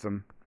 She's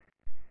awesome.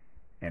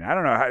 And I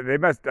don't know how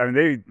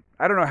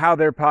I don't know how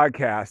their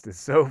podcast is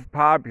so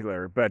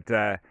popular, but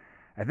I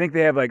think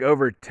they have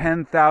over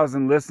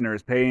 10,000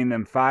 listeners paying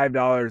them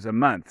 $5 a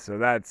month. So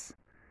that's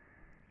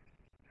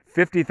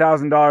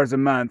 $50,000 a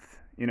month.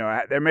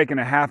 They're making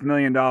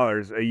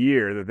 $500,000 a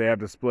year that they have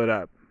to split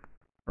up,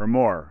 or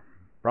more,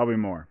 probably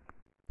more.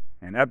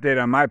 An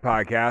update on my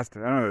podcast.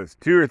 I don't know, it's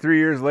 2 or 3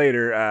 years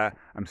later.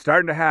 I'm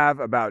starting to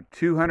have about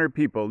 200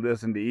 people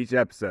listen to each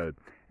episode,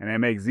 and I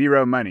make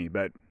zero money,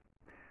 but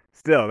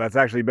still, that's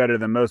actually better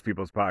than most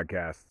people's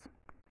podcasts.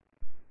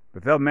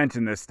 But they'll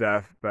mention this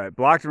stuff. But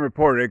Blocked and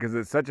Reported, because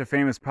it's such a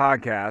famous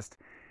podcast,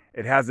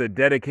 it has a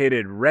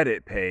dedicated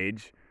Reddit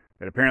page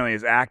that apparently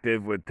is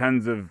active with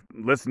tons of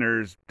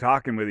listeners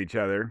talking with each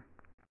other.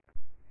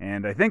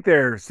 And I think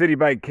their City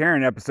Bike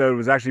Karen episode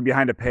was actually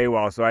behind a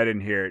paywall, so I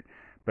didn't hear it.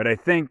 But I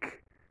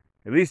think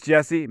at least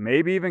Jesse,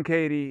 maybe even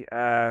Katie,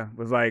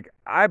 was like,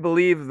 I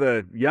believe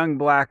the young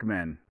black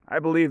men. I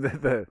believe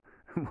that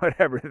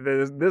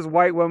this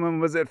white woman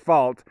was at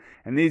fault,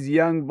 and these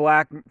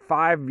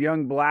 5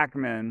 young black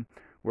men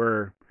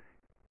were,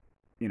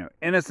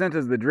 innocent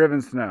as the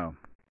driven snow.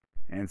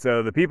 And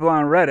so the people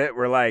on Reddit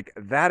were like,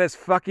 that is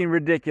fucking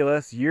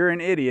ridiculous. You're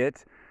an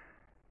idiot.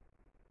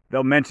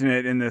 They'll mention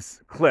it in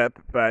this clip,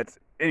 but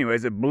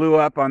anyways, it blew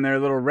up on their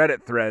little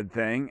Reddit thread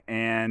thing,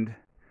 and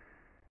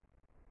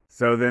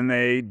so then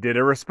they did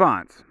a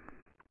response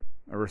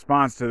to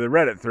the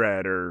Reddit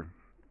thread, or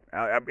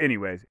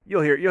anyways,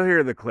 you'll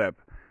hear the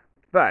clip.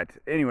 But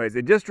anyways,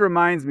 it just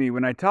reminds me,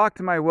 when I talk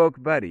to my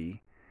woke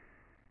buddy,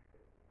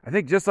 I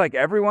think just like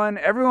everyone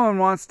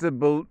wants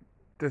to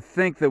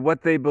think that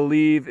what they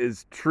believe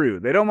is true.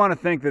 They don't want to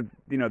think that,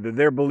 that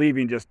they're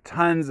believing just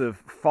tons of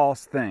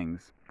false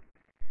things.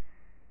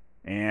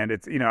 And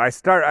it's, I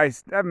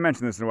haven't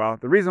mentioned this in a while.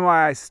 The reason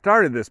why I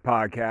started this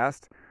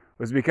podcast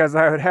was because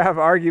I would have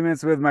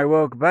arguments with my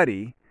woke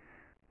buddy.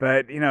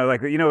 But,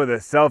 with a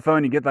cell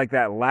phone, you get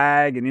that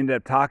lag and you end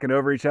up talking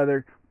over each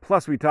other.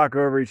 Plus, we talk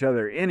over each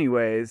other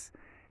anyways.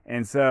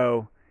 And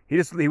so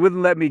he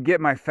wouldn't let me get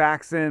my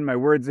facts in, my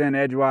words in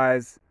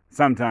edgewise.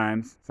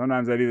 Sometimes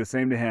I do the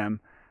same to him.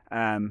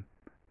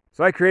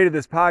 So I created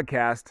this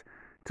podcast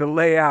to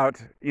lay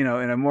out, in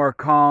a more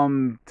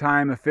calm,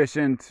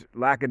 time-efficient,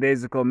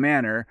 lackadaisical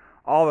manner,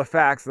 all the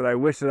facts that I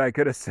wish that I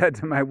could have said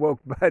to my woke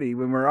buddy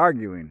when we're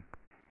arguing.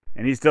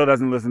 And he still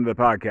doesn't listen to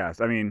the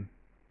podcast. I mean,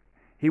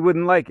 he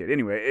wouldn't like it.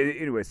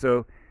 Anyway,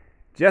 so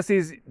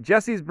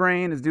Jesse's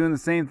brain is doing the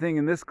same thing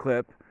in this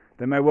clip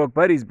that my woke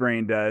buddy's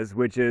brain does,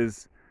 which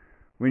is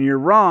when you're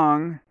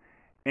wrong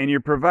and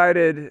you're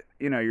provided,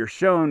 you're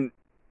shown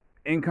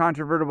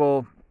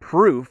incontrovertible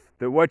proof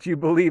that what you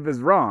believe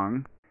is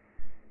wrong,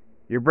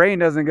 your brain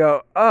doesn't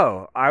go,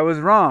 oh, I was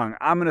wrong,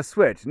 I'm going to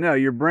switch. No,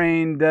 your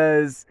brain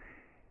does,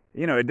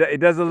 it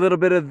does a little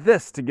bit of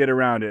this to get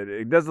around it.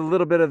 It does a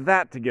little bit of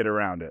that to get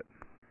around it.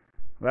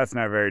 Well, that's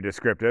not very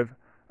descriptive.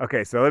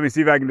 Okay, so let me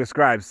see if I can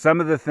describe some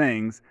of the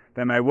things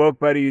that my woke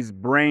buddy's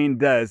brain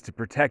does to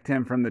protect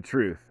him from the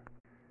truth.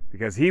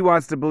 because he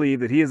wants to believe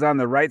that he is on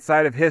the right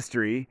side of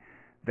history,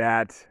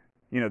 that,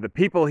 the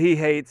people he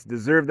hates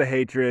deserve the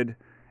hatred,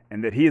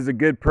 and that he is a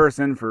good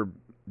person for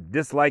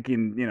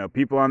disliking,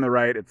 people on the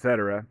right,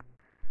 etc.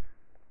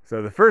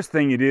 So the first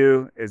thing you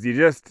do is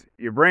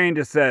your brain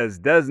just says,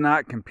 does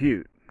not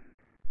compute.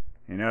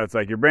 It's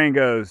like your brain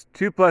goes,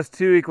 2 +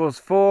 2 =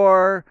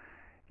 4.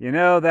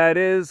 That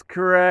is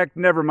correct.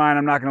 Never mind,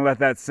 I'm not going to let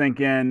that sink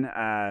in.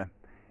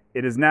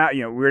 It is now,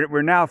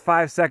 we're now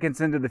 5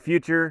 seconds into the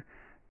future.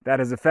 That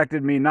has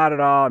affected me not at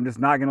all. I'm just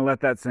not going to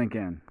let that sink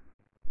in.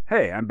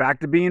 Hey, I'm back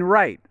to being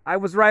right. I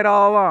was right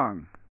all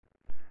along.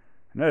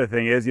 Another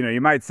thing is,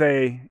 you might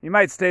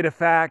state a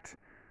fact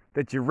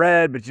that you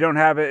read, but you don't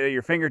have it at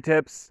your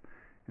fingertips.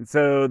 And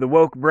so the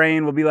woke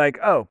brain will be like,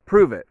 oh,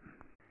 prove it.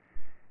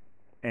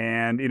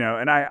 And,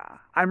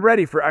 I'm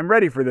ready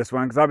for this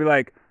one, because I'll be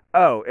like,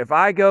 oh, if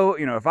I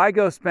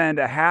go spend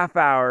a half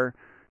hour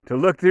to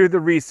look through the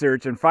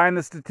research and find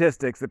the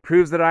statistics that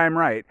proves that I am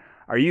right,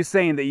 are you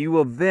saying that you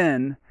will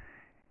then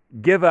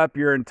give up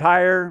your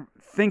entire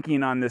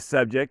thinking on this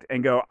subject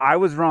and go, I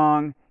was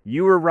wrong,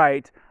 you were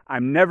right,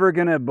 I'm never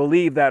going to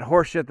believe that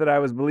horseshit that I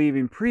was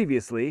believing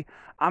previously,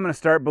 I'm going to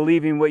start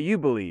believing what you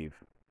believe?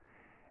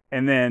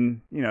 And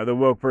then, the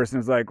woke person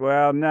is like,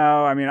 well,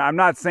 no, I'm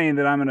not saying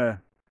that I'm going to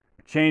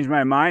change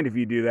my mind if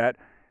you do that.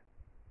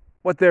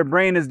 What their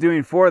brain is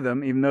doing for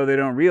them, even though they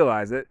don't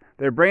realize it,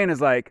 their brain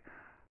is like,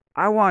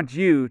 I want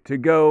you to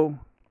go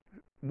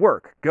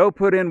work, go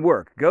put in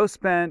work, go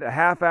spend a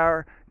half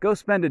hour, go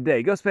spend a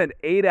day, go spend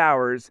 8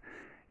 hours,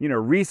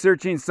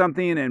 researching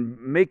something and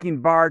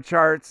making bar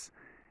charts,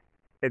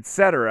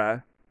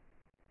 etc.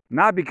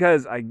 Not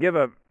because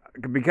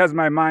because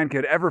my mind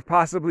could ever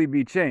possibly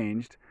be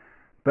changed,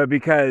 but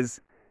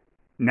because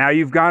now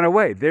you've gone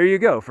away. There you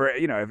go. For,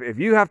 if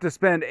you have to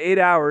spend 8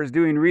 hours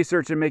doing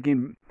research and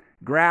making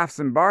graphs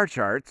and bar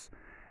charts,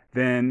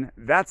 then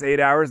that's 8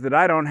 hours that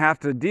I don't have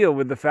to deal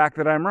with the fact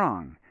that I'm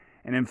wrong.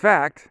 And in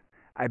fact,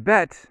 I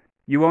bet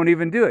you won't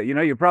even do it.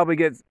 You'll probably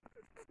get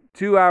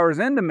 2 hours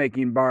into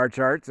making bar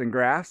charts and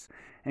graphs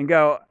and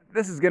go,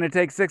 this is going to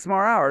take 6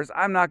 more hours.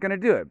 I'm not going to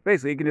do it.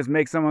 Basically, you can just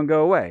make someone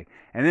go away.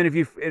 And then if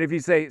you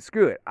say,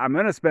 screw it, I'm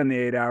going to spend the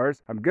 8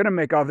 hours. I'm going to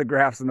make all the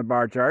graphs and the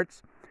bar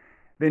charts.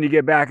 Then you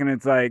get back and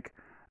it's like,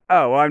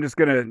 oh, well, I'm just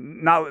going to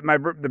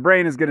the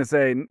brain is going to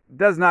say,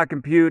 does not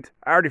compute.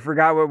 I already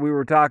forgot what we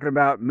were talking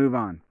about. Move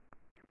on.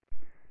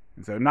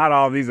 And so not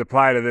all of these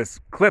apply to this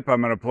clip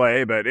I'm going to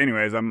play, but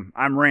anyways, I'm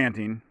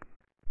ranting.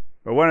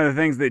 But one of the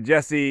things that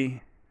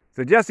Jesse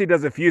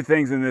does a few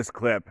things in this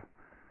clip.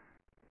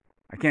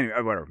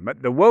 Whatever.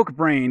 But the woke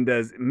brain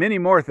does many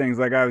more things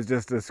like I was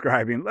just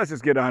describing. Let's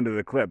just get on to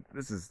the clip.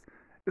 This is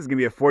going to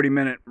be a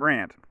 40-minute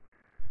rant.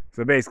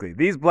 So basically,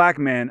 these black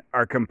men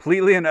are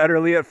completely and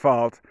utterly at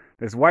fault.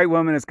 This white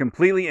woman is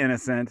completely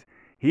innocent.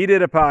 He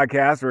did a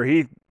podcast where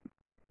he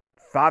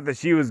thought that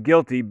she was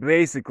guilty,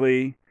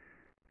 basically,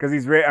 because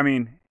his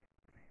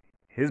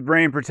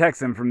brain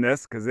protects him from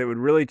this, because it would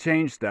really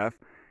change stuff,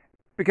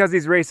 because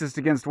he's racist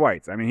against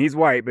whites. He's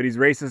white, but he's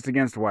racist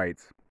against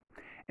whites.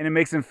 And it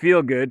makes him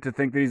feel good to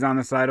think that he's on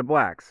the side of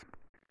blacks.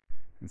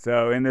 And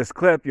so in this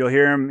clip, you'll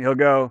hear him,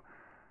 he'll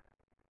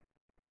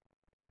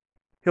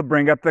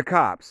bring up the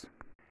cops.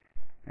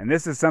 And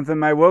this is something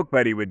my woke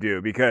buddy would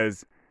do,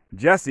 because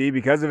Jesse,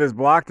 because of his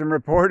Blocked and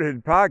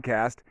Reported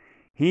podcast,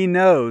 he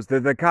knows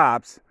that the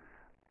cops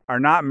are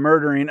not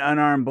murdering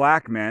unarmed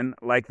black men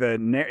like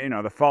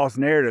the false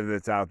narrative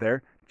that's out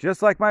there,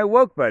 just like my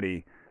woke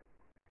buddy.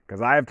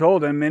 Because I have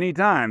told him many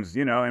times,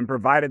 and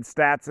provided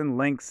stats and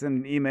links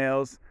and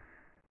emails.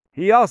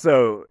 He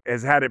also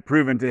has had it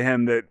proven to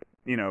him that,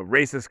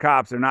 racist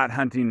cops are not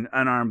hunting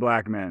unarmed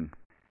black men.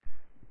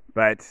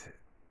 But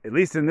at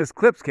least in this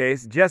clip's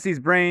case, Jesse's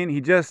brain,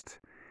 he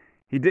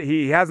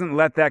hasn't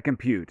let that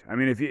compute.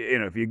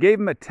 If you gave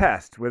him a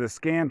test with a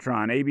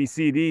Scantron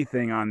ABCD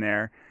thing on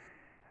there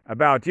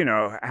about,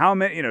 how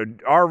many,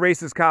 are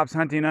racist cops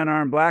hunting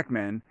unarmed black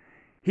men,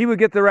 he would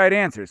get the right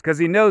answers, because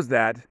he knows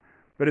that,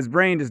 but his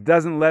brain just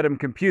doesn't let him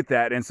compute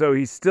that. And so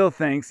he still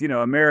thinks,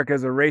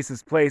 America's a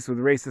racist place with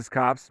racist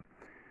cops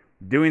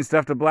doing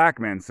stuff to black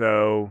men.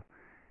 So,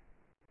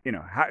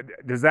 how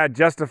does that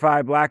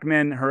justify black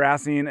men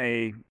harassing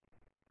a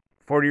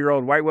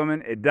 40-year-old white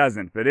woman? It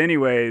doesn't. But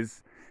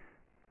anyways,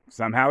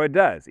 somehow it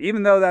does.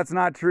 Even though that's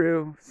not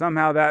true,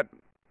 somehow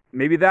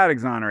maybe that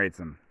exonerates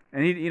him.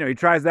 And he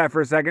tries that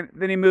for a second,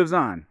 then he moves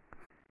on.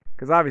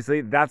 Because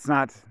obviously that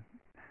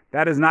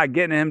is not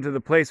getting him to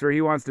the place where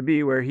he wants to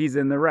be, where he's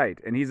in the right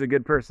and he's a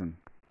good person.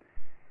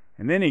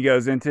 And then he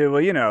goes into,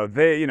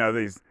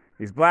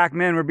 these black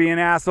men were being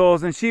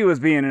assholes and she was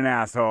being an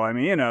asshole.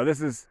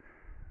 This is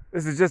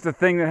just a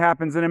thing that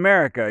happens in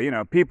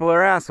America. People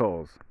are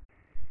assholes.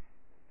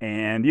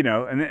 And,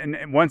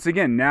 and once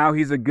again, now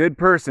he's a good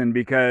person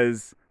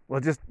because,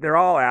 they're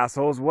all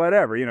assholes,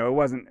 whatever.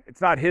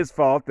 It's not his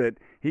fault that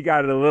he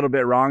got it a little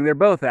bit wrong. They're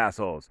both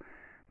assholes.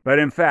 But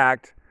in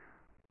fact,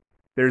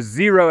 there's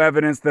zero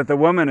evidence that the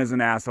woman is an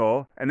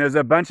asshole, and there's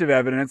a bunch of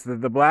evidence that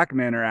the black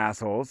men are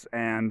assholes.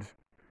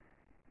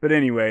 But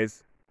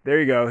anyways, There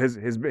you go.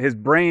 His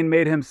brain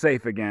made him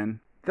safe again.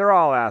 They're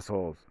all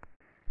assholes.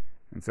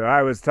 And so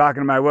I was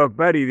talking to my woke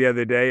buddy the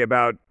other day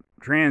about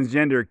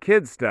transgender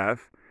kid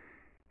stuff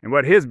and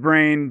what his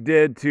brain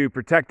did to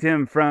protect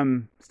him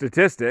from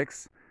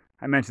statistics.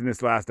 I mentioned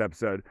this last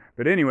episode.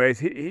 But anyways,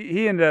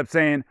 he ended up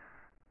saying,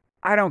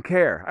 I don't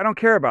care. I don't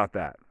care about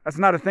that. That's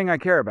not a thing I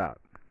care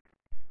about.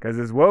 Because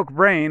his woke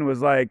brain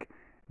was like,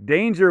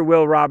 danger,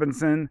 Will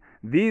Robinson.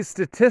 These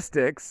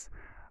statistics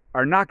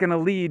are not going to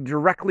lead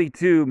directly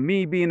to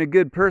me being a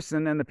good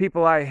person and the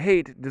people I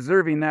hate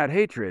deserving that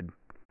hatred.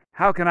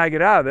 How can I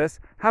get out of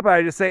this? How about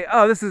I just say,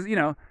 oh, this is,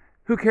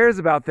 who cares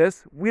about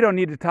this? We don't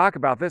need to talk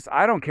about this.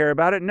 I don't care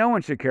about it. No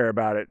one should care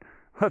about it.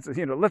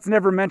 Let's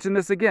never mention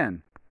this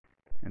again.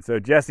 And so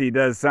Jesse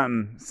does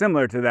something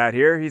similar to that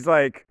here. He's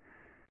like,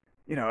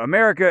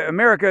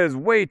 America is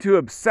way too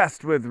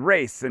obsessed with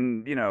race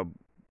and,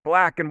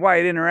 black and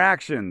white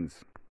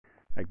interactions.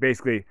 Like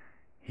basically,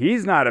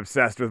 he's not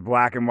obsessed with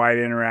black and white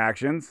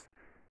interactions.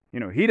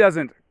 He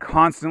doesn't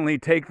constantly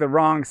take the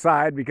wrong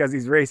side because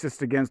he's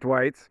racist against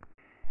whites.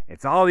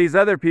 It's all these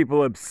other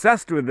people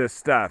obsessed with this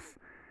stuff.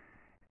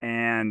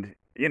 And,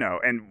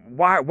 and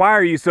why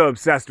are you so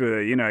obsessed with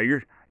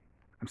it?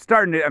 I'm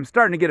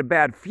starting to get a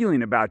bad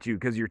feeling about you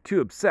because you're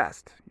too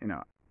obsessed.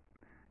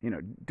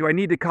 Do I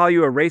need to call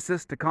you a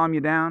racist to calm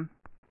you down?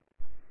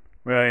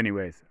 Well,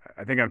 anyways,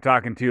 I think I'm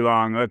talking too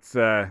long. Let's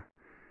go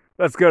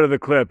to the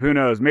clip. Who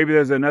knows? Maybe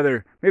there's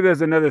another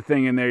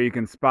thing in there you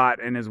can spot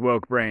in his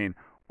woke brain.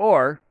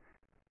 Or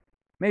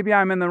maybe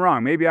I'm in the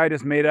wrong. Maybe I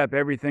just made up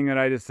everything that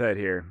I just said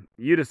here.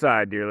 You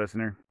decide, dear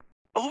listener.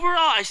 Overall,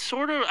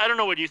 I don't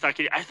know what you thought,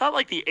 Katie. I thought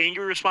like the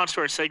angry response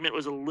to our segment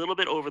was a little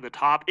bit over the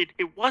top.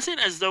 It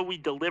wasn't as though we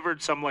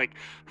delivered some like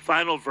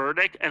final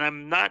verdict, and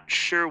I'm not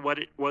sure what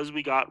it was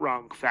we got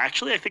wrong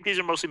factually. I think these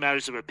are mostly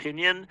matters of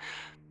opinion.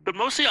 But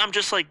mostly I'm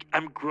just like,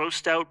 I'm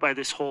grossed out by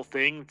this whole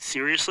thing,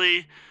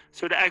 seriously.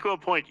 So to echo a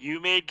point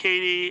you made,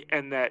 Katie,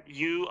 and that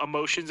you,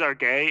 emotions are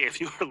gay,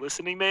 if you are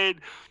listening, made,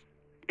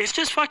 it's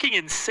just fucking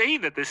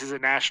insane that this is a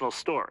national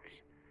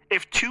story.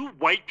 If two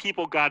white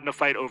people got in a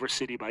fight over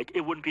City Bike,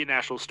 it wouldn't be a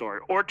national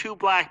story. Or two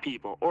black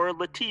people, or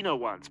Latino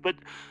ones. But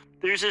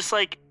there's this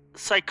like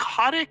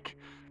psychotic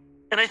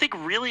and I think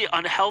really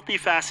unhealthy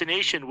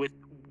fascination with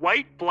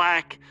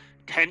white-black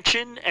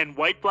tension and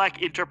white-black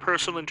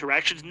interpersonal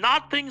interactions,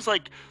 not things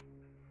like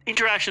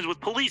interactions with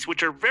police,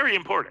 which are very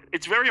important.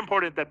 It's very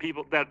important that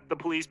the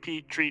police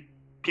treat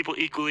people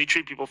equally,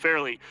 treat people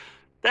fairly.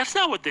 That's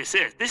not what this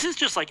is. This is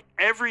just like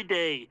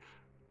everyday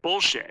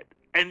bullshit.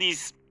 And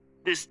this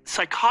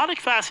psychotic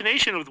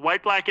fascination with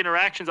white-black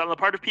interactions on the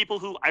part of people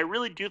who I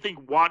really do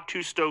think want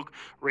to stoke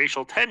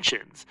racial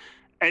tensions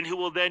and who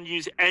will then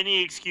use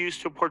any excuse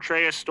to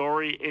portray a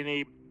story in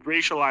a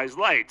racialized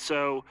light.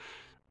 So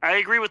I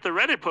agree with the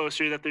Reddit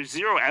poster that there's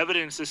zero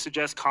evidence to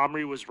suggest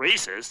Comrie was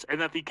racist and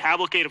that the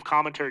cavalcade of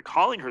commentary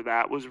calling her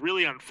that was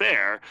really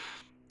unfair.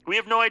 We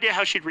have no idea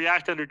how she'd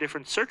react under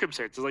different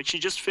circumstances. Like, she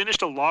just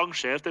finished a long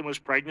shift and was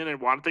pregnant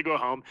and wanted to go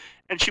home,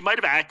 and she might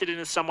have acted in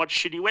a somewhat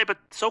shitty way, but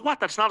so what?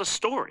 That's not a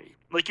story.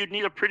 Like, you'd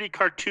need a pretty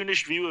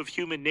cartoonish view of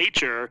human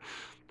nature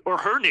or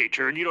her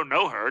nature, and you don't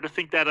know her, to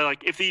think that,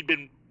 like, if they'd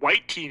been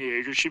white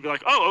teenagers, she'd be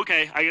like, oh,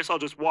 okay, I guess I'll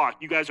just walk.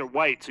 You guys are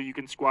white, so you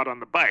can squat on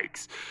the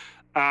bikes.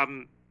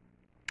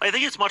 I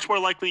think it's much more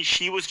likely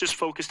she was just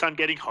focused on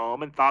getting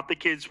home and thought the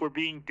kids were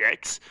being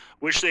dicks,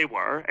 which they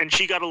were, and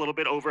she got a little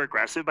bit over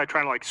aggressive by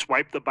trying to like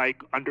swipe the bike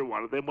under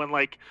one of them when,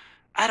 like,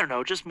 I don't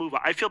know, just move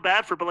on. I feel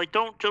bad for her, but like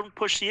don't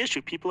push the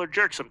issue. People are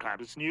jerks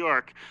sometimes. It's New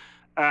York.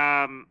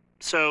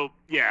 So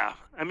yeah.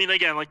 I mean,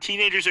 again, like,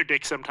 teenagers are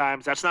dicks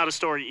sometimes. That's not a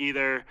story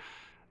either.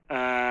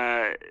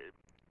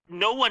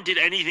 No one did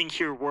anything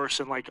here worse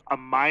than like a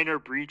minor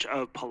breach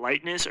of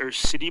politeness or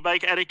city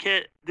bike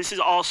etiquette. This is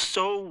all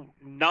so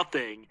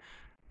nothing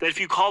that if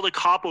you called a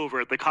cop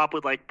over it, the cop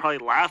would like probably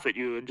laugh at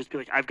you and just be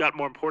like, I've got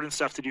more important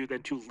stuff to do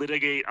than to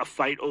litigate a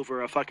fight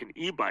over a fucking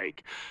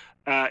e-bike.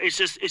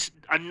 It's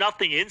a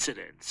nothing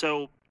incident.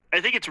 So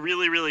I think it's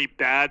really, really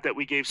bad that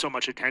we gave so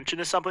much attention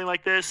to something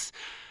like this.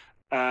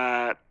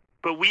 But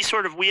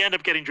we end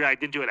up getting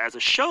dragged into it as a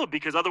show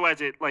because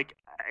otherwise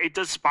it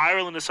does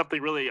spiral into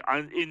something really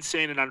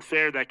insane and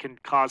unfair that can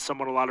cause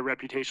someone a lot of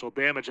reputational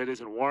damage that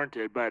isn't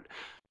warranted. But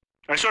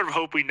I sort of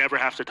hope we never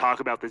have to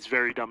talk about this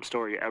very dumb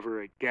story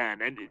ever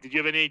again. And did you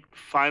have any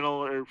final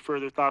or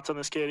further thoughts on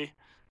this, Katie?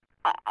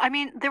 I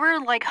mean, there were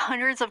like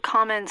hundreds of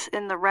comments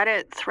in the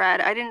Reddit thread.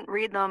 I didn't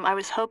read them. I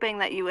was hoping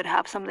that you would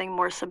have something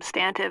more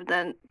substantive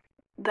than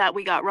that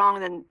we got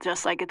wrong than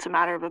just like it's a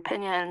matter of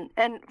opinion.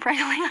 And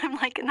frankly, I'm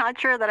like not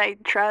sure that I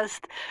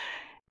trust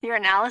your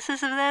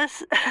analysis of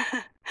this.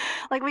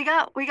 Like we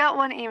got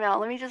one email.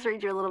 Let me just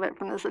read you a little bit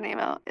from this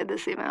email.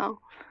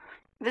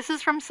 This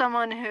is from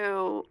someone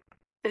who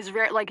is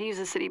very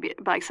uses city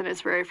bikes and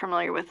is very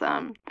familiar with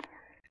them.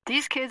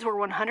 These kids were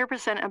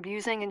 100%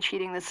 abusing and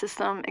cheating the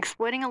system,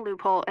 exploiting a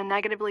loophole, and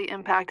negatively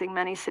impacting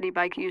many city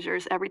bike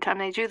users every time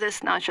they do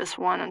this, not just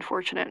one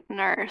unfortunate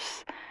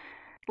nurse.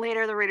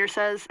 Later, the reader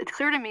says, "It's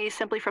clear to me,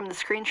 simply from the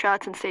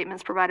screenshots and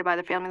statements provided by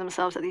the family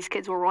themselves, that these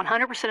kids were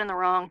 100% in the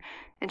wrong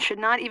and should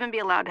not even be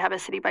allowed to have a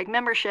City Bike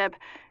membership,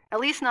 at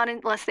least not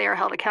unless they are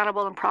held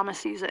accountable and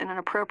promise to use it in an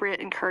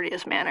appropriate and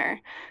courteous manner."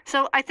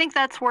 So I think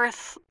that's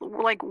worth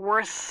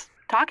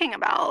talking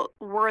about.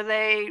 Were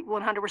they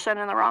 100%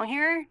 in the wrong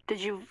here? Did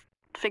you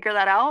figure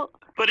that out?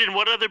 But in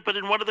what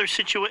other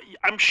situation?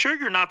 I'm sure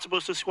you're not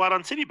supposed to squat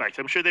on city bikes.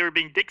 I'm sure they were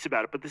being dicks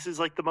about it, but this is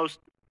like the most.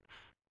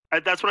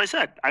 That's what I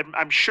said.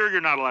 I'm sure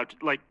you're not allowed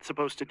to,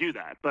 supposed to do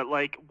that. But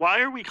why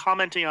are we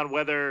commenting on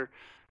whether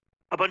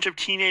a bunch of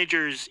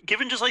teenagers,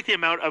 given just the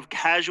amount of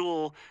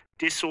casual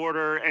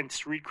disorder and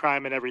street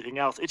crime and everything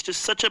else, it's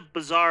just such a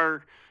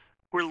bizarre.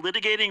 We're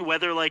litigating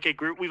whether a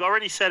group. We've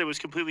already said it was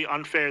completely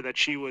unfair that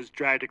she was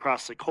dragged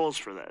across the coals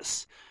for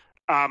this.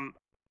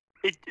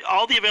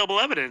 All the available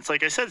evidence,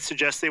 like I said,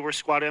 suggests they were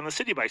squatting on the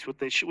city bikes,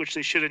 which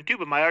they shouldn't do.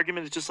 But my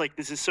argument is just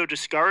this is so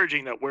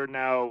discouraging that we're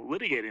now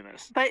litigating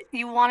this. But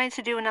you wanted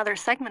to do another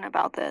segment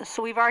about this,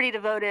 so we've already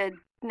devoted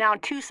now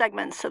 2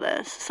 segments to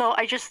this. So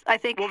I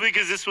think. Well,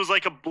 because this was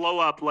a blow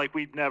up,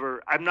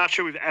 I'm not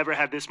sure we've ever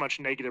had this much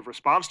negative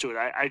response to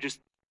it.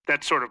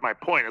 That's sort of my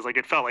point. Is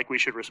it felt like we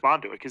should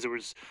respond to it because there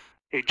was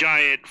a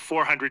giant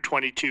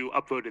 422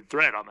 upvoted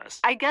thread on this.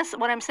 I guess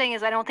what I'm saying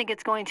is I don't think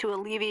it's going to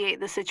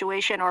alleviate the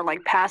situation or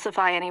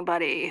pacify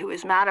anybody who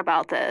is mad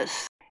about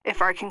this.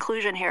 If our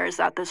conclusion here is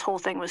that this whole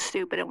thing was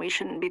stupid and we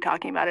shouldn't be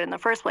talking about it in the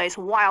first place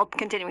while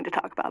continuing to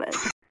talk about it.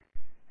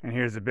 And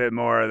here's a bit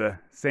more of the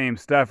same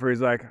stuff where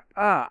he's like,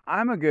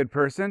 I'm a good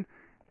person.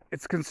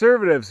 It's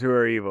conservatives who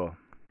are evil.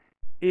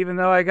 Even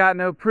though I got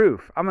no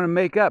proof, I'm going to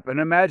make up an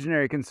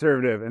imaginary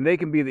conservative and they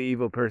can be the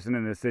evil person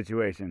in this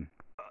situation.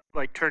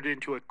 Turned it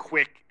into a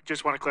quick,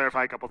 just want to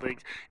clarify a couple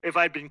things. If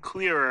I'd been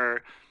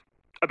clearer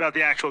about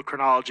the actual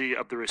chronology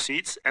of the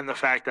receipts and the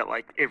fact that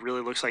it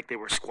really looks like they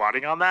were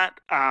squatting on that.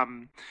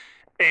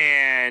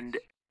 And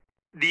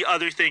the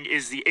other thing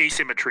is the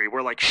asymmetry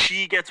where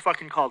she gets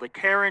fucking called a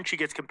Karen. She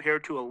gets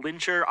compared to a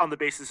lyncher on the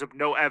basis of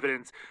no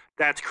evidence.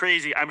 That's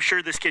crazy. I'm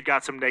sure this kid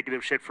got some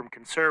negative shit from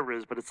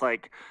conservatives, but it's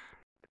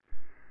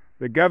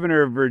the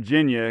governor of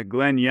Virginia,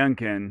 Glenn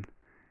Youngkin,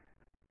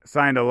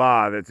 signed a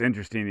law that's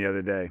interesting the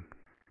other day.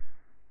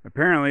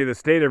 Apparently, the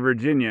state of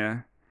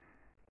Virginia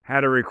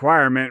had a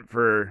requirement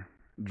for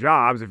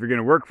jobs, if you're going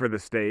to work for the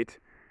state,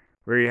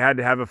 where you had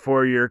to have a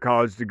 4-year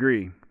college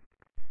degree.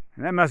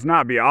 And that must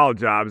not be all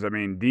jobs,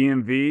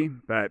 DMV,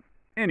 but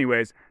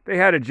anyways, they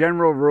had a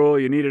general rule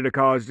you needed a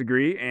college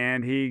degree,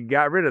 and he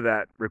got rid of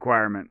that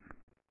requirement.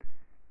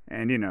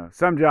 And,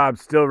 some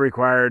jobs still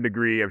require a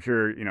degree. I'm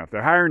sure, if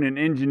they're hiring an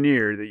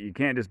engineer, that you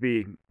can't just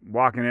be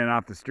walking in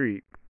off the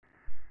street.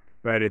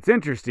 But it's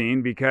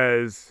interesting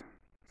because,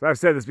 so I've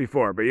said this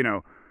before, but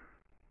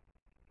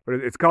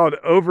it's called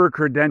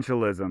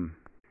over-credentialism.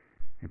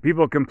 And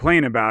people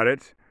complain about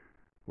it,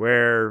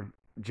 where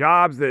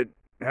jobs that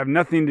have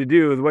nothing to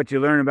do with what you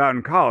learn about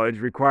in college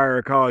require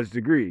a college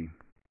degree.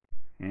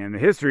 And the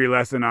history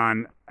lesson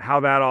on how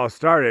that all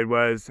started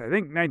was, I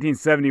think,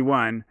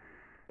 1971.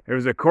 There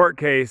was a court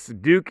case,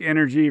 Duke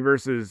Energy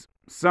versus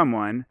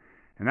someone,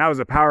 and that was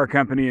a power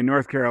company in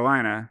North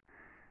Carolina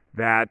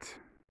that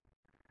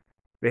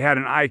they had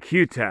an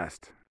IQ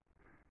test,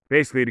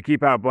 basically to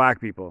keep out black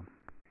people.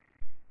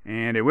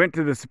 And it went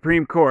to the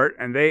Supreme Court,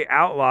 and they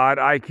outlawed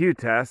IQ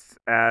tests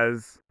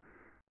as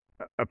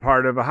a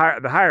part of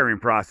the hiring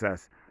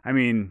process.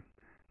 The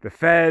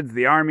feds,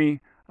 the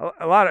Army,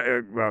 a lot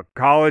of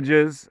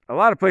colleges, a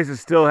lot of places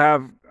still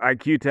have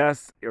IQ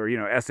tests, or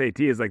SAT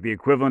is the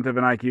equivalent of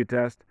an IQ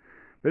test.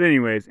 But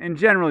anyways, in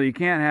general, you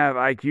can't have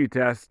IQ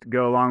tests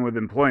go along with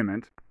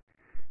employment.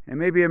 And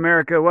maybe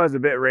America was a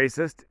bit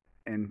racist,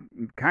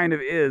 and kind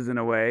of is in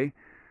a way.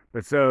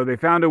 But so they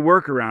found a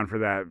workaround for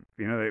that.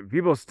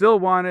 People still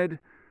wanted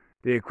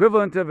the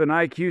equivalent of an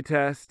IQ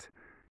test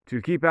to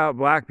keep out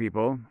black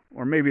people,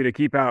 or maybe to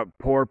keep out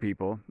poor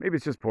people. Maybe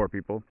it's just poor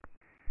people.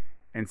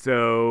 And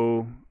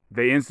so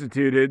they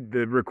instituted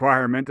the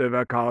requirement of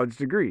a college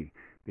degree.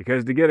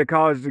 Because to get a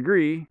college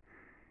degree,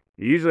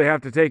 you usually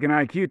have to take an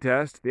IQ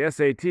test, the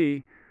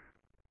SAT,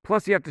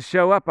 plus you have to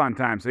show up on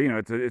time. So,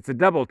 it's a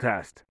double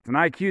test. It's an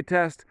IQ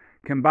test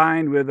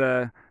combined with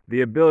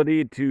the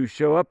ability to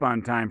show up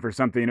on time for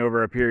something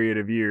over a period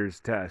of years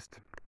test.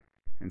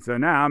 And so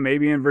now,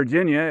 maybe in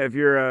Virginia, if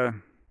you're a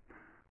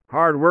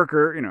hard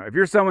worker, if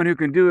you're someone who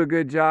can do a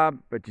good job,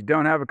 but you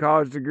don't have a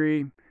college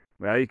degree,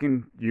 well, you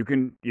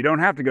don't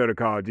have to go to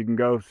college. You can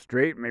go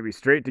straight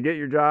to get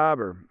your job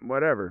or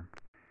whatever.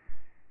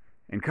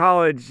 In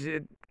college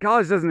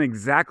doesn't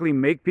exactly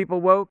make people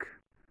woke.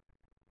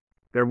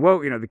 They're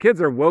woke, the kids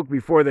are woke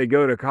before they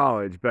go to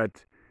college,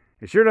 but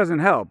it sure doesn't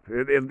help.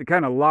 It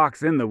kind of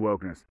locks in the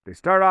wokeness. They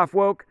start off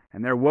woke,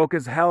 and they're woke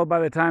as hell by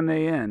the time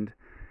they end.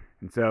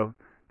 And so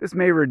this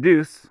may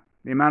reduce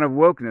the amount of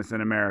wokeness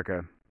in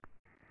America.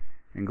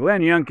 And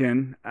Glenn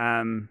Youngkin,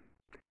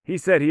 he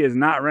said he is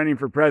not running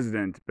for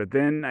president, but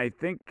then I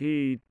think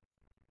he's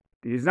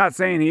not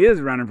saying he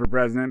is running for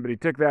president, but he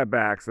took that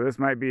back. So this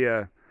might be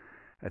a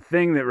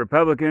thing that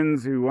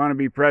Republicans who want to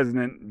be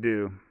president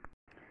do.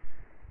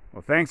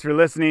 Well, thanks for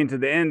listening to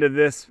the end of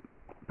this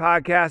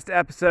podcast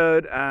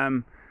episode.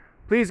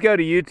 Please go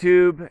to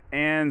YouTube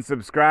and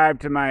subscribe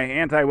to my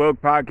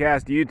Anti-Woke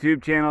Podcast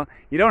YouTube channel.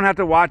 You don't have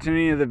to watch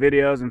any of the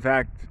videos. In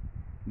fact,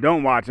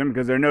 don't watch them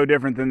because they're no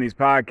different than these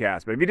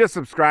podcasts. But if you just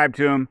subscribe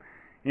to them,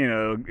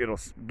 it'll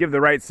give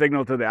the right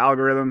signal to the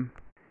algorithm.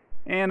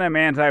 And I'm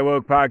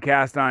Anti-Woke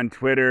Podcast on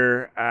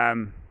Twitter.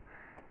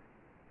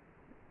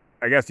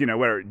 I guess,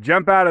 whatever.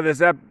 Jump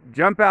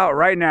out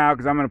right now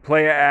because I'm going to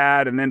play an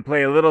ad and then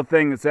play a little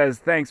thing that says,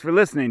 thanks for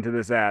listening to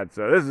this ad.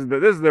 So this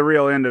is the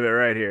real end of it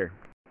right here.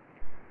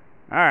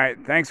 All right,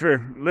 thanks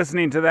for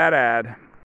listening to that ad.